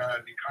is they have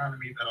an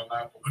economy that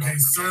allows for. Okay,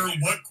 sir.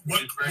 What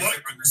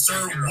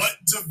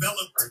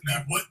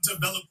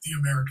developed the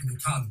American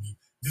economy?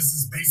 This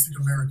is basic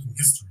American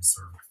history,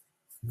 sir.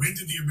 When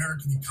did the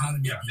American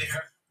economy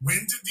begin? When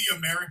did the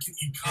American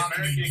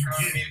economy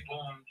begin?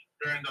 Boomed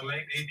during the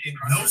late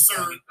 1800s. No,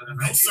 sir.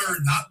 No, sir.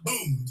 Not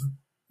boomed.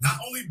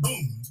 Not only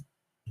boomed.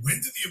 When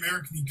did the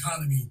American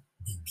economy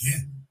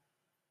begin?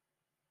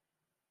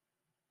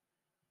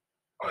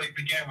 Well, it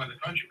began when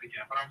the country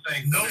began, but I'm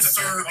saying... No,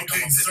 sir.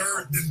 Okay,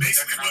 sir. Then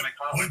basically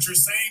what you're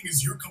saying is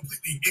you're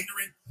completely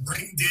ignorant,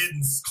 brain dead, and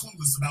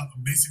clueless about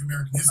the basic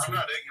American history. I'm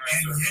not ignorant,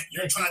 and sir. Yet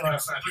you're trying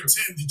to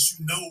pretend that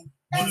you know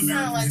what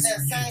American history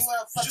is.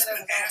 You just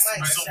been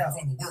asking yourself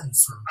from the world,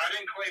 sir. I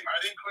didn't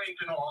claim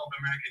to know all of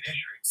American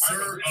history.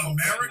 Sir,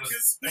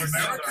 America's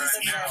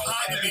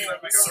economy,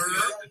 sir,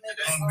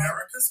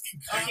 America's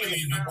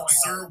economy,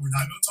 sir, we're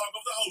not going to talk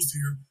over the host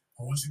here.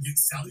 I want you to get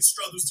Sally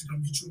Struthers to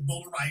come get you a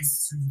bowl of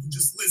rice so you can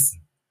just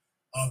listen.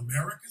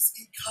 America's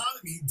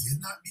economy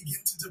did not begin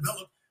to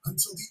develop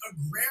until the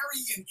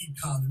agrarian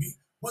economy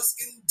was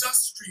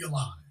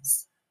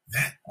industrialized.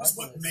 That was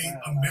what made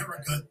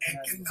America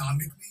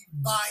economically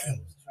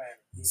viable.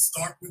 We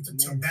start with the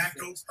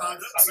tobacco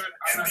products,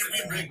 and then we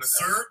bring,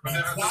 sir, be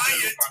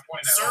quiet.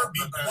 Sir,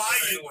 be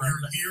quiet.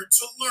 You're here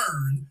to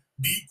learn.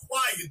 Be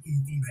quiet,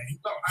 Mfume.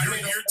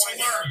 You're here to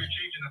learn.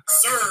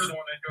 Sir,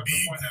 be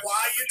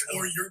quiet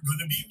or you're going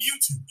to be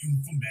muted,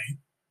 Mfume.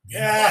 Be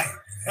quiet.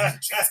 You had a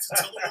chance to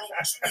tell the world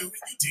what you knew,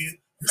 and you did.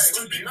 You're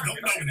stupid. You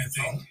don't know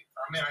anything.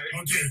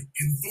 Okay,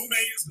 Mfume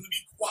is going to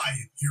be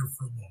quiet here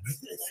for a moment.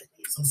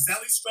 So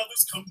Sally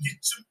Struthers, come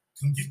get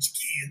your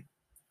kid.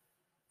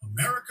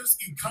 America's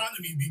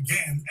economy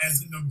began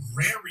as an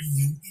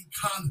agrarian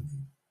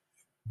economy.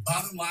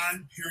 Bottom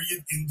line,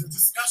 period, end of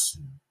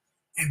discussion.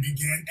 It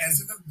began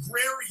as an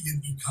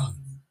agrarian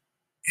economy.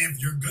 If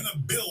you're going to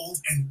build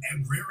an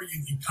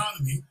agrarian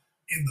economy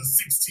in the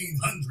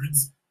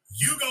 1600s,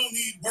 you're going to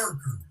need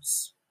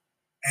workers.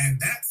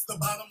 And that's the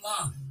bottom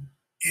line.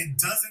 It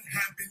doesn't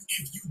happen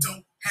if you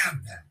don't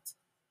have that.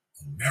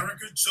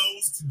 America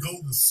chose to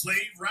go the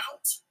slave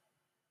route,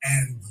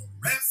 and the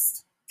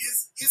rest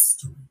is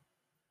history.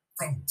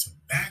 From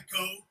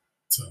tobacco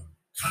to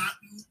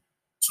cotton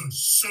to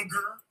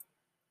sugar,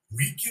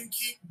 we can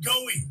keep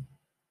going.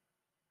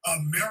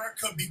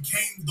 America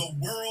became the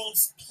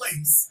world's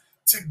place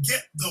to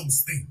get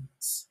those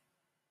things.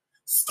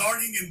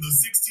 Starting in the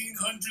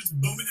 1600s,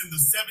 booming in the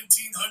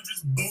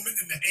 1700s, booming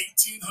in the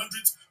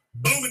 1800s,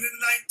 booming in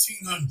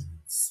the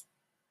 1900s.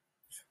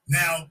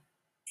 Now,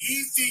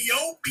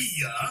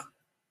 Ethiopia,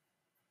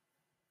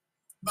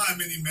 by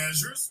many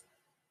measures,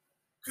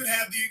 could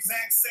have the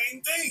exact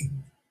same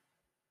thing.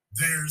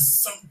 There's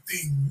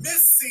something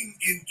missing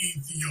in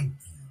Ethiopia.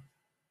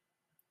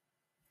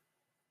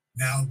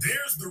 Now,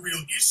 there's the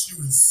real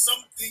issue, is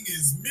something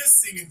is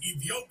missing in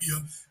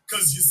Ethiopia,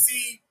 because you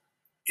see,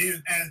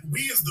 and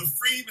we as the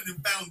freedmen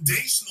and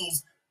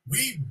foundationals,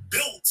 we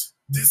built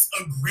this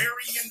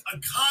agrarian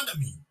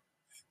economy.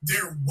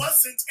 There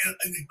wasn't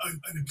an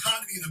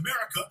economy in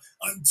America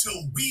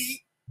until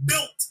we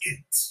built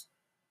it.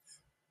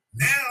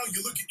 Now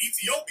you look at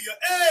Ethiopia,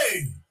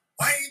 hey,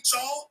 why ain't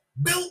y'all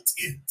built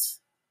it?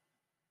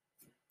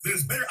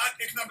 There's better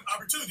economic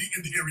opportunity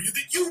in the area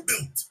that you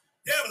built.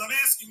 Yeah, but I'm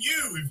asking you,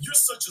 if you're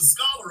such a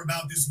scholar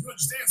about this and you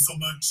understand so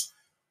much,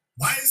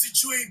 why is it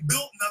you ain't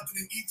built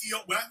nothing in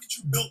Ethiopia? Why haven't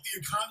you built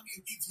the economy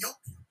in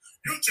Ethiopia?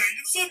 You're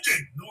changing the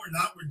subject. No, we're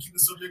not. We're keeping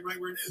the subject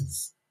right where it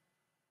is.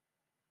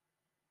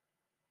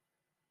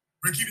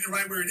 We're keeping it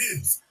right where it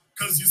is.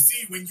 Because you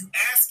see, when you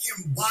ask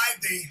him why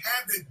they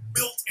haven't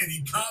built an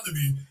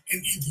economy in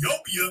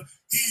Ethiopia,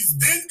 he's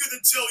then going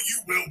to tell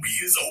you, well, we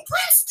is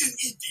oppressed in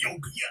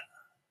Ethiopia.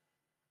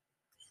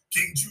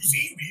 King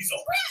Juzi, we's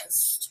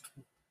oppressed.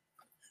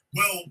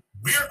 Well,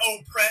 we're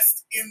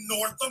oppressed in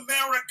North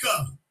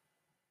America.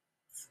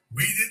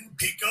 We didn't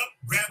pick up,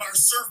 grab our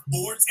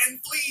surfboards, and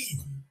flee.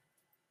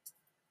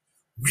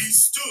 We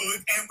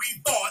stood and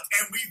we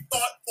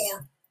fought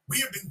for, we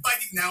have been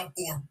fighting now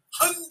for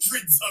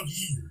hundreds of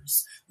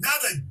years,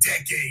 not a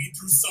decade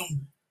through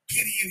some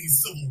penny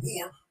civil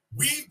war.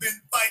 We've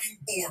been fighting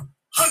for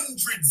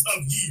hundreds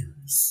of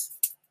years.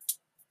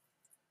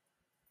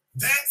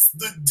 That's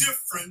the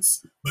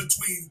difference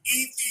between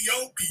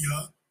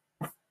Ethiopia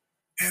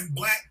and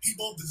black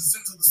people, the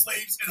descendants of the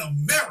slaves in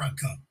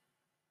America.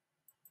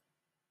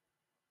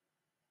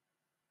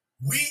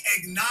 We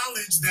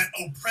acknowledge that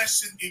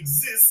oppression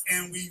exists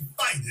and we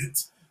fight it.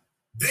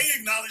 They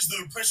acknowledge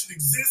the oppression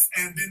exists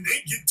and then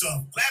they get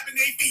to flapping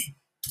their feet.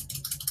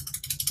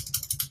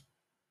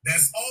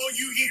 That's all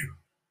you hear.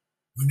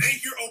 When they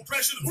hear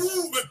oppression,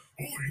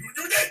 you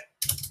do that.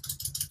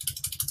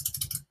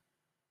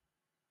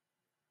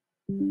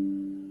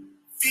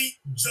 Feet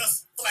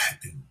just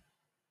flapping.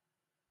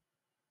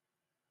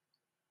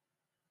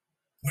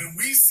 When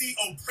we see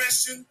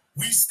oppression,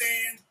 we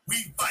stand,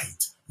 we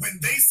fight. When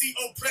they see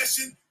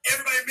oppression,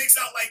 everybody makes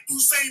out like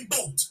Usain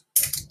Bolt.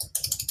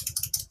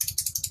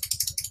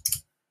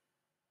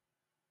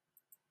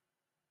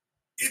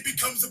 It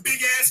becomes a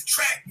big ass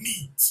track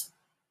meet.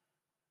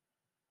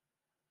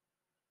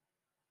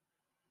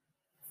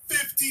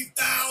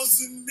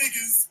 50,000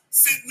 niggas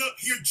sitting up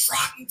here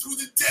trotting through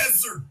the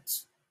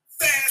desert,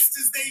 fast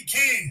as they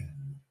can.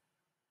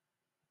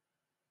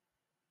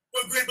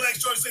 What Great Black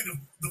George say,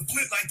 the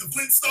Flint, like the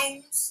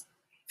Flintstones?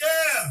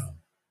 Yeah.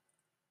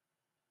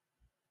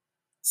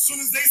 Soon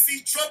as they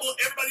see trouble,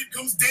 everybody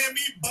becomes damn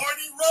me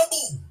Barney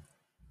Rubble.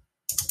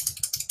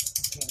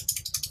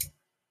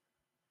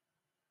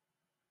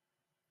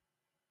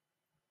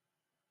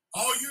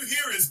 All you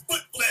hear is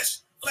foot flesh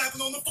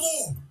flapping on the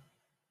floor.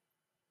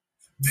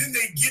 Then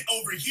they get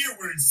over here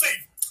where it's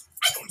safe.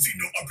 I don't see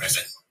no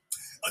oppression.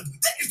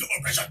 There is no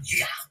oppression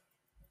here.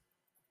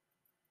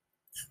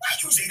 Why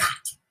you say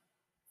that?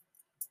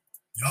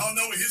 Y'all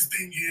know what his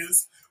thing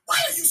is. Why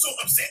are you so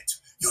upset?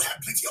 You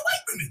have plenty of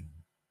white women.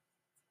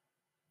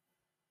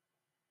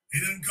 He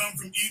didn't come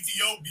from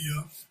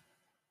Ethiopia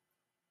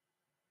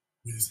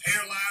with his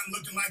hairline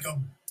looking like a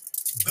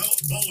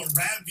bowl of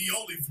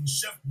ravioli from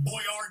Chef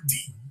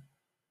Boyardee,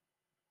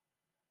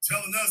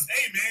 telling us,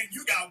 hey man,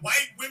 you got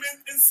white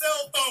women and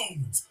cell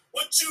phones.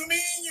 What you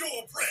mean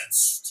you're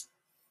oppressed?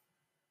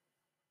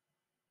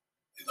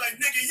 He's like,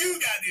 nigga, you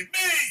got it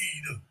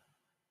made.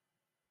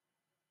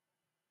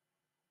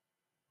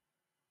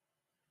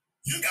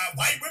 You got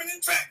white women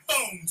in track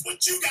phones.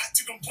 What you got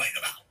to complain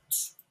about?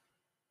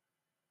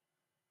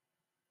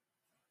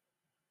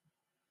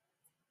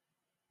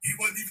 He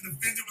wasn't even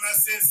offended when I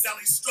said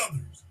Sally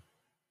Struthers.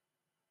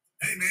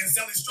 Hey, man,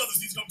 Sally Struthers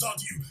needs to come talk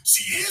to you.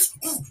 She is?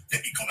 Ooh,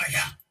 let me come back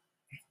out.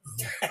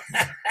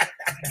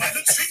 Do I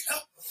look straight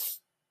up?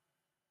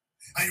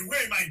 I am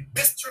wearing my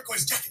best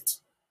turquoise jacket.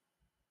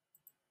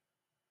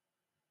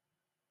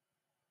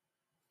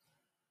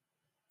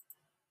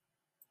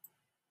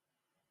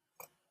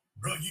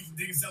 Bro, you even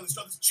digging Sally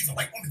Struthers? She's a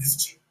white woman,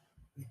 isn't she?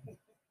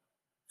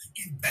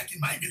 Back in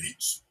my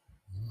village.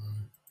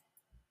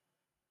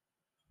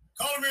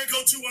 Call America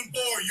 214.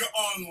 You're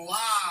on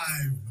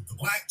live with the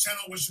Black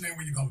Channel. What's your name?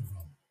 Where you calling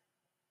from?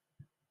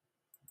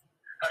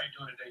 How you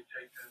doing today,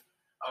 Jason?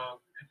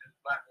 This is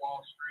Black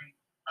Wall Street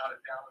out of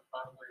Dallas,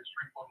 by the way,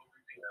 Shreveport,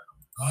 Louisiana.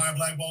 All right,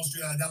 Black Wall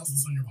Street out of Dallas.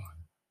 What's on your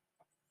mind?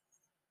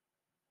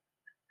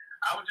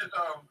 I was just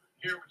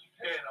hearing what you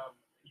said.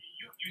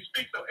 You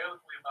speak so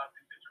eloquently about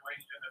this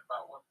situation and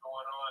about what's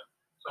going on.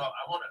 So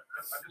I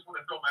just want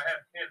to throw my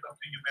hands up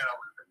to you, man. I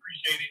really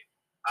appreciate it.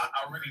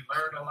 I really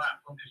learned a lot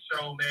from this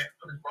show, man,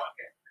 from this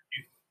broadcast.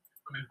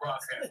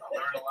 I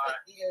learned a lot,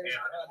 and I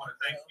just want to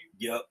thank you.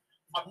 Yep.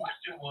 My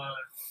question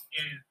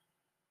is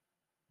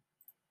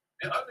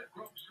the other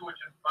groups who are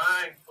just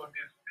vying for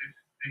this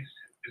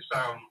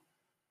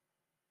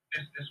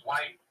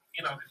white,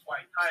 this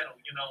white title,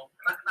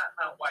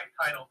 not white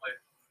title, but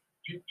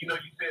you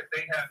said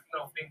they have,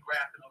 been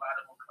grafted. A lot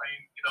of them claim,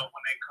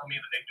 when they come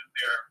in and they do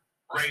their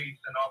race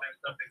and all that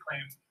stuff, they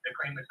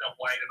claim themselves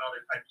white and all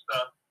that type of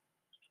stuff.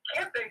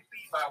 Can't they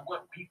see by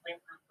what we've been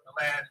through for the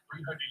last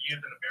 300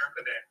 years in America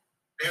that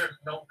there's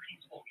no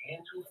peaceful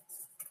end to it?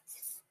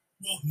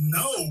 Well,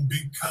 no,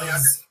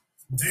 because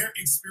their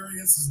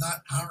experience is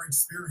not our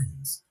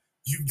experience.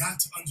 You've got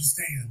to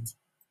understand,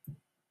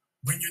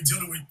 when you're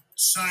dealing with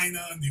China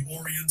and the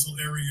Oriental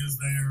areas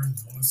there, I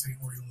want to say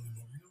Oriental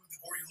anymore,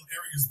 the Oriental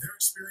areas, their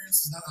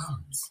experience is not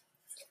ours.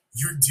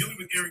 You're dealing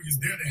with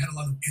areas there that had a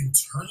lot of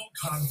internal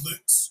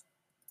conflicts,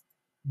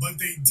 but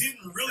they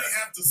didn't really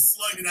have to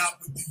slug it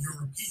out with the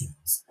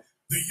Europeans.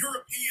 The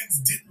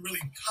Europeans didn't really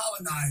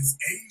colonize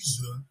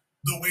Asia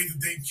the way that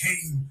they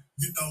came,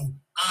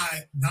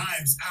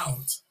 knives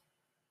out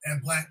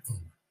at Black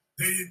folk.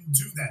 They didn't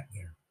do that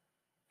there.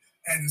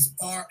 And as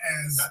far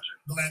as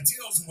the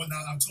Latinos and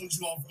whatnot, I've told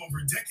you all for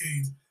over a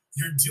decade,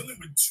 you're dealing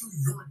with two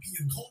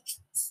European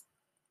cultures.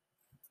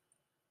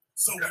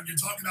 So when you're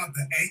talking about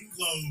the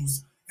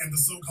Anglos and the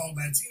so-called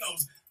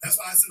Latinos, that's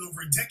why I said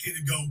over a decade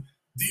ago,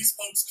 these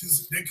folks,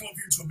 they come up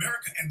here to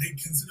America and they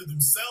consider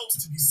themselves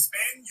to be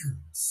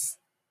Spaniards.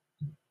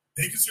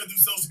 They consider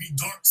themselves to be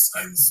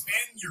dark-skinned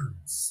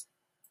Spaniards.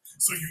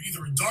 So you're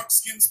either a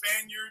dark-skinned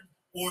Spaniard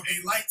or a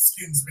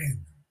light-skinned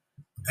Spaniard.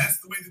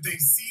 That's the way that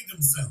they see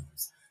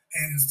themselves.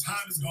 And as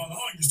time has gone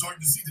on, you're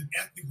starting to see that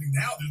ethnically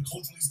now, they're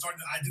culturally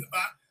starting to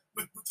identify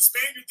with the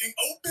Spaniard thing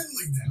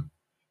openly now,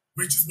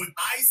 which is what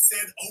I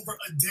said over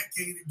a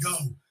decade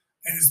ago.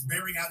 And it's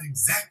bearing out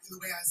exactly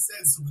the way I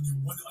said. So when you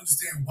want to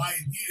understand why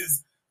it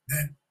is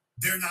that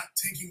they're not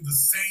taking the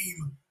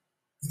same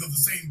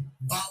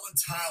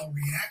volatile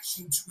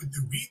reaction to it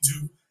that we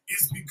do,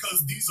 is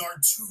because these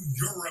are two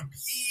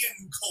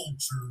European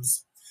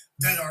cultures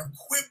that are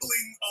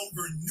quibbling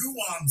over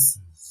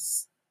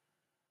nuances.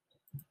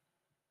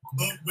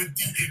 But with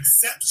the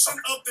exception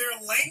of their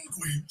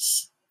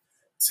language,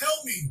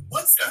 tell me,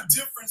 what's the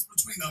difference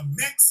between a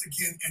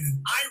Mexican and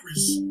an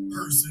Irish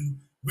person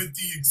with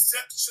the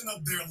exception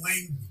of their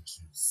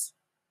languages?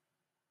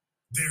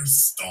 They're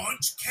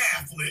staunch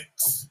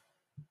Catholics,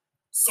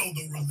 so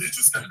the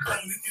religious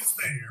component is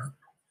there.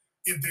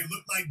 If they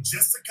look like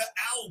Jessica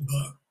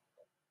Alba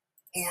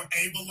or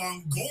Ava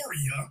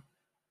Longoria,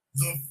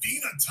 the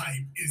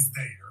phenotype is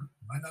there.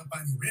 Might not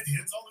find any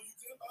redheads, although you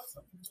can find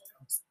something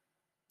else.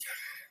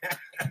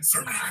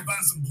 Certainly you can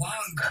find some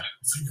blonde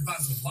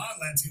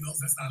Latinos.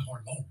 That's not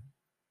hard at all.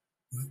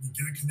 You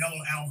get a Canelo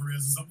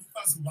Alvarez or something, you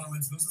find some blonde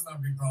Latinos, that's not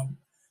a big problem.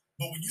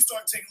 But when you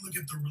start taking a look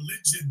at the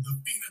religion, the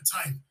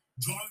phenotype,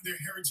 drawing their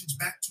heritage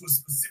back to a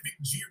specific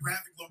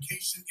geographic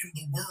location in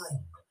the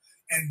world,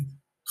 and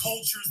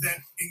cultures that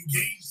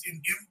engaged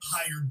in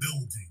empire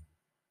building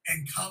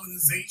and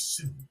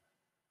colonization,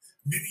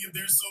 many of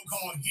their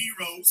so-called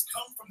heroes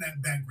come from that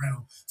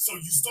background. So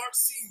you start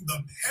seeing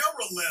the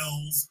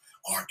parallels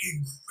are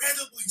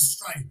incredibly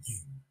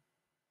striking.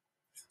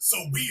 So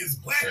we as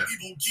Black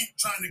people keep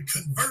trying to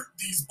convert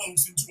these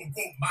folks into a,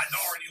 quote,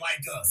 minority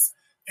like us.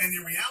 And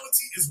in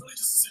reality, it's really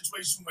just a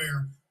situation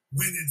where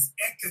when it's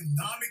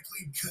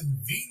economically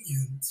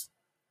convenient,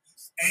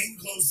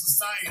 Anglo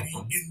society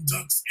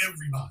inducts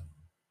everybody.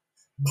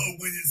 But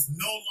when it's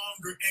no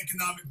longer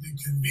economically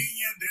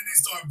convenient, then they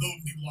start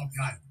voting people off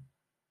the island.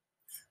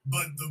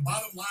 But the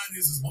bottom line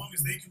is, as long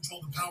as they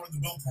control the power,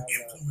 the wealth, and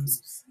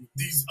influence,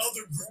 these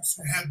other groups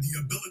who have the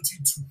ability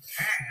to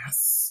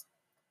pass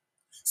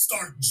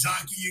start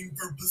jockeying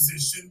for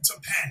position to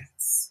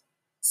pass.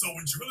 So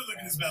what you're really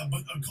looking at is about a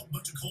bunch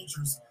of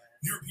cultures,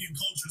 European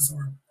cultures,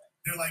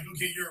 they're like,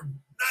 okay, you're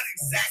not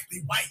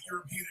exactly white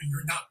European, or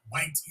you're not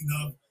white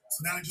enough.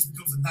 So now it just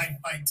becomes a knife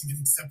fight to get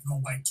accepted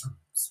on white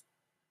terms.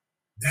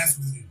 That's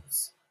what it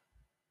is.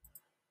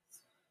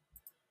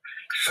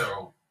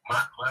 So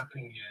my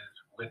thing is,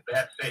 with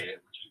that said,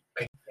 what you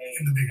think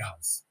in the big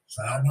house?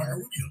 Shout out Marco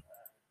Rubio.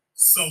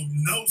 So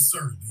no,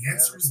 sir. The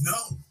answer is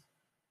no.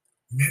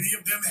 Many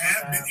of them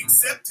have been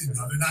accepted.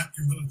 Now they're not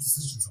in little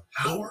positions of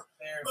power,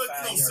 but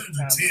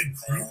Senator Ted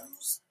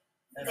Cruz.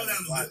 Go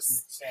down the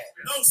list.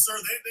 No, sir.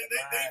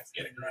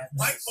 They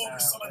white folk are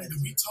somebody that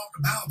we talk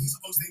about. These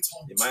are folks they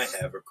talk to. You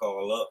might have her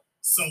call up.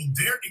 So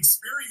their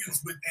experience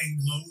with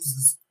Anglos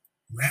is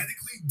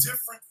radically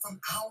different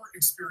from our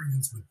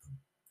experience with them.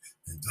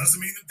 It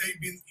doesn't mean that they've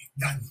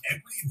gotten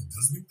equity, and it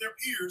doesn't mean they're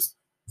peers,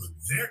 but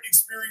their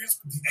experience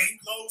with the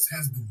Anglos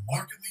has been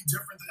markedly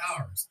different than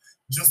ours,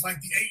 just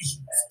like the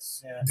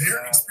Asians.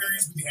 Their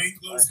experience with the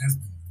Anglos has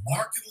been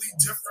markedly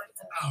different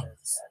from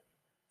ours.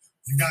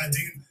 You got to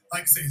dig in.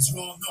 Like I say, as you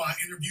all know, I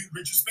interviewed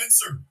Richard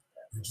Spencer.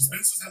 Richard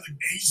Spencer has an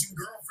Asian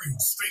girlfriend,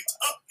 straight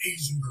up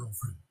Asian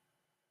girlfriend.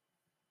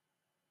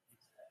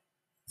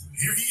 And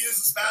here he is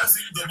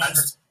espousing the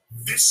most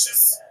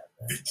vicious,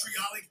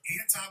 vitriolic,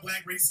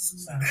 anti-black racism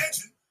you can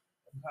imagine,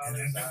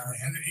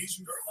 and an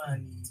Asian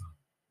girlfriend.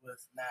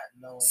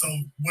 So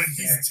what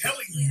he's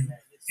telling you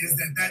is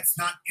that that's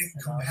not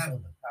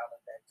incompatible.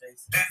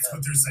 That's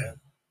what they're saying.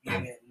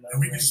 And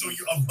we can show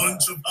you a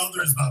bunch of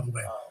others, by the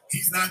way.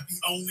 He's not the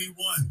only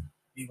one.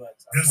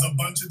 There's a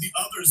bunch of the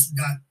others who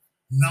got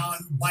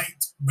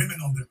non-white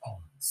women on their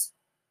arms.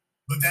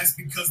 But that's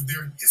because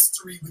their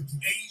history with the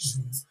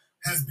Asians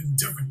has been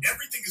different.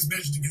 Everything is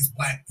measured against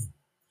black people.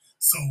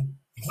 So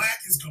black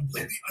is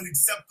completely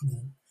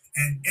unacceptable,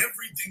 and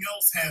everything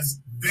else has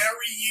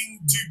varying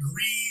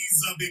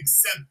degrees of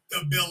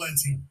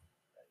acceptability.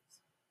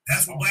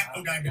 That's what black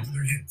folk got to get to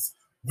their heads.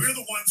 We're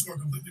the ones who are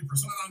completely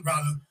persona non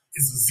grata.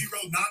 It's a zero,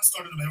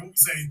 non-starter, no matter what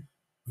we say.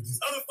 But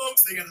these other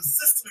folks, they got a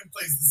system in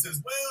place that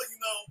says, well,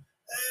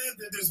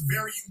 there's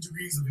varying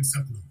degrees of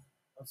acceptability.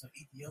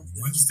 You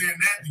understand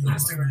that, you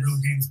understand the real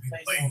games being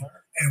played,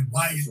 and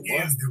why it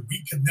is that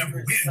we could never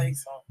win,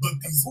 but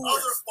these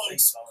other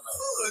folks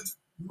could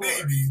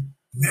maybe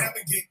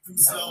navigate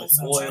themselves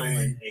into oil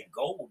and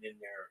gold in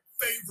their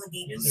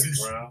favorable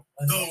position,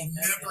 though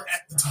never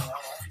at the top.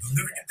 They'll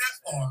never get that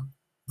far,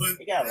 but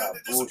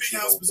there's a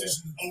big house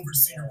position,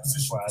 overseer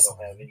position. I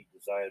don't have any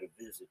desire to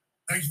visit.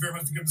 Thank you very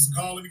much for giving us a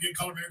call. Let me get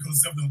caller code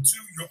 702.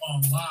 You're on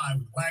live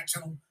with the Black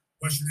Channel.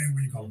 What's your name?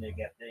 Where you calling? They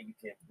got there. You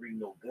can't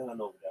bring no gun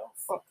over there.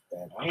 Fuck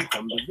that. I ain't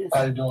coming to visit.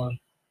 How you doing?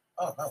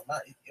 Oh, no,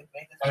 not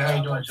how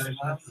you doing, Jason?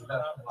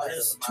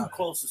 It's too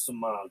close to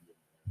Somalia.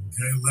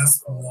 Okay, less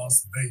from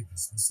Las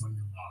Vegas. What's on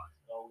your mind?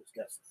 Oh, it's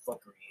got some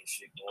fuckery and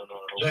shit going on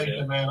over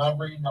Jason, there. man,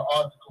 I'm reading the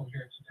article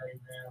here today,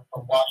 man,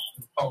 from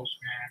Washington Post,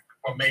 man,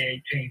 from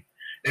May 18th.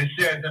 It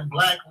says, in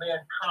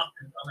black-led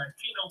Compton, a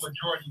Latino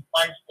majority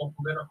fights for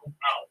political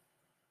power.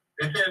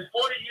 It says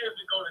 40 years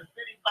ago, the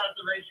city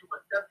population was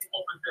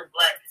 74%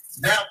 black.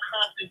 Now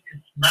Compton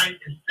is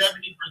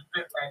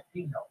 70%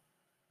 Latino.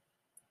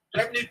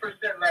 70%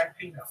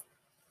 Latino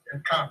in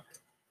Compton.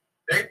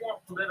 They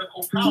want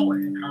political power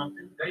in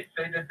Compton. They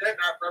say that they're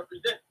not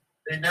represented.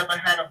 They never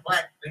had a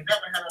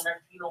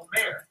Latino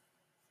mayor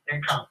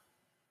in Compton.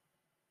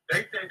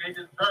 They say they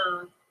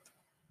deserve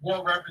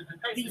more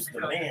representation These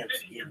because demands the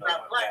city is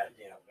not black.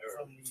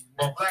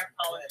 But black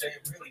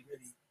politics really.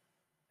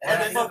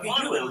 And fucking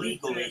you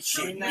illegal and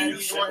shit. You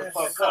shut the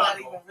fuck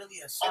up.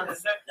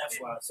 That's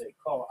why I say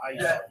call ICE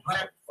on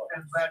black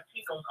and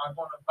Latinos are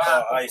going to buy.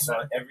 Call ICE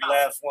on every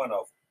last one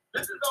of them.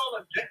 This is all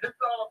a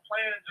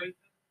plan, Jason.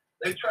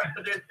 They're trying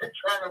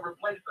to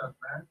replace us,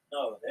 man.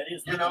 No, that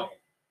is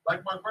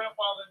like my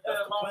grandfather said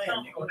a long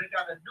time ago, they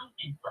got a new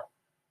Negro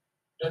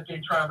that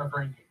they're trying to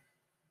bring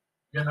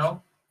in.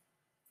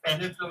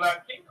 And it's the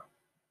Latino.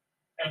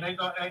 And they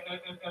go, and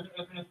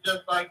it's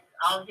just like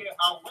out here,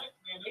 out west,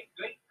 man.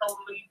 They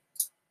totally.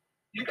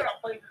 You got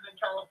places in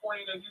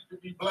California that used to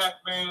be black,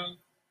 man.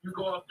 You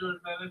go up there,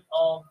 man. It's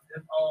all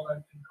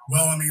Latino.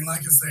 Well, I mean,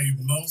 like I say,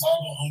 most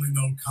people only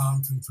know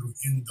Compton through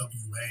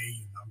NWA,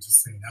 and I'm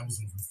just saying that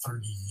was over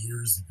 30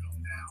 years ago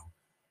now.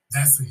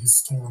 That's a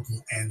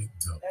historical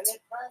anecdote,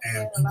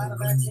 and people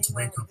really need to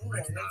wake up and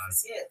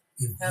recognize if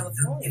you have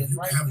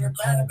to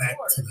call back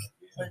to the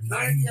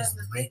 90s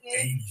and late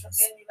 80s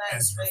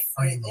as your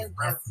frame of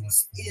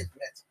reference.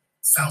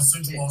 South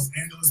Central Los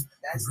Angeles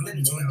was really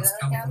enjoying us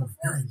California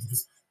period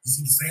because you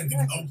see the same thing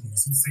in Oakland. You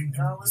see the same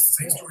thing. It's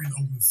the same story in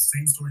Oakland. It's the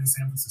same story in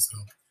San Francisco.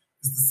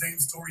 It's the same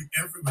story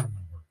everywhere we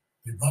work.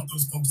 They brought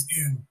those folks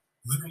in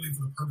literally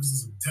for the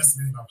purposes of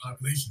decimating our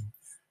population,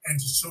 and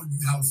to show you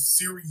how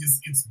serious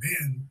it's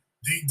been,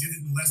 they did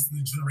it in less than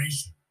a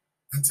generation.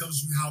 That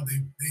tells you how they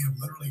have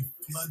literally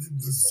flooded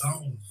the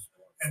zone.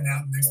 And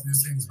now the next thing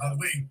they're saying is, by the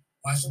way,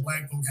 why should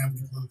black folk have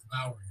any political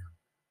power here?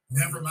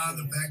 Never mind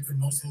the fact that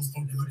most of those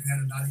folks you're looking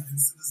at are not even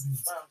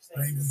citizens,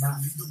 not even here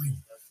legally.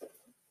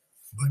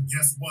 But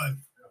guess what?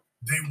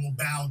 they will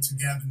bow to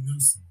Gavin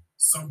Newsom,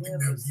 something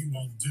that we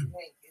won't do.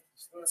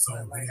 So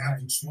they have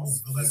to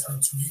choose the lesser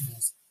of two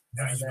evils.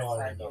 Now you know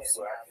how it goes.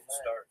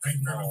 Thank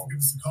you very much for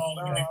giving us a call.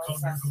 Let me get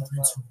code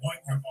 321.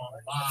 You're on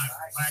live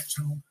on Black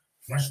Channel.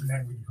 What's your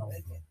name? We can call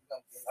you.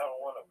 I don't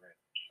want to rent.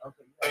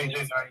 Hey,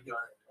 Jay, how you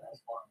doing?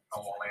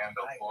 From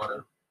Orlando,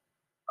 Florida.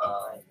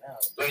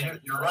 Yeah,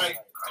 you're right.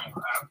 I'm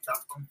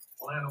from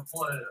Orlando,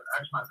 Florida.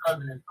 Actually, my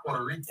cousin is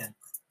Puerto Rican.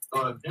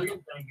 So the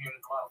biggest thing here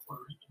is a lot of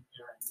Puerto Ricans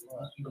here, and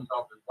you see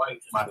themselves as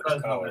white. My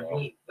cousin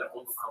is that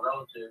was a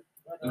relative.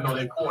 You know,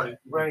 they courted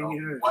right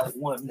here. White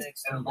One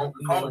next and both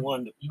the colors.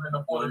 one Even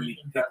the Puerto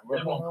Ricans that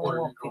live on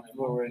Puerto Rico,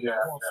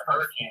 the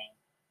hurricane,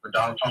 where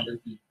Donald Trump is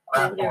the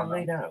crap on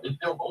them, they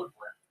still voted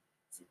for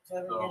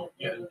him. So,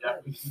 yeah, they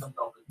definitely see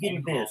themselves as get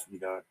in bed,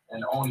 sweetheart.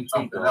 and only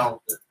something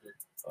else that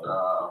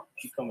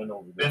she coming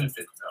over benefits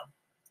them.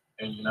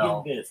 And, you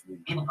know,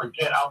 people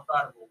forget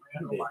outside of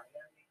Orlando, Miami,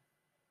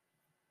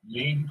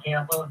 maybe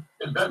Tampa,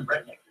 it's very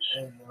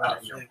redneckish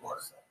out here in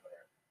Florida.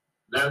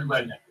 Very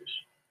redneckish.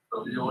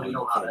 So you already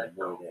know how that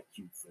goes.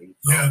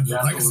 Yeah,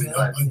 like I said,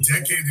 a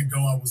decade ago,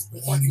 I was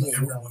warning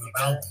everyone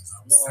about this.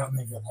 I was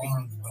sounding the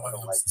alarm, and nobody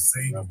else was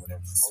saying anything.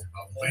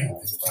 By the way,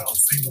 they try to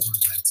say the word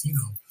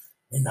Latino.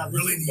 We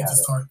really need to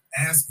start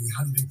asking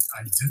how do they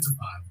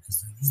identify, because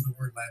they're using the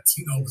word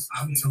Latino, but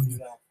I'm telling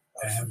you,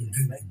 I haven't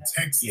been in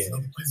Texas and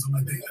other places, I'm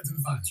like, they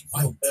identify as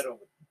white. Take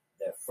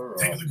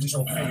a look at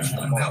your page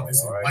now. They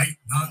say white,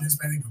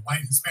 non-Hispanic, and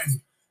white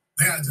Hispanic.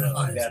 They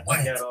identify as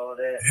white. They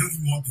don't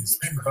even want the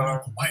Hispanic. They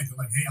want the white. They're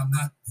like, hey, I'm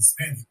not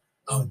Hispanic.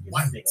 I'm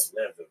white. Thank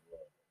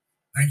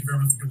you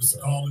very much for giving us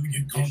a call. Let me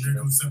get call there,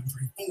 code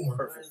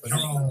 734. You're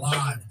on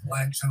live,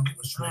 Black Channel.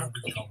 What's your name?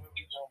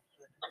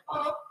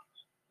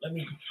 Let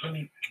me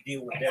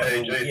deal with that.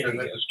 Hey, Jason,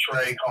 this is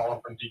Trey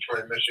calling from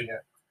Detroit, Michigan.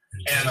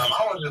 And I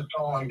was just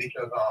calling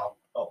because,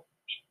 so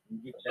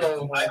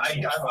I heard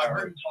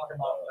you talking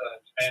about the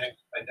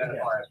Hispanics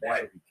identify as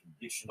white.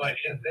 But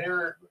is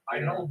there, I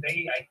know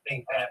they, I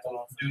think that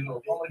do the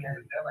Republicans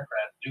and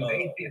Democrats, do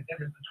they see a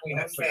difference between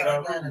a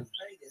Ted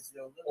Cruz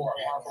or a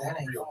Marco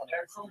Rubio?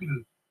 Ted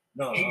Cruz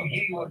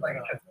he looks like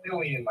a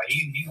Castilian, like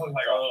he looks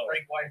like a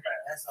straight white man.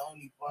 That's the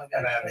only one.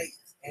 And then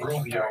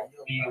Rubio,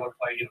 he looks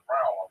like he's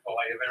brown. So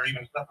like, is there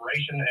even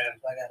separation?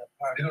 And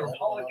do the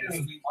Republicans,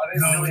 are they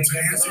really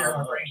against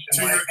separation?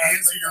 To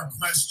answer your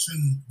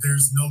question,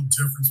 there's no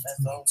difference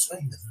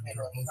between the two.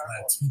 They're both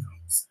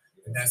Latinos,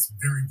 and that's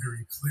very,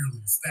 very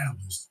clearly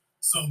established.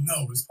 So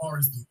no, as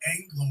far as the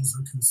Anglos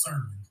are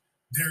concerned,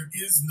 there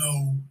is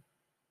no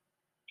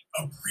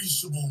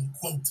appreciable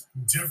quote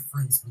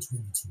difference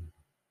between the two.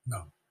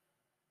 No.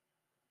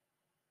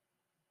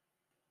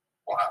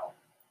 Wow.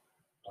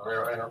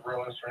 Real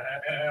instrument.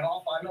 And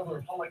also, I know the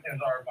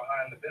Republicans are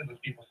behind the business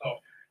people. So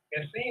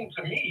it seemed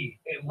to me,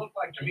 it looked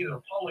like to me the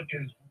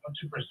Republicans want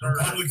to preserve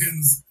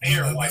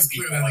their white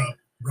people.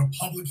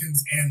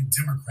 Republicans and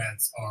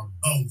Democrats are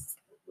both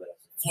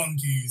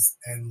flunkies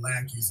and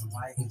lackeys of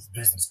the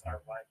business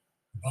people.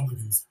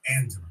 Republicans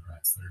and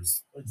Democrats.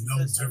 There's no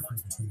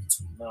difference between the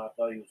two. No, I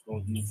thought he was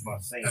going to use my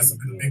saying. That's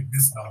been a big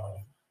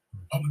misnomer.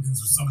 Republicans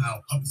are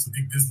somehow puppets of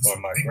big business. Or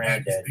my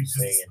granddaddy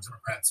saying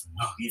Democrats are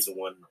not. He's the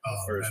one who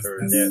first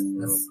heard that's that.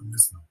 That's a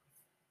misnomer.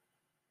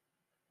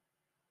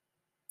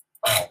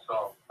 It's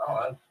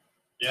interesting.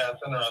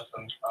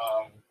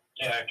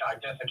 I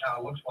guess it kind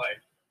of looks like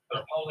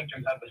the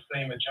Republicans have the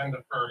same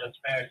agenda for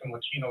Hispanics and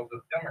Latinos as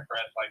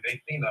Democrats. Like they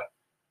seem to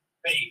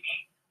fake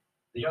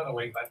the other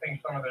way. I think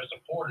some of their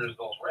supporters,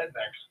 those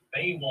rednecks,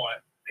 they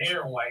want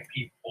their white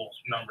people's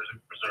numbers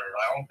preserved.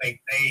 I don't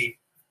think they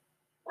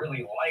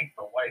really like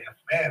the white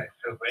Hispanics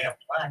because they have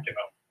black in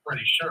them,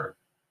 pretty sure.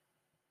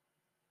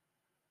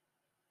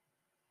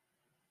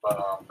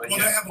 But they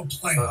have a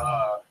plan.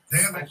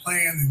 They have a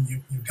plan, and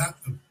you've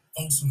got the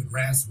folks on the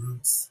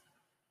grassroots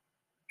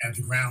at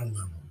the ground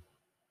level.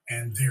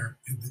 And the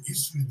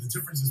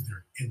difference is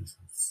their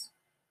interests.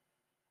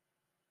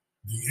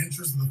 The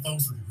interests of the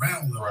folks at the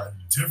ground level are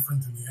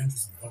different than the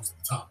interests of the folks at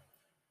the top.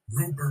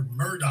 Rupert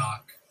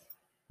Murdoch,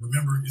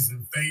 remember, is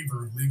in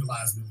favor of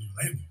legalizing illegal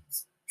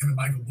aliens. Him and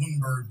Michael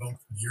Bloomberg,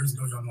 both years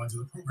ago, y'all know I did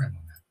a program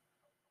on that.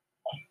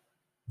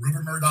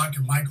 Rupert Murdoch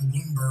and Michael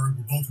Bloomberg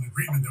were both in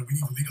agreement that we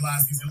need to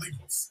legalize these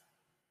illegals.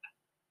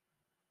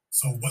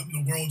 So what in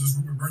the world does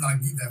Rupert Murdoch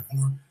need that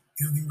for?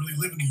 He doesn't even really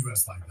live in the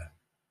U.S. like that.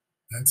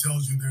 That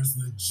tells you there's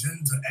an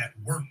agenda at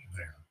work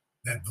there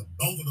that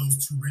both of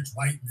those two rich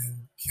white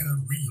men can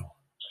agree on,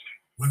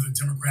 whether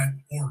Democrat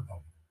or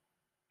Republican.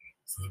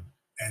 So,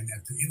 and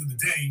at the end of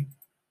the day,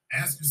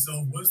 ask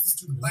yourself, what does this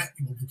do to black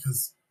people?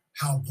 Because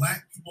how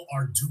black people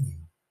are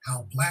doing,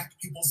 how black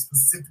people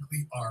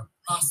specifically are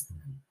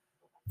prospering,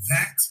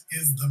 that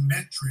is the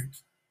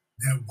metric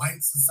that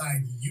white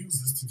society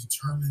uses to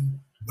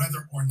determine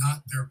whether or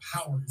not their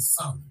power is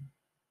solid.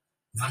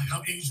 Not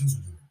how Asians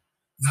are doing,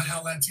 not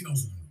how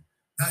Latinos are doing,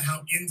 not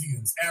how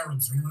Indians,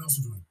 Arabs, or anyone else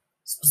are doing,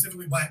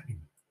 specifically black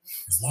people.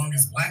 As long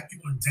as black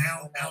people are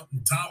down, out,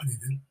 and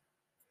dominated,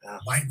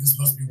 whiteness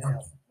must be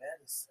working.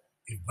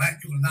 If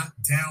black people are not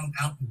down,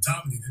 out, and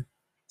dominated,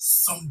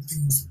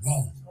 something's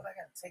wrong.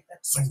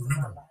 So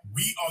remember,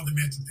 we are the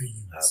metric they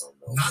use.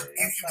 Not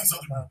any of these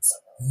other groups.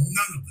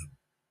 None of them.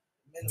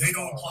 They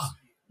don't apply.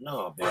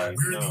 No, baby.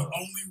 We're the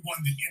only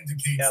one that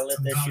indicates gotta let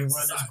to the that shit dominant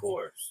run its society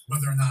course.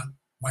 whether or not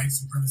white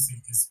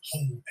supremacy is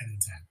whole and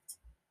intact.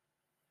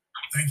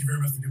 Thank you very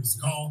much for giving us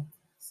a call.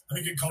 Let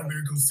me get call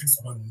area code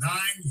 619.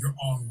 You're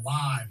on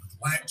live with the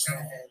Black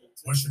Channel.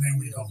 What's your name?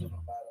 Where you calling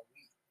from?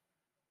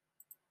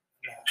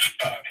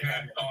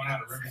 Kaz calling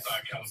out of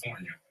Riverside,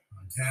 California.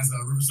 Kaz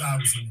out of Riverside,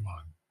 what's on your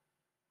mind?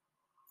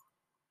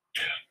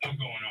 What's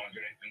going on,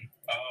 Jason?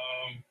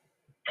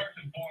 First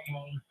and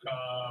foremost,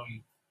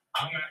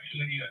 I'm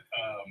actually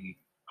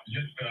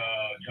just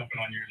jumping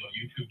on your little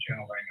YouTube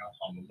channel right now, so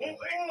I'm a little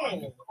late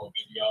on this whole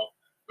video.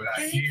 But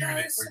I hear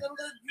that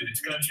the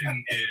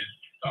discussion is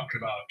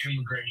talking about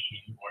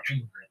immigration or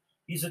immigrants.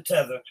 He's a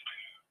tether.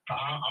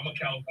 I'm a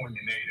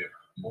California native,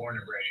 born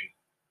and raised.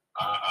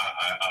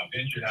 I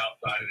ventured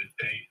outside of the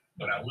state,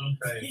 but I will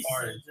say, as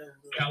far as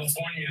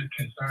California is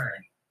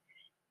concerned,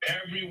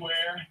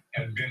 everywhere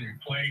has been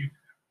replaced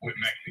with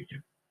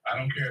Mexicans. I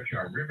don't care if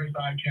you're in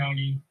Riverside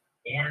County,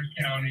 Orange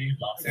County,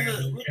 Los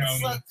Angeles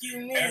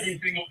County, every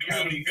single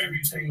county,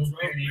 every single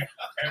city,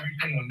 every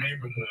single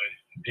neighborhood,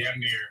 damn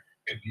near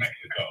is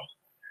Mexico.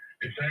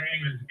 The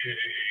same as it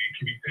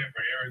can be said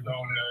for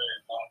Arizona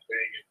and Las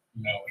Vegas,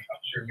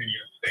 I'm sure many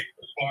other states.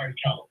 As far as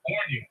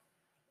California,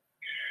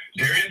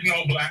 there is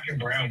no black and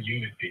brown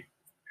unity.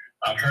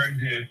 I've heard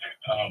this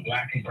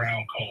black and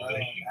brown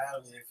coalition.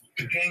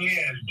 The thing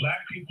is,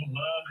 black people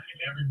love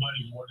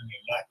everybody more than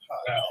they love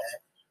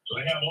themselves. So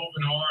they have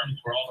open arms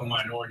for all the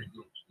minority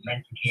groups, the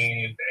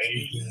Mexicans, the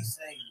Asians.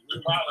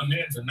 The problem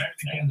is the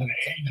Mexicans and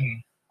the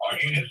Asians are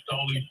in it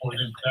solely for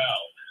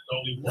themselves,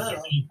 solely for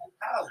their people.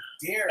 How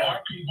dare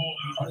our people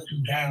are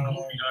too damn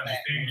goofy to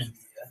understand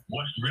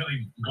what's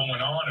really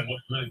going on and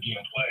what's really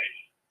being played.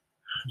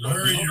 So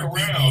where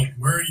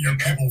are your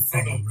people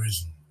from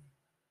originally?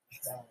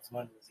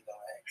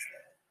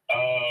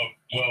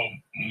 Well,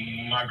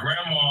 my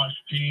grandma,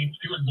 she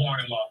was born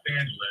in Los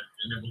Angeles,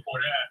 and then before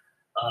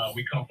that,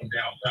 we come from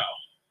down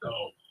south. So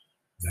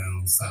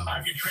down south,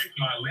 I can trace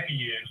my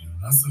lineage. Yeah,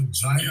 that's a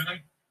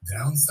giant.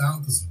 Down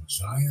south is a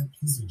giant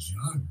piece of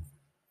geography.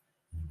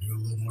 Be a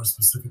little more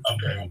specific.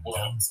 Okay, well,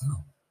 down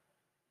south.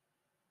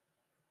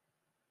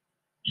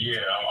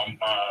 Yeah, I'm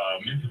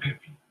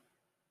Mississippi.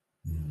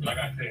 Like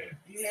I said,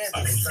 I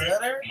can trace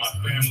my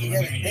family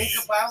lineage. Think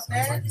about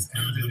that. Like he's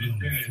ad-libbing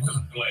on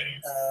the fly.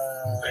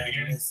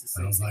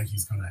 Sounds like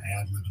he's kind of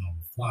ad-libbing on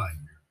the fly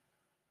here.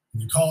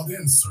 When you called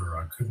in, sir,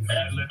 I couldn't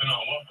help ad-libbing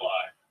on what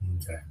fly?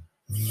 Okay.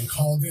 When you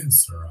called in,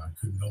 sir, I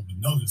couldn't help but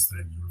notice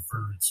that you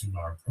referred to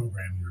our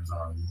program here as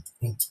our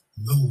quote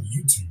little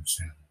YouTube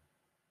channel.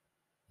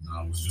 And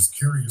I was just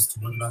curious to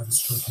what about the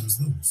structure is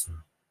little,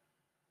 sir.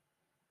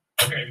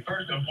 Okay,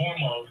 first and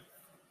foremost,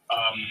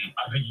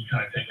 I think you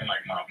kind of taking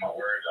like my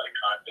words out of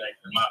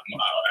context, and I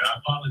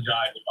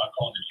apologize if I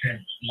called the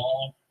channel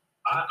small.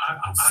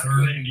 I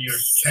tune into your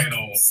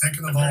channel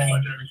second of all,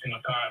 much every single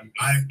time.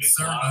 I'm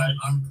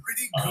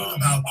pretty good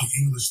about the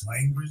English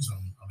language.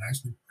 I'm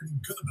actually pretty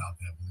good about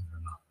that, believe it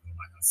or not. It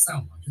might not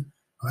sound like it.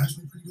 I'm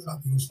actually pretty good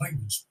about the English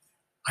language.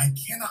 I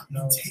cannot be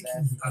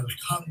taking you out of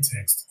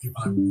context if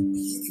I'm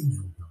repeating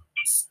your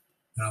words.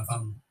 Now, if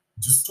I'm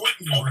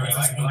distorting your words,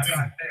 that's one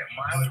thing.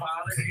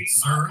 Okay,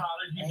 sir,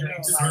 we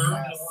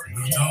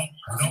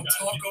don't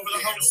talk over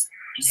the host.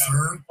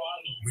 Sir,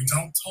 we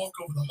don't talk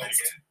over the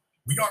host.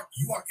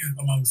 You are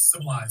among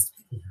civilized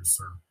people here,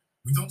 sir.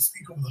 We don't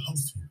speak over the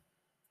host here.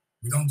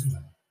 We don't do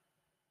that.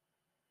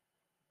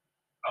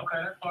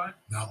 Okay, that's fine.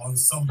 Now, on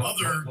some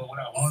other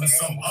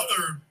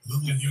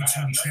little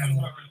YouTube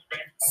channel,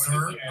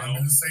 sir, I'm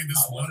going to say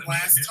this one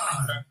last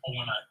time.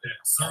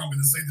 Sir, I'm going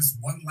to say this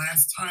one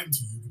last time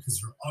to you because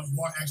you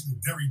are actually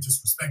very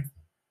disrespectful.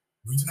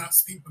 We do not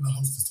speak when the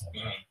host is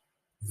talking.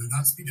 We do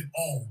not speak at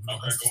all when the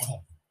host is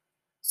talking.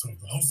 So if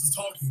the host is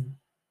talking,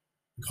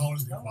 the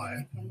callers be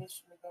quiet.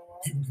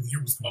 People can hear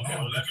what's going on. Okay,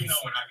 well, let me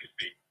know when I can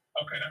speak.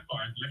 Okay, that's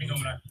fine. Let me know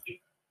when I can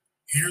speak.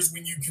 Here's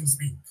when you can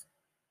speak.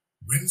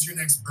 When's your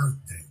next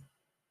birthday?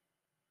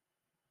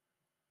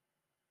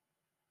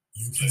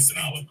 You can speak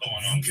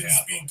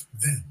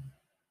then.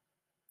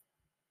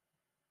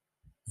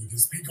 You can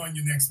speak on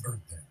your next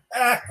birthday.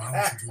 Why don't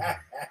you do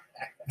that?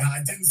 Now,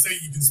 I didn't say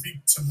you can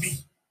speak to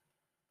me,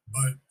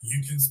 but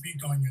you can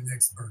speak on your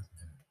next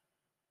birthday.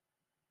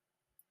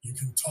 You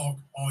can talk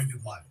all you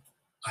like.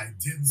 I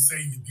didn't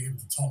say you'd be able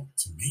to talk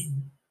to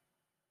me.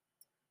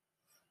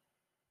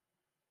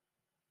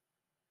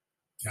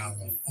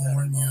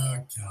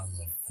 California.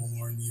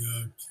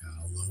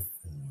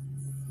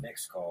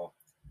 Next call.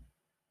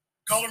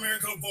 Caller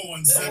America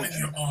 417,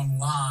 you're on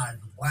live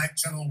with Black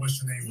Channel. What's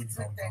your name? Where you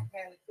from?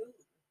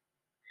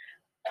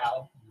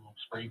 Al,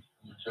 Springs,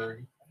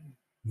 Missouri.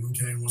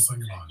 Okay, what's on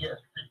your mind?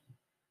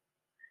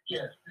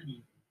 Yes,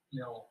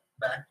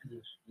 back to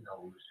this,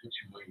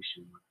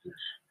 situation with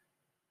this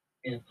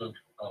influx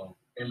of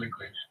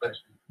immigrants,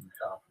 especially from the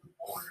south of the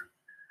border.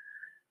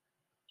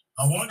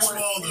 I want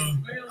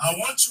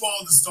you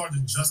all to start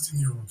adjusting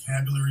your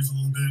vocabularies a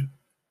little bit.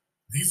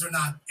 These are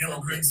not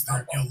immigrants,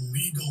 they're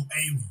illegal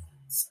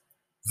aliens.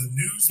 The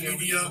news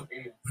media,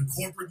 the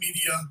corporate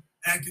media,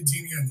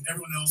 academia, and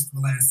everyone else for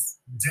the last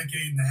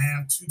decade and a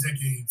half, 2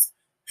 decades,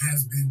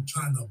 has been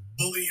trying to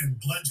bully and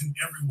bludgeon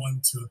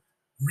everyone to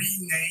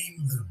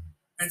rename them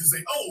and to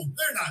say, oh,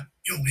 they're not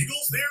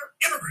illegals,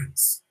 they're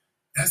immigrants.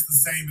 That's the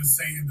same as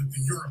saying that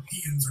the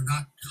Europeans are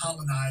not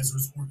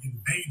colonizers or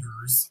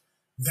invaders.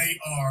 They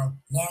are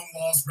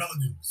long-lost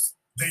relatives.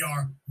 They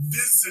are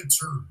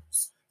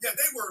visitors. Yeah,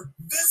 they were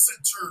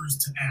visitors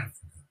to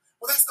Africa.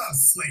 Well, that's not a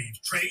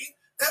slave trade.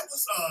 That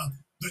was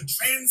the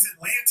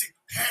transatlantic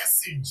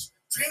passage,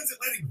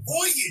 transatlantic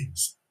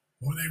voyage.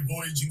 What were they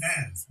voyaging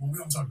as? Well, we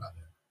don't talk about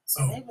that.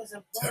 So,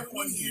 to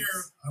everyone here,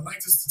 I'd like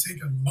us to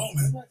take a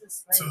moment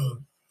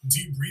to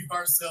debrief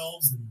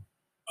ourselves and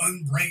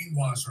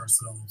unbrainwash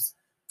ourselves.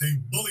 They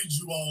bullied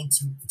you all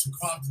to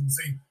co-opt and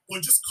say,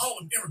 well, just call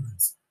them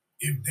immigrants.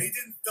 If they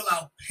didn't fill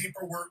out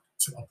paperwork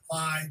to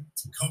apply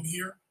to come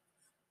here,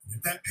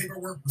 if that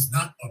paperwork was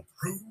not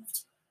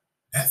approved,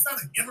 that's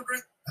not an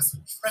immigrant, that's a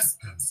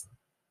trespasser.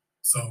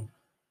 So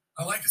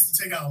I'd like us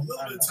to take out a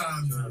little bit of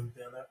time to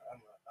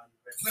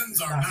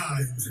cleanse our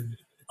minds and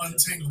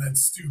untangle that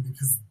stew,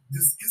 because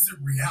this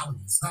isn't reality.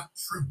 It's not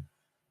true.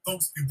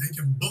 Folks, if they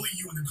can bully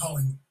you into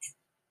calling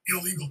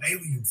illegal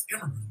aliens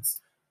immigrants,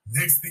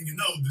 next thing you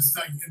know, this is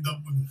how you end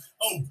up with,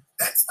 oh,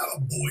 that's not a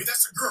boy,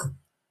 that's a girl.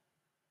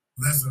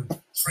 That's a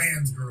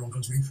trans girl,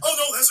 don't you mean? Oh,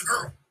 no, that's a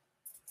girl.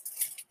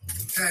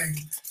 Okay.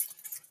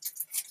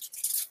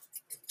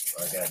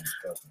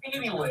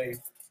 Anyway,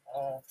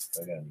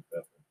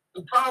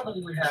 the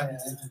problem we have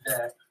is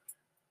that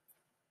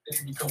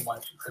they become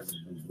white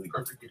supremacists. The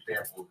perfect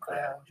example of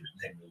that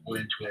is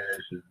William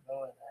Twins,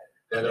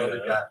 that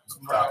other guy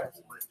from the Proud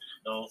Boys.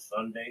 No,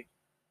 Sunday,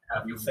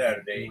 happy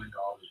Saturday,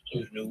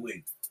 it's new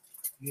week.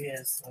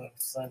 Yes,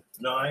 Sunday.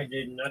 No, I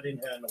didn't have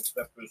no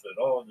peppers at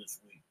all this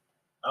week.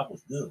 I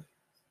was good.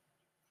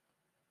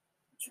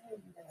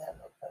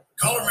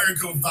 Caller Mary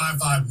Code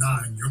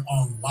 559, you're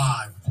on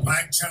live.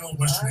 Black Channel,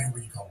 what's your name?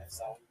 Where you calling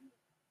from?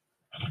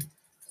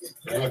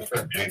 What's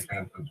up,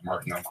 Jason? This is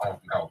Martin. I'm calling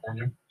from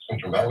California,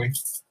 Central Valley.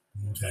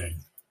 Okay.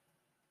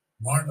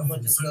 Martin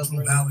from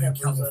Central Valley of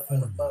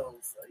California.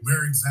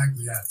 Where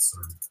exactly at,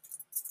 sir?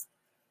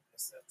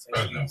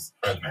 Fresno.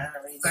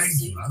 Thank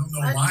you. I don't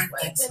know why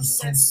folks are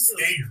so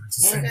scared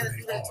to say where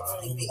they are.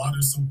 I don't know why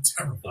they're so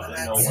terrified.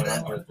 I don't know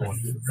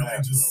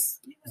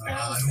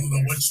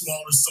what you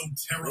all are so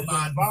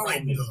terrified and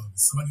frightened of.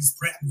 Somebody's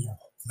threatening you.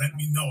 Let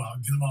me know. I'll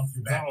get them off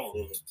your back.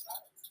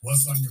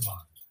 What's on your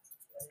mind?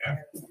 Yeah.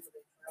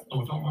 So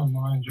what's on my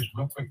mind, just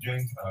real quick, Jay,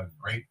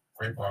 great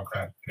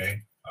broadcast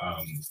today.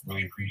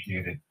 Really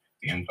appreciated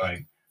the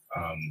insight.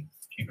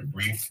 Keep it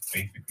brief.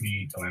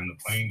 Basically, to land the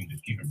plane and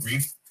just keep it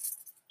brief.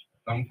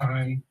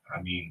 Sometimes,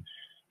 I mean,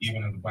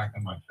 even as a black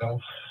man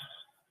myself,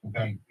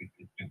 sometimes it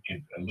just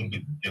gets a little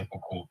bit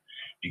difficult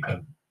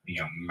because the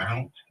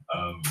amount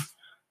of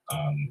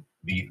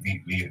the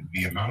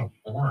amount of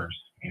force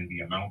and the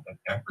amount of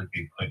effort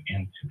they put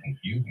into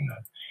confusing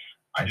us.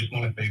 I just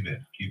want to say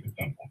this, keep it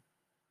simple.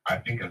 I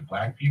think as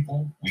black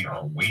people, we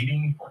are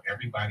waiting for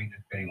everybody to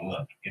say,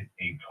 look, it's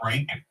a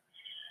prank.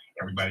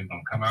 Everybody's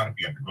going to come out if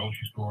you're at the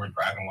grocery store,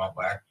 driving while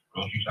black,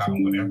 grocery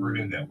shopping, whatever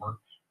it is at work.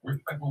 We're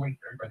waiting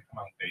for everybody to come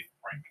out and say it's a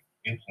prank.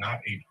 It's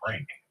not a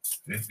prank.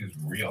 This is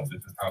real.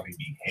 This is how they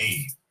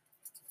behave.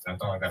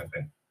 That's all I got to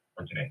say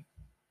for today.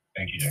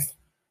 Thank you, Jay.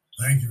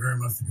 Thank you very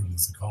much for giving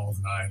us a call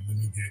tonight. Let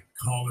me get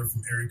caller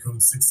from area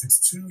code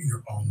 662.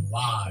 You're on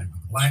live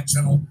with the Black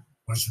Channel.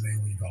 What's your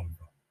name? Where you calling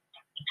from?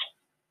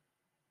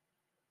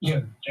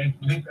 Yeah, Jason,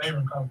 this is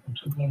Aaron calling from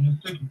Tupelo,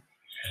 Mississippi.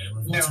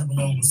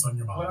 Tupelo, what's on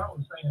your mind? What I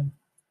was saying,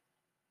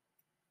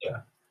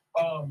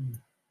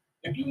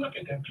 if you look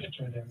at that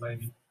picture of that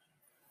lady,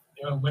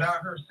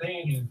 without her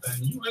saying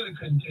anything, you really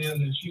couldn't tell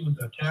that she was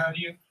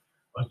Italian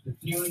or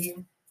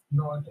Sicilian. You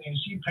know what I'm saying?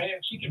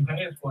 She can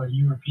pass for a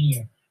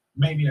European,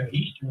 maybe an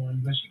Eastern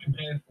one, but she can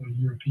pass for a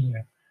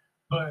European.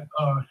 But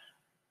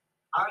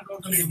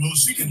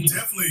she can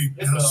definitely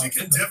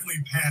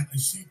pass.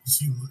 She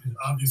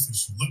obviously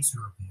she looks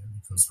European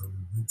because her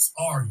roots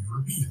are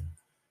European.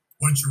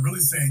 What you're really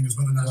saying is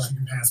whether or not she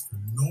can pass for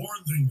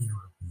Northern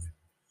European.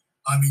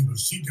 I mean, but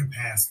she can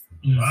pass for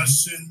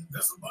Russian.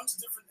 There's a bunch of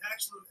different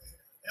actual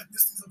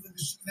ethnicities of that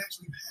she can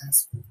actually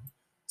pass for.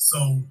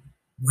 So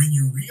when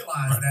you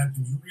realize that,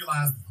 then you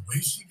realize that the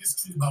way she gets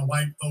treated by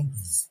white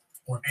folks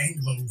or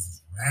Anglos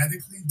is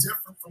radically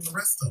different from the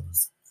rest of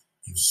us.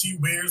 If she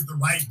wears the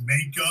right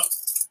makeup,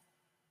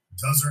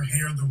 does her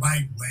hair the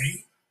right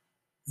way,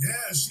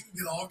 yeah, she can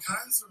get all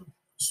kinds of.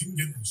 She can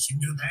get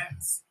a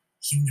pass.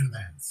 She can get a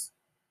pass.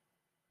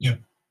 Yeah.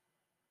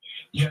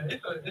 Yeah,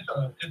 it's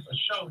a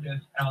show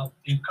that's out.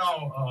 It's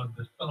called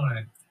The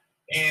Sun,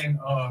 and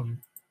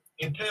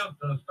it tells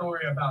the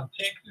story about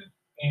Texas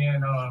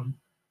and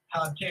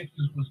how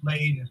Texas was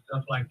made and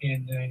stuff like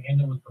that.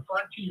 And it was the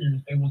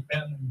frontiers. They was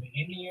battling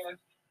the Indians,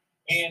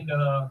 and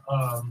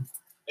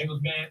they was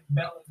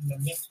battling the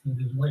Mexicans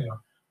as well.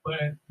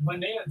 But when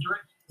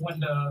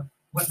the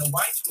when the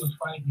whites was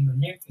fighting the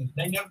Mexicans,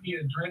 they never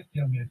did address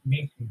them as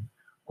Mexicans.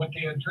 What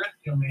they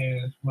addressed them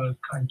as was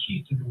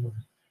conquistadors.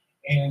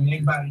 And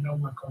anybody know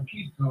what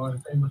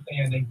conquistadors? They were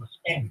saying they were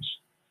Spanish.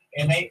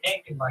 And they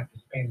acted like the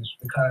Spanish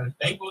because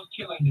they was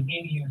killing the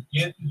Indians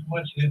just as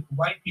much as the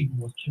white people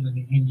was killing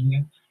the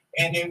Indians.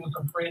 And they was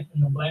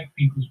oppressing the black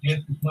people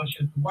just as much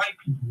as the white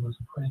people was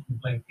oppressing the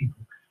black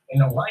people.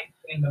 And the whites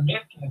and the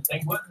Mexicans,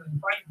 they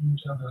wasn't fighting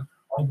each other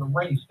over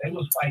race. They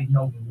was fighting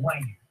over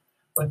land.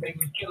 But they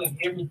was killing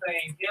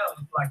everything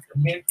else, like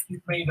the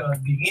Mexicans made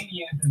the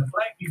Indians and the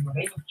black people,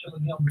 they was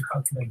killing them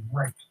because of their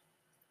race.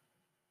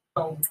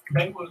 So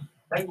they was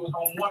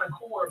on one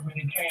accord when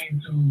it came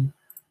to,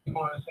 you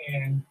know what I'm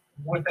saying,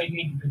 what they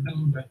needed to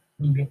do to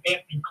do the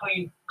ethnic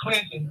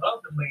cleansing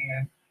of the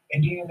land,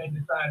 and then they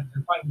decided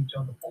to fight each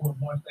other for it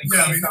once they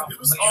cleansed out it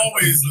was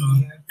always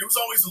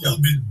a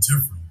little bit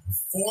different.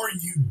 Before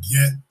you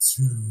get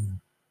to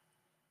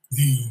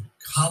the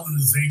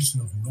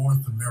colonization of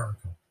North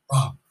America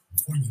proper,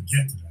 before you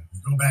get to that,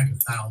 you go back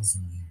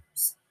 1,000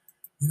 years.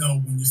 You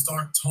know, when you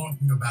start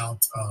talking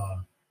about,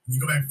 when you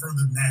go back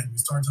further than that, you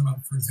start talking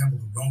about, for example,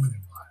 the Roman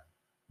Empire.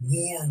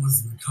 War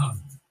was an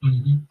economy.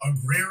 Mm-hmm.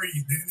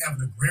 They didn't have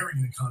an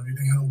agrarian economy,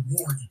 they had a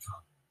war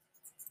economy.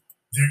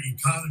 Their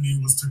economy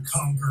was to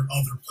conquer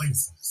other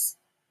places.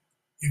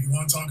 If you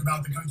want to talk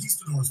about the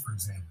conquistadors, for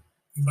example,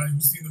 anybody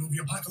who's seen the movie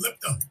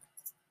Apocalypto,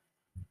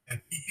 at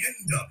the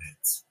end of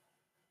it,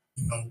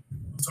 you know,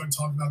 we start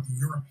talking about the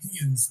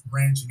Europeans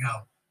branching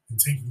out and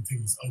taking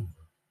things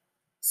over.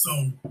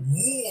 So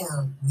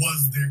war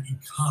was their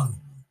economy.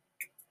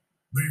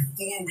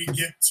 Before we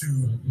get to,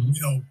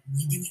 you know,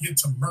 then you get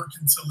to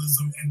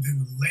mercantilism and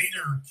then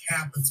later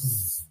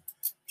capitalism.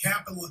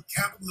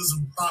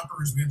 Capitalism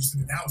proper, as we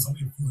understand it now, is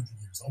only a few hundred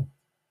years old.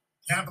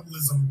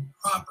 Capitalism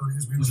proper,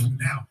 as we understand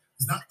it now,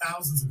 is not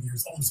thousands of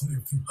years old, it's only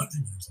a few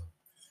hundred years old.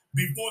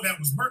 Before that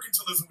was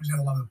mercantilism, which had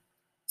a lot of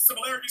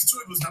similarities to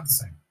it, but was not the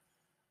same.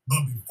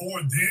 But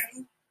before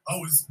then,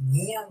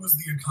 war was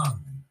the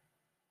economy.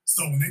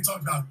 So when they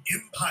talked about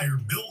empire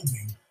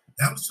building,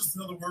 that was just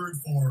another word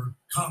for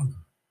conquer.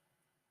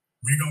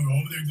 We're going to go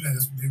over there and do that.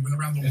 They went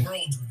around the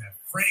world doing that.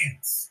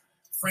 France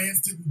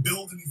didn't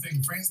build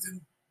anything. France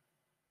didn't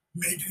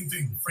make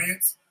anything.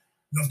 France,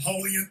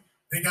 Napoleon,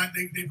 they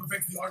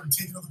perfected the art of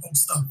taking other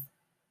folks' stuff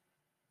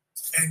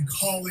and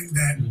calling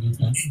that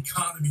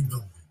economy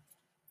building.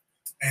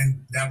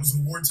 And that was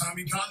a wartime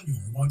economy.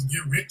 You wanted to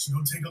get rich, you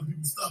go take other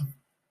people's stuff.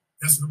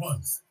 That's what it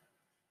was.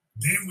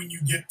 Then when you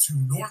get to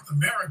North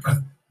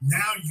America,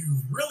 now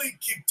you've really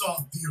kicked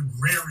off the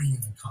agrarian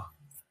economy.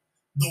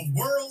 The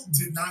world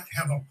did not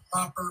have a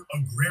proper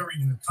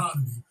agrarian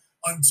economy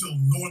until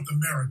North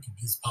America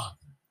gets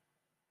popular.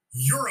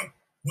 Europe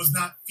was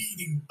not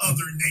feeding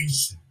other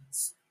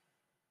nations.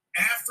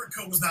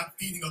 Africa was not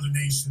feeding other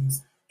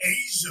nations.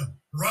 Asia,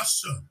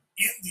 Russia,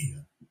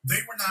 India, they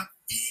were not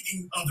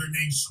feeding other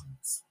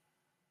nations.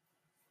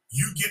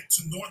 You get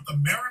to North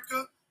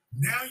America,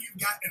 now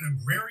you've got an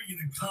agrarian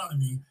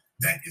economy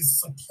that is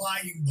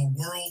supplying the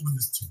world with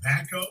its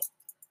tobacco,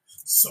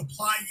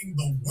 supplying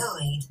the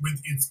world with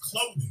its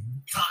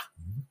clothing,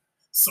 cotton,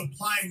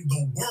 supplying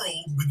the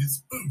world with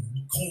its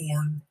food,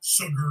 corn,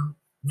 sugar,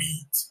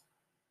 wheat.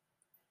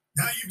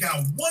 Now you've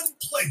got one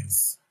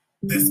place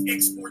that's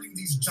exporting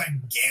these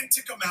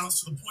gigantic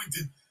amounts to the point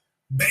that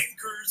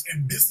bankers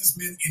and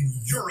businessmen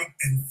in Europe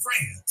and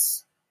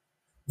France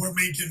were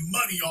making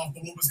money off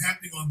of what was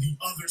happening on the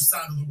other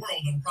side of the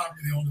world, on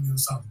property they owned on the other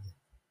side of the world.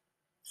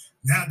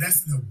 Now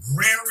that's an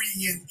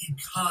agrarian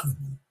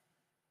economy.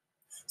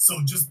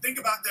 So just think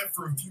about that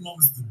for a few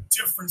moments, the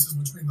differences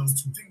between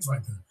those two things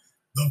right there.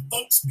 The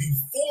folks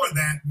before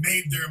that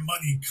made their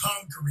money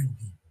conquering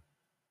people,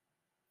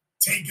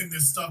 taking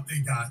this stuff they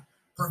got,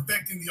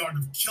 perfecting the art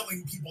of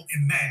killing people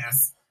in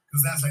mass,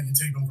 because that's how you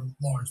take over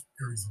large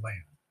areas of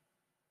land.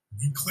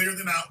 We clear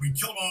them out, we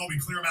kill them all, we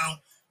clear them out,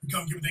 we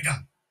come get what they got.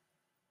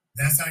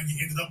 That's how you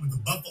ended up with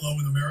the buffalo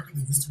in America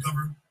that used to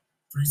cover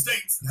 3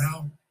 states.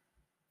 Now,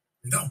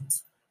 they don't.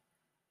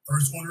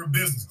 First order of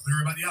business,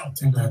 clear everybody out.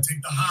 Take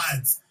the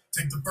hides,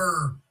 take the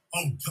fur.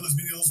 Kill as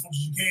many of those folks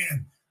as you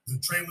can. The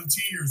Trail of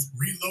Tears,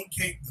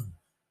 relocate them.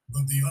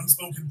 But the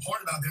unspoken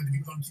part about that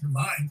people don't keep in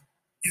mind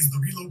is the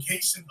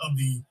relocation of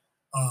the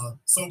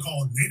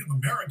so-called Native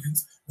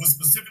Americans was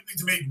specifically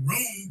to make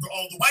room for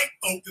all the white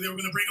folk that they were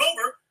going to bring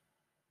over.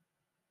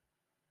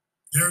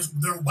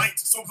 Their white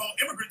so-called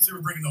immigrants they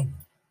were bringing over.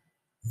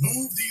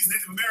 Move these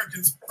Native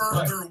Americans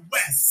further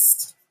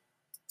west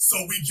so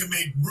we can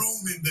make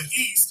room in the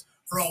east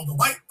for all the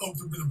white folks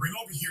that we're going to bring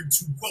over here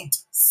to, quote,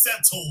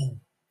 settle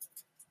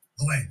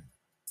the land.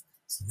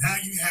 So now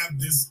you have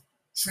this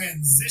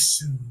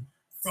transition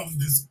from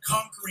this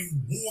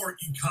conquering war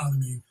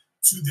economy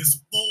to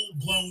this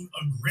full-blown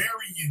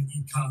agrarian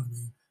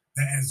economy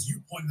that, as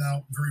you pointed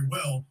out very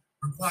well,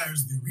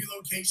 requires the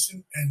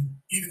relocation and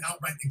even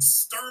outright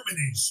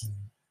extermination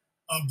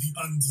of the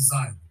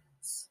undesirables.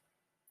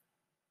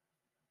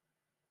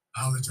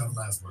 I'll let you have the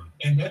last word.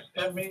 And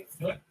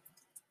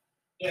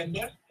And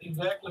that's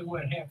exactly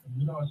what happened.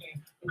 You know what I'm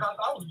saying? Because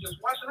I was just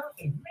watching, I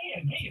said,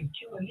 man, they is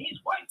killing these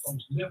white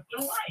folks left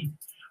and right.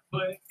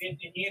 But at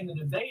the end of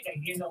the day,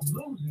 they end up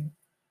losing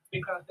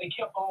because they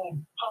kept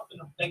on pumping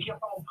them. They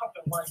kept on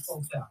pumping white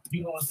folks out.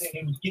 You know what I'm saying?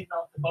 They was getting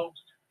off the boats.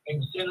 They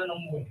were sending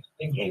them west.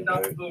 They were getting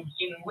off the boats,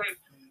 sending them west.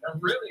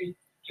 And really,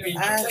 they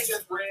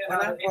just ran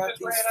out of the native. They just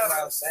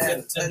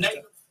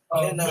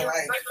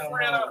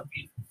ran out of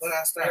people. When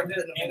I started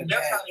putting them in the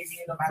bag,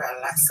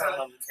 some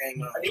of them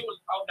came out. It was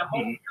the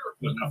whole Europe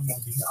was coming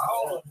over here.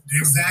 All of them.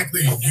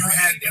 Exactly. You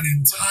had an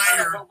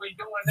entire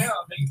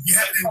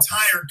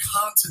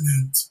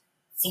continent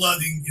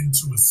flooding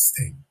into a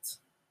state.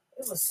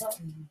 It was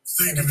something.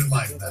 Think of it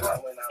like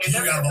that. You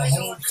have a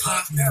whole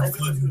continent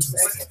flooding into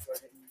a state.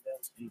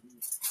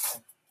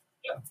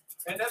 Yeah,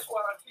 and that's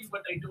why I see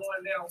what they're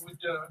doing now with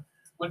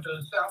the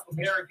South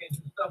Americans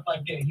and stuff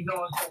like that. You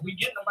know, so we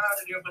getting them out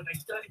of there, but they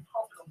steady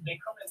pumping them.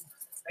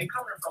 They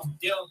coming from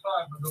El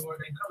Salvador.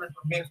 They coming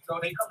from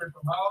Mexico. They coming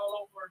from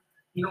all over.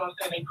 You know what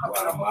I'm saying? They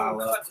pumping the whole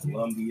country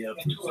Colombia,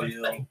 into a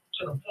Brazil, state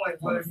to the point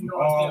where you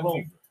know all what I'm over.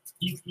 saying.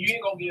 You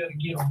ain't gonna be able to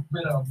get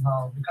rid of them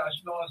all because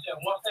you know what I'm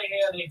saying. Once they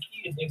have their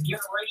kids, their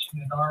generation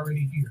is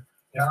already here.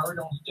 They already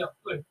don't step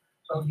foot.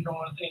 So you know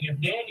what I'm saying. If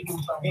Daddy do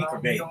something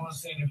wrong, you know what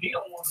I'm saying. If he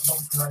don't want to go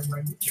the right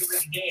way, we get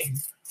rid of Daddy.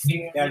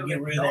 Then gotta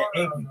get rid of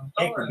that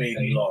anchor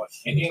baby law.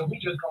 And then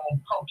we just gonna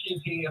pump his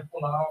head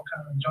full of all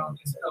kind of junk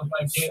and stuff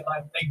like that,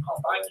 like they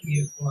pump our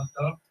kids full of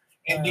stuff.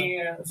 And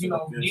then you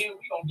know, then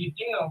we gonna get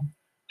them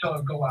to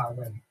go our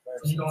way.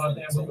 You know what I'm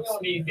saying? But we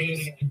don't need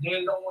Daddy. If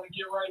Daddy don't want to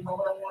get right,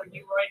 Mama don't want to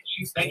get right,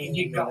 they can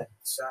get going.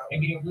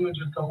 And then we'll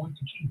just go with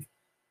the kid.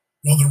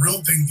 Well, the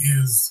real thing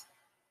is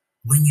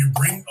when you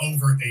bring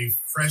over a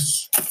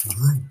fresh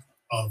group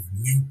of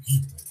new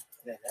people,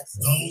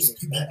 those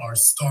people are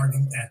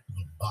starting at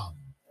the bottom.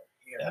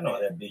 I know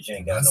that bitch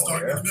ain't got no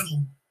starting hair. in the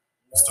middle,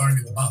 starting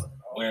at the bottom.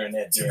 Wearing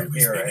that damn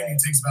Typically hair. speaking,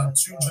 it takes about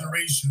 2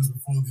 generations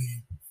before the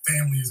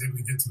family is able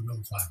to get to the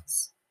middle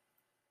class.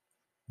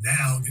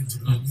 Now, getting to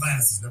the middle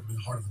class has never been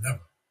harder than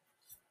ever.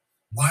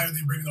 Why are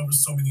they bringing over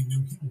so many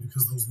new people?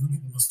 Because those new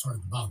people must start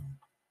at the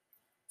bottom.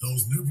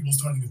 Those new people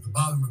starting at the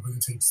bottom are going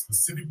to take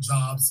specific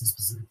jobs in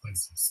specific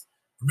places.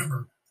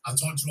 Remember, I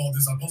taught you all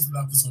this. I posted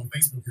about this on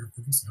Facebook here a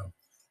few weeks ago.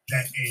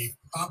 That a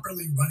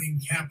properly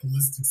running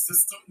capitalistic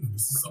system, and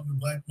this is something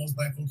most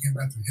black folk can't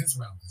wrap their heads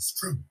around. It's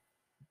true.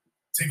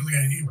 Take a look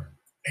at it anywhere.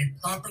 A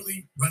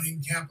properly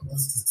running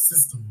capitalistic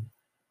system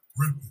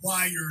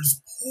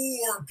requires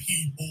poor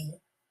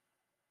people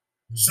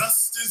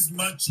just as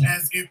much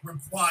as it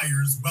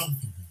requires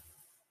wealthy people.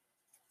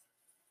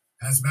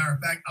 As a matter of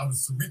fact, I would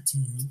submit to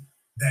you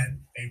that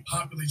a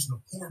population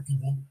of poor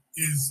people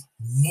is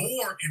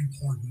more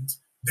important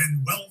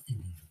than wealthy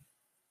people.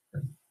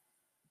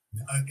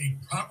 A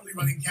properly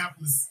running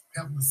capitalist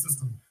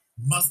system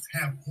must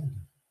have poor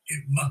people.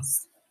 It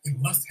must. It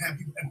must have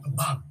people at the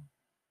bottom.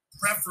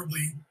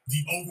 Preferably,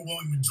 the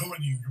overwhelming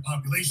majority of your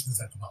population is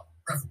at the bottom.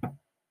 Preferably.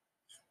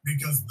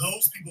 Because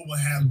those people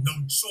will have no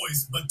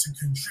choice but to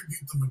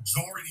contribute the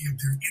majority of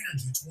their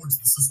energy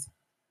towards the system.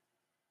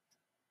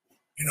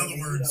 In other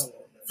words,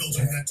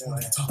 filtering that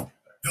towards the top.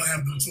 They'll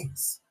have no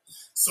choice.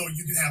 So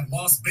you can have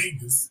Las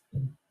Vegas,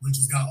 which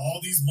has got all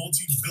these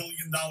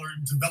multi-billion-dollar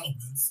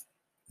developments,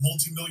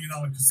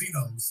 multi-million-dollar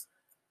casinos,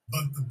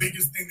 but the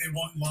biggest thing they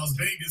want in Las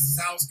Vegas is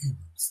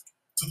housekeepers,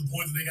 to the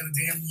point that they got a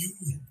damn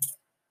union.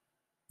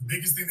 The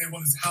biggest thing they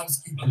want is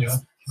housekeepers,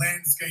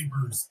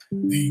 landscapers,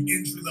 the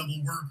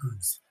entry-level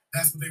workers.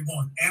 That's what they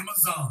want.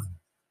 Amazon.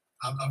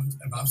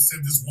 I've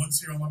said this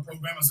once here on my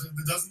program. I said it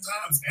a dozen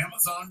times.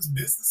 Amazon's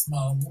business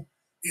model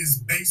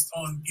is based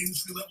on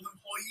entry-level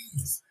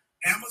employees.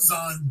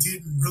 Amazon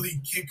didn't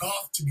really kick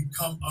off to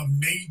become a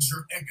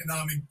major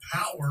economic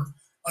power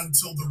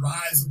until the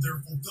rise of their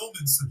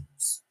fulfillment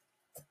centers.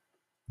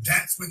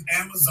 That's when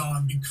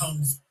Amazon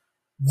becomes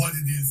what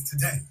it is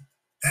today.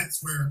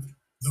 That's where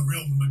the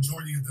real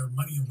majority of their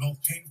money and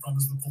wealth came from,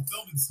 is the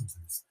fulfillment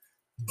centers.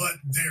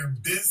 But their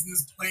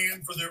business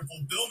plan for their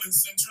fulfillment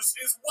centers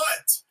is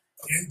what?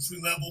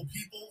 Entry-level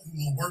people who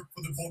will work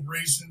for the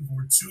corporation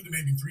for 2 to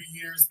maybe 3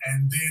 years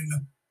and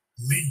then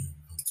leave.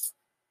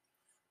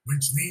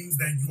 Which means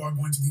that you are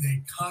going to need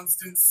a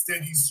constant,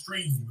 steady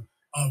stream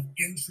of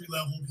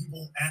entry-level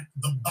people at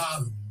the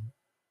bottom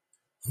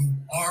who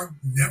are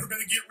never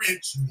going to get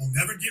rich. You will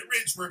never get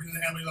rich working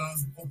in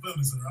Amazon's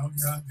fulfillment center. I don't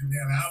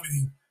care how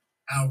many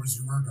hours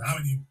you work or how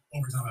many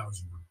overtime hours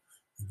you work.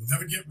 You will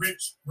never get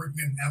rich working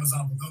in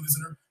Amazon fulfillment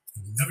center.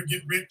 You will never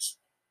get rich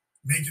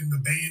making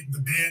the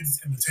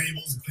beds and the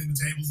tables and cleaning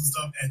the tables and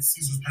stuff at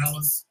Caesar's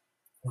Palace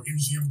or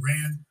MGM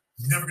Grand.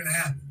 Never going to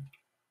happen.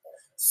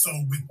 So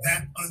with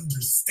that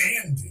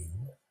understanding,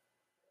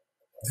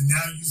 then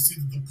now you see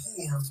that the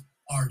poor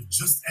are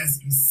just as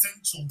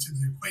essential to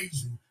the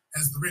equation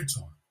as the rich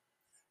are.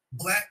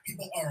 Black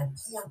people are a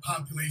poor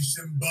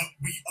population, but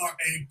we are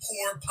a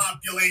poor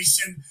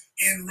population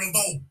in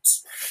revolt.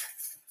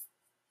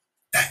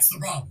 That's the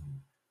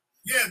problem.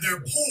 Yeah, they're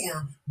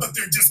poor, but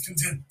they're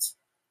discontent.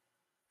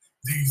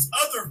 These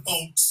other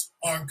folks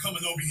are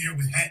coming over here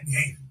with hat in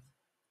hand.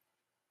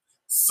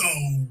 So,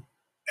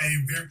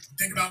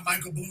 think about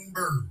Michael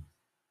Bloomberg.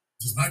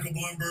 Does Michael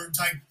Bloomberg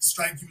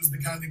strike you as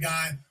the kind of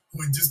guy who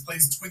would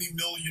displace 20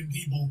 million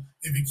people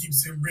if it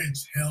keeps him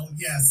rich? Hell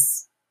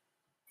yes.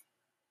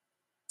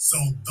 So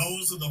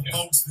those are the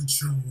folks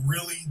that you're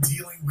really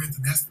dealing with,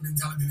 and that's the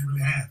mentality they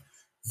really have.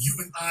 You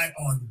and I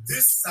on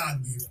this side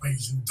of the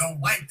equation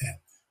don't like that.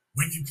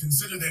 When you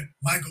consider that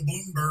Michael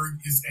Bloomberg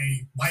is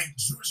a white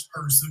Jewish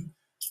person,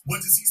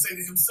 what does he say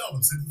to himself?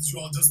 I've said this to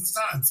you all dozens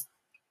of times.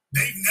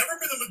 They've never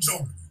been a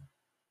majority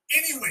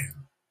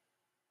anywhere.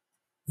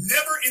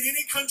 Never in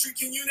any country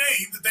can you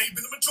name that they've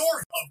been a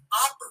majority of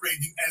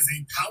operating as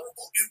a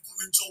powerful,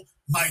 influential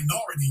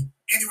minority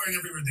anywhere and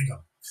everywhere they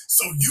go.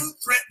 So you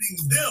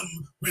threatening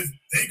them with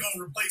they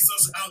gonna replace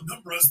us or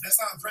outnumber us, that's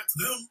not a threat to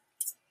them.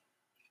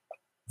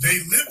 They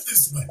live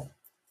this way.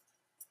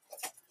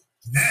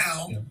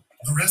 Now,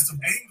 the rest of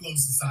Anglo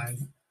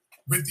society,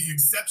 with the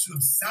exception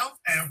of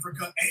South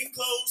Africa,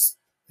 Anglos,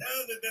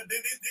 they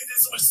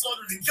did so much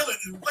slaughtering and killing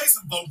and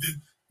replacing folk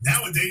that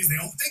nowadays they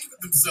don't think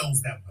of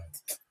themselves that way.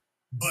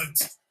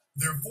 But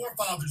their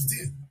forefathers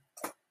did.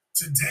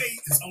 Today,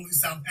 it's only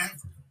South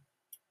Africa.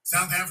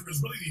 South Africa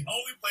is really the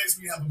only place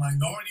where you have a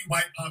minority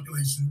white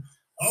population.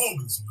 Oh,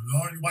 but it's a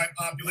minority white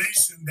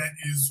population that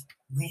is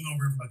ruling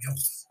over everybody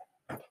else.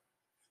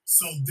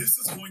 So this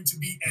is going to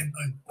be,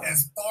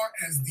 as far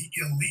as the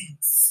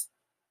elites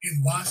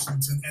in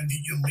Washington and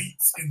the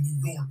elites in New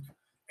York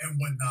and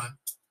whatnot,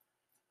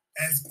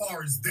 as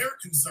far as they're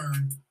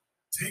concerned,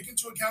 take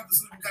into account the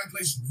cynical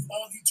calculation. You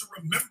all need to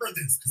remember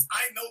this, because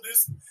I know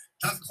this, and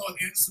Dr. Claude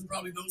Anderson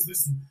probably knows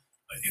this, and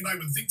anybody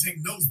with a think tank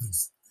knows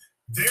this.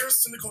 Their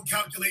cynical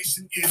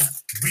calculation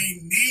is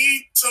we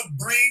need to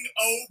bring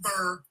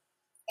over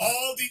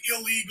all the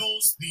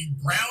illegals, the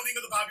browning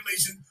of the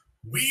population.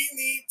 We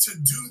need to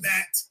do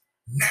that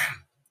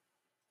now,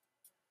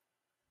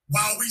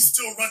 while we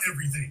still run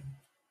everything.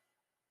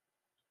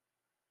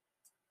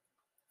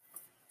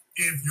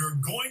 If you're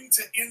going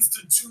to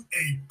institute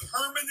a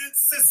permanent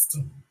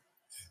system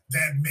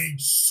that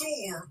makes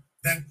sure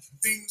that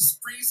things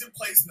freeze in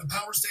place and the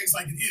power stays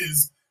like it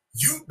is,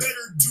 you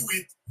better do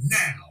it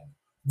now,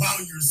 while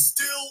you're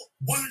still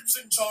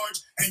 100% in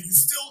charge and you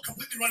still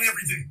completely run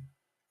everything.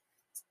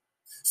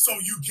 So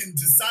you can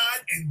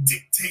decide and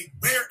dictate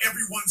where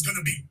everyone's going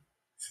to be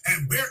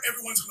and where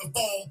everyone's going to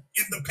fall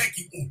in the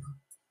pecking order.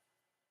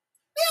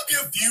 There'll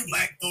be a few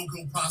black folk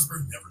who'll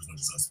prosper, never as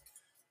much as us.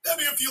 There'll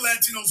be a few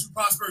Latinos who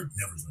prosper,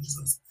 never as much as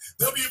us.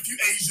 There'll be a few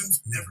Asians,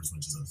 never as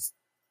much as us.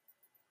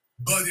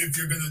 But if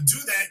you're going to do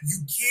that, you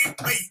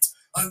can't wait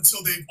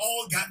until they've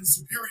all gotten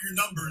superior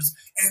numbers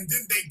and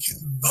then they can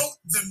vote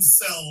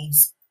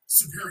themselves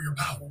superior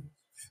power.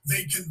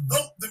 They can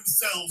vote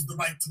themselves the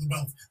right to the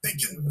wealth. They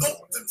can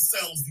vote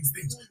themselves these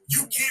things.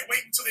 You can't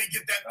wait until they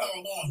get that far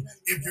along.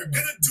 If you're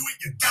going to do it,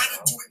 you got to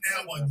do it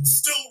now while you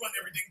still run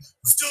everything.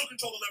 You still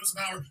control the levers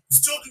of power. You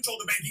still control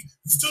the banking.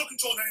 You still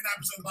control 99%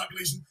 of the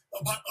population,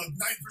 90%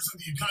 of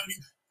the economy.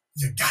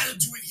 You got to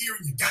do it here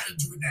and you got to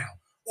do it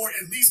now. Or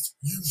at least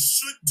you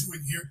should do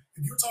it here.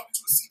 If you're talking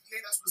to a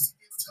CPA, that's what a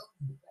CPA will tell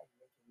you.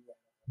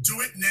 Do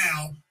it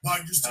now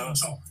while you're still in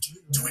charge.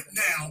 Do it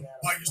now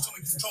while you're still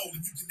in control,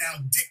 and you can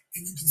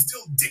you can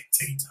still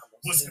dictate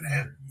what's going to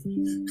happen.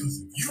 Because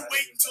if you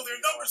wait until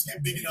their numbers get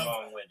big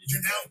enough,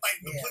 you're now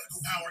fighting the political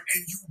power,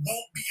 and you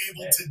won't be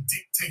able to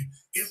dictate.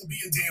 It'll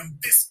be a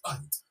damn fist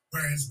fight.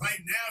 Whereas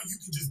right now,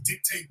 you can just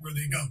dictate where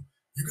they go.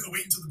 You're going to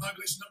wait until the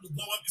population numbers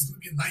blow up. It's going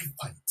to be a knife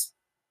fight.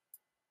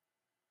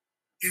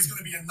 It's going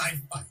to be a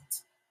knife fight.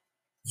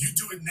 You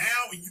do it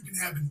now, and you can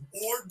have an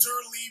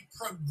orderly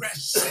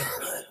progression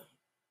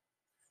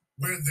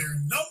where their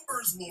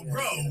numbers will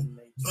grow,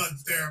 but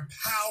their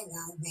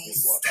power will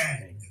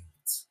stagnate.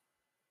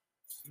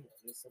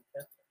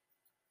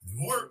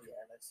 It'll work,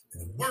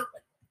 and it'll work,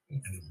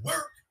 and it'll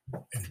work,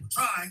 and it'll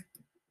try,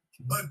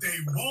 but they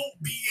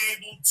won't be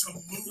able to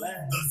move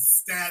the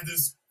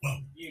status quo.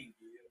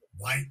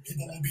 White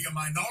people will be a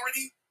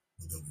minority,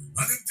 but they'll be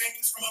running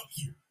things from up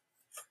here.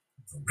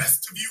 The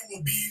rest of you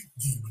will be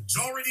the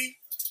majority,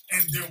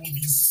 and there will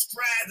be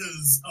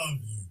stratas of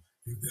you.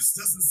 If this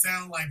doesn't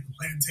sound like the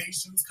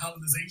plantations,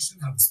 colonization,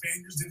 how the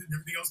Spaniards did it and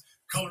everything else,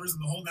 colorism,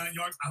 the whole 9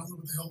 yards, I don't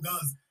know what the hell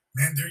does.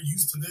 Man, they're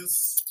used to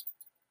this.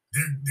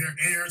 Their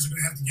heirs are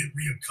going to have to get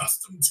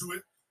reaccustomed to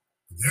it.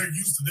 They're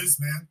used to this,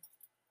 man.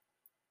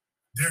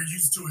 They're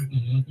used to it.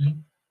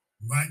 Mm-hmm.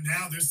 Right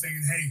now, they're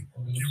saying, hey,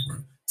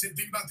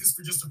 think about this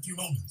for just a few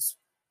moments.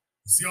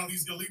 You see all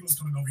these illegals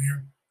coming over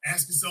here?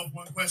 Ask yourself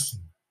one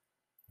question.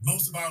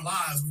 Most of our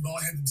lives, we've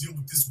all had to deal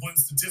with this one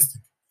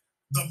statistic.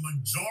 The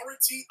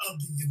majority of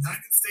the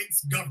United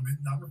States government,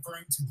 now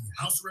referring to the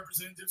House of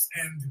Representatives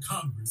and the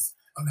Congress,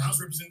 the House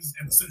of Representatives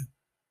and the Senate,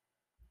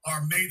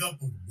 are made up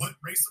of what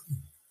race of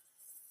people?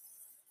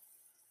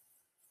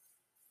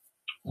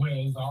 Well,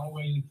 it's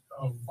always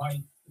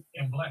white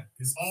and black.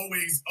 It's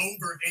always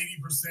over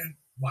 80%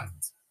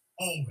 white.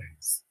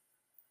 Always.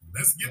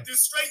 Let's get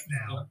this straight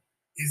now.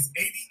 It's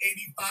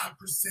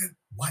 85%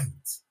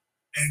 white,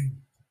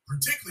 and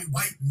particularly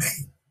white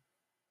male.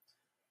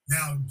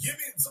 Now,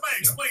 somebody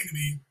explain to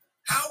me,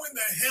 How in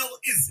the hell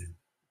is it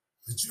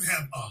that you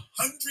have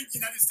 100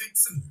 United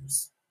States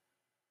senators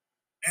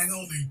and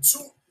only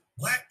 2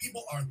 black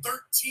people are 13%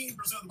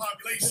 of the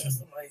population,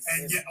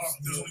 and yet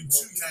there's only 2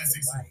 United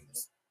States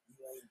senators?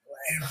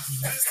 If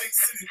the United States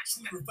Senate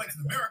truly reflected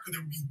America,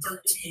 there would be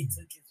 13.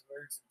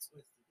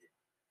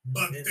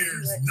 But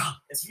there's not.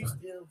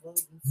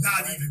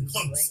 Not even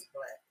close.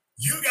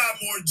 You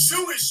got more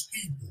Jewish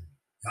people.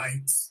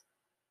 Yikes.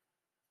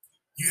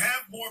 You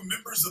have more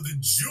members of the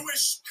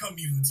Jewish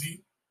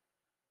community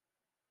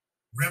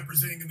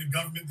representing in the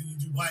government than you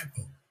do black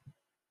folk.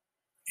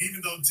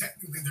 Even though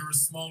technically they're a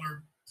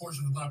smaller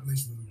portion of the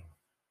population than we are.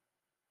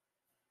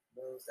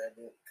 Those that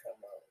didn't come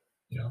out.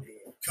 Yeah.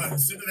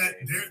 Consider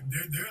that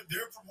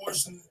their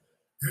proportion,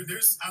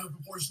 they're out of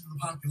proportion to the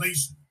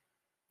population.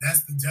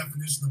 That's the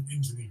definition of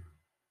engineering.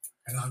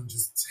 And I'm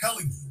just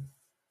telling you,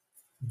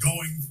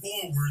 going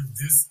forward,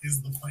 this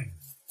is the plan.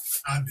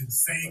 I've been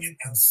saying it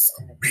and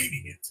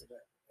screaming it,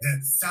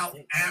 that South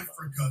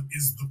Africa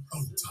is the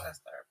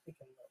prototype.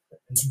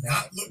 Do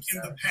not look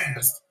in the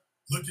past,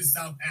 look at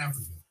South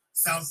Africa.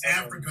 South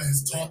Africa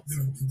has taught them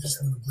and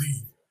conditioned them to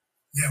believe,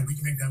 yeah, we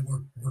can make that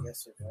work. By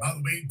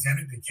the way, damn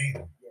it, they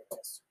can.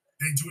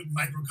 They do it in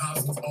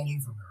microcosms all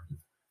over America.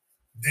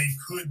 They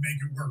could make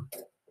it work.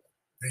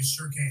 They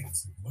sure can.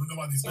 So you want to know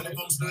why these other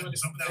folks not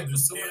jumping out their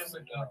skin?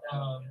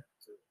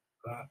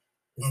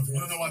 Well, if you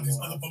want to know why these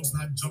other folks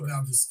not jumping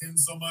out their skin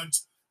so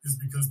much, is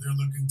because they're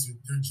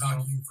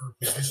jockeying for a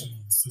position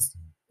in the system.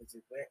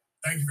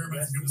 Thank you very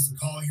much for giving us a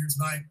call here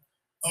tonight.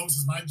 Folks,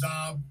 it's my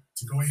job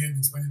to go ahead and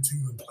explain it to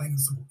you in plain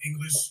and simple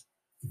English.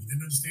 If you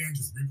didn't understand,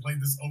 just replay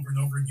this over and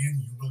over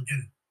again. You will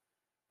get it.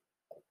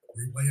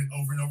 Replay it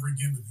over and over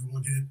again, but you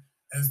will get it.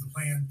 That is the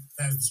plan.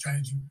 That is the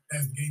strategy.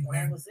 That is the game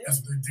plan. That's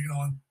what they're digging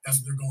on.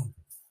 That's what they're going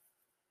for.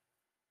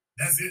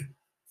 That's it.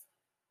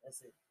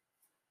 That's it.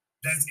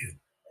 That's it.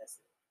 That's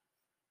it.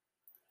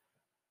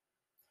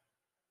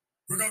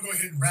 We're going to go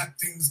ahead and wrap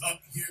things up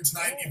here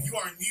tonight. If you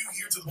are new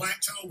here to the Black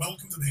Channel,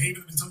 welcome to the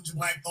Haven of Intelligent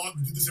Black Thought.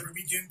 We do this every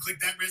weekend.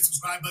 Click that red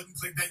subscribe button.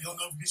 Click that yellow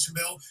notification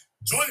bell.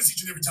 Join us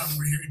each and every time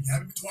we're here. If you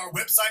haven't been to our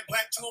website,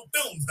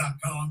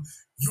 blackchannelfilms.com,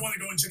 you want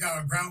to go and check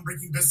out our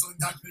groundbreaking best-selling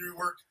documentary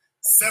work,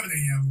 7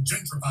 a.m.,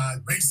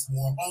 Gentrified, Race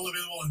War, all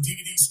available on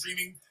DVD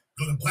streaming.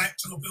 Go to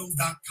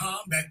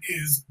blackchannelfilms.com. That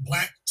is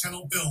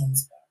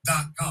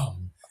blackchannelfilms.com.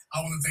 I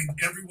want to thank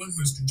everyone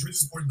who has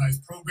contributed to support tonight's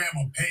program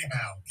on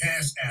PayPal,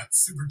 Cash App,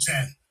 Super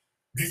Chat.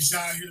 Big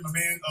shout out here to my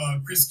man,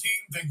 Chris King.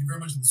 Thank you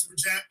very much for the Super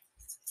Chat.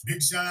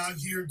 Big shout out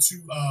here to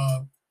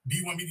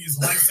B1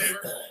 Media's Lifesaver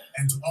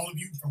and to all of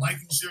you for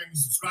liking, sharing, and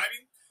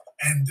subscribing.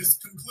 And this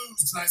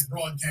concludes tonight's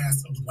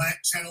broadcast of the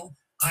Black Channel.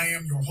 I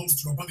am your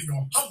host, your brother,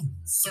 your humble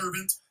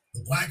servant,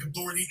 the Black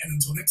Authority. And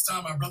until next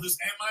time, my brothers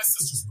and my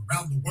sisters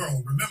around the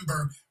world,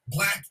 remember,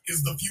 Black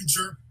is the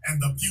future,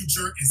 and the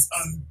future is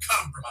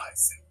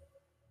uncompromising.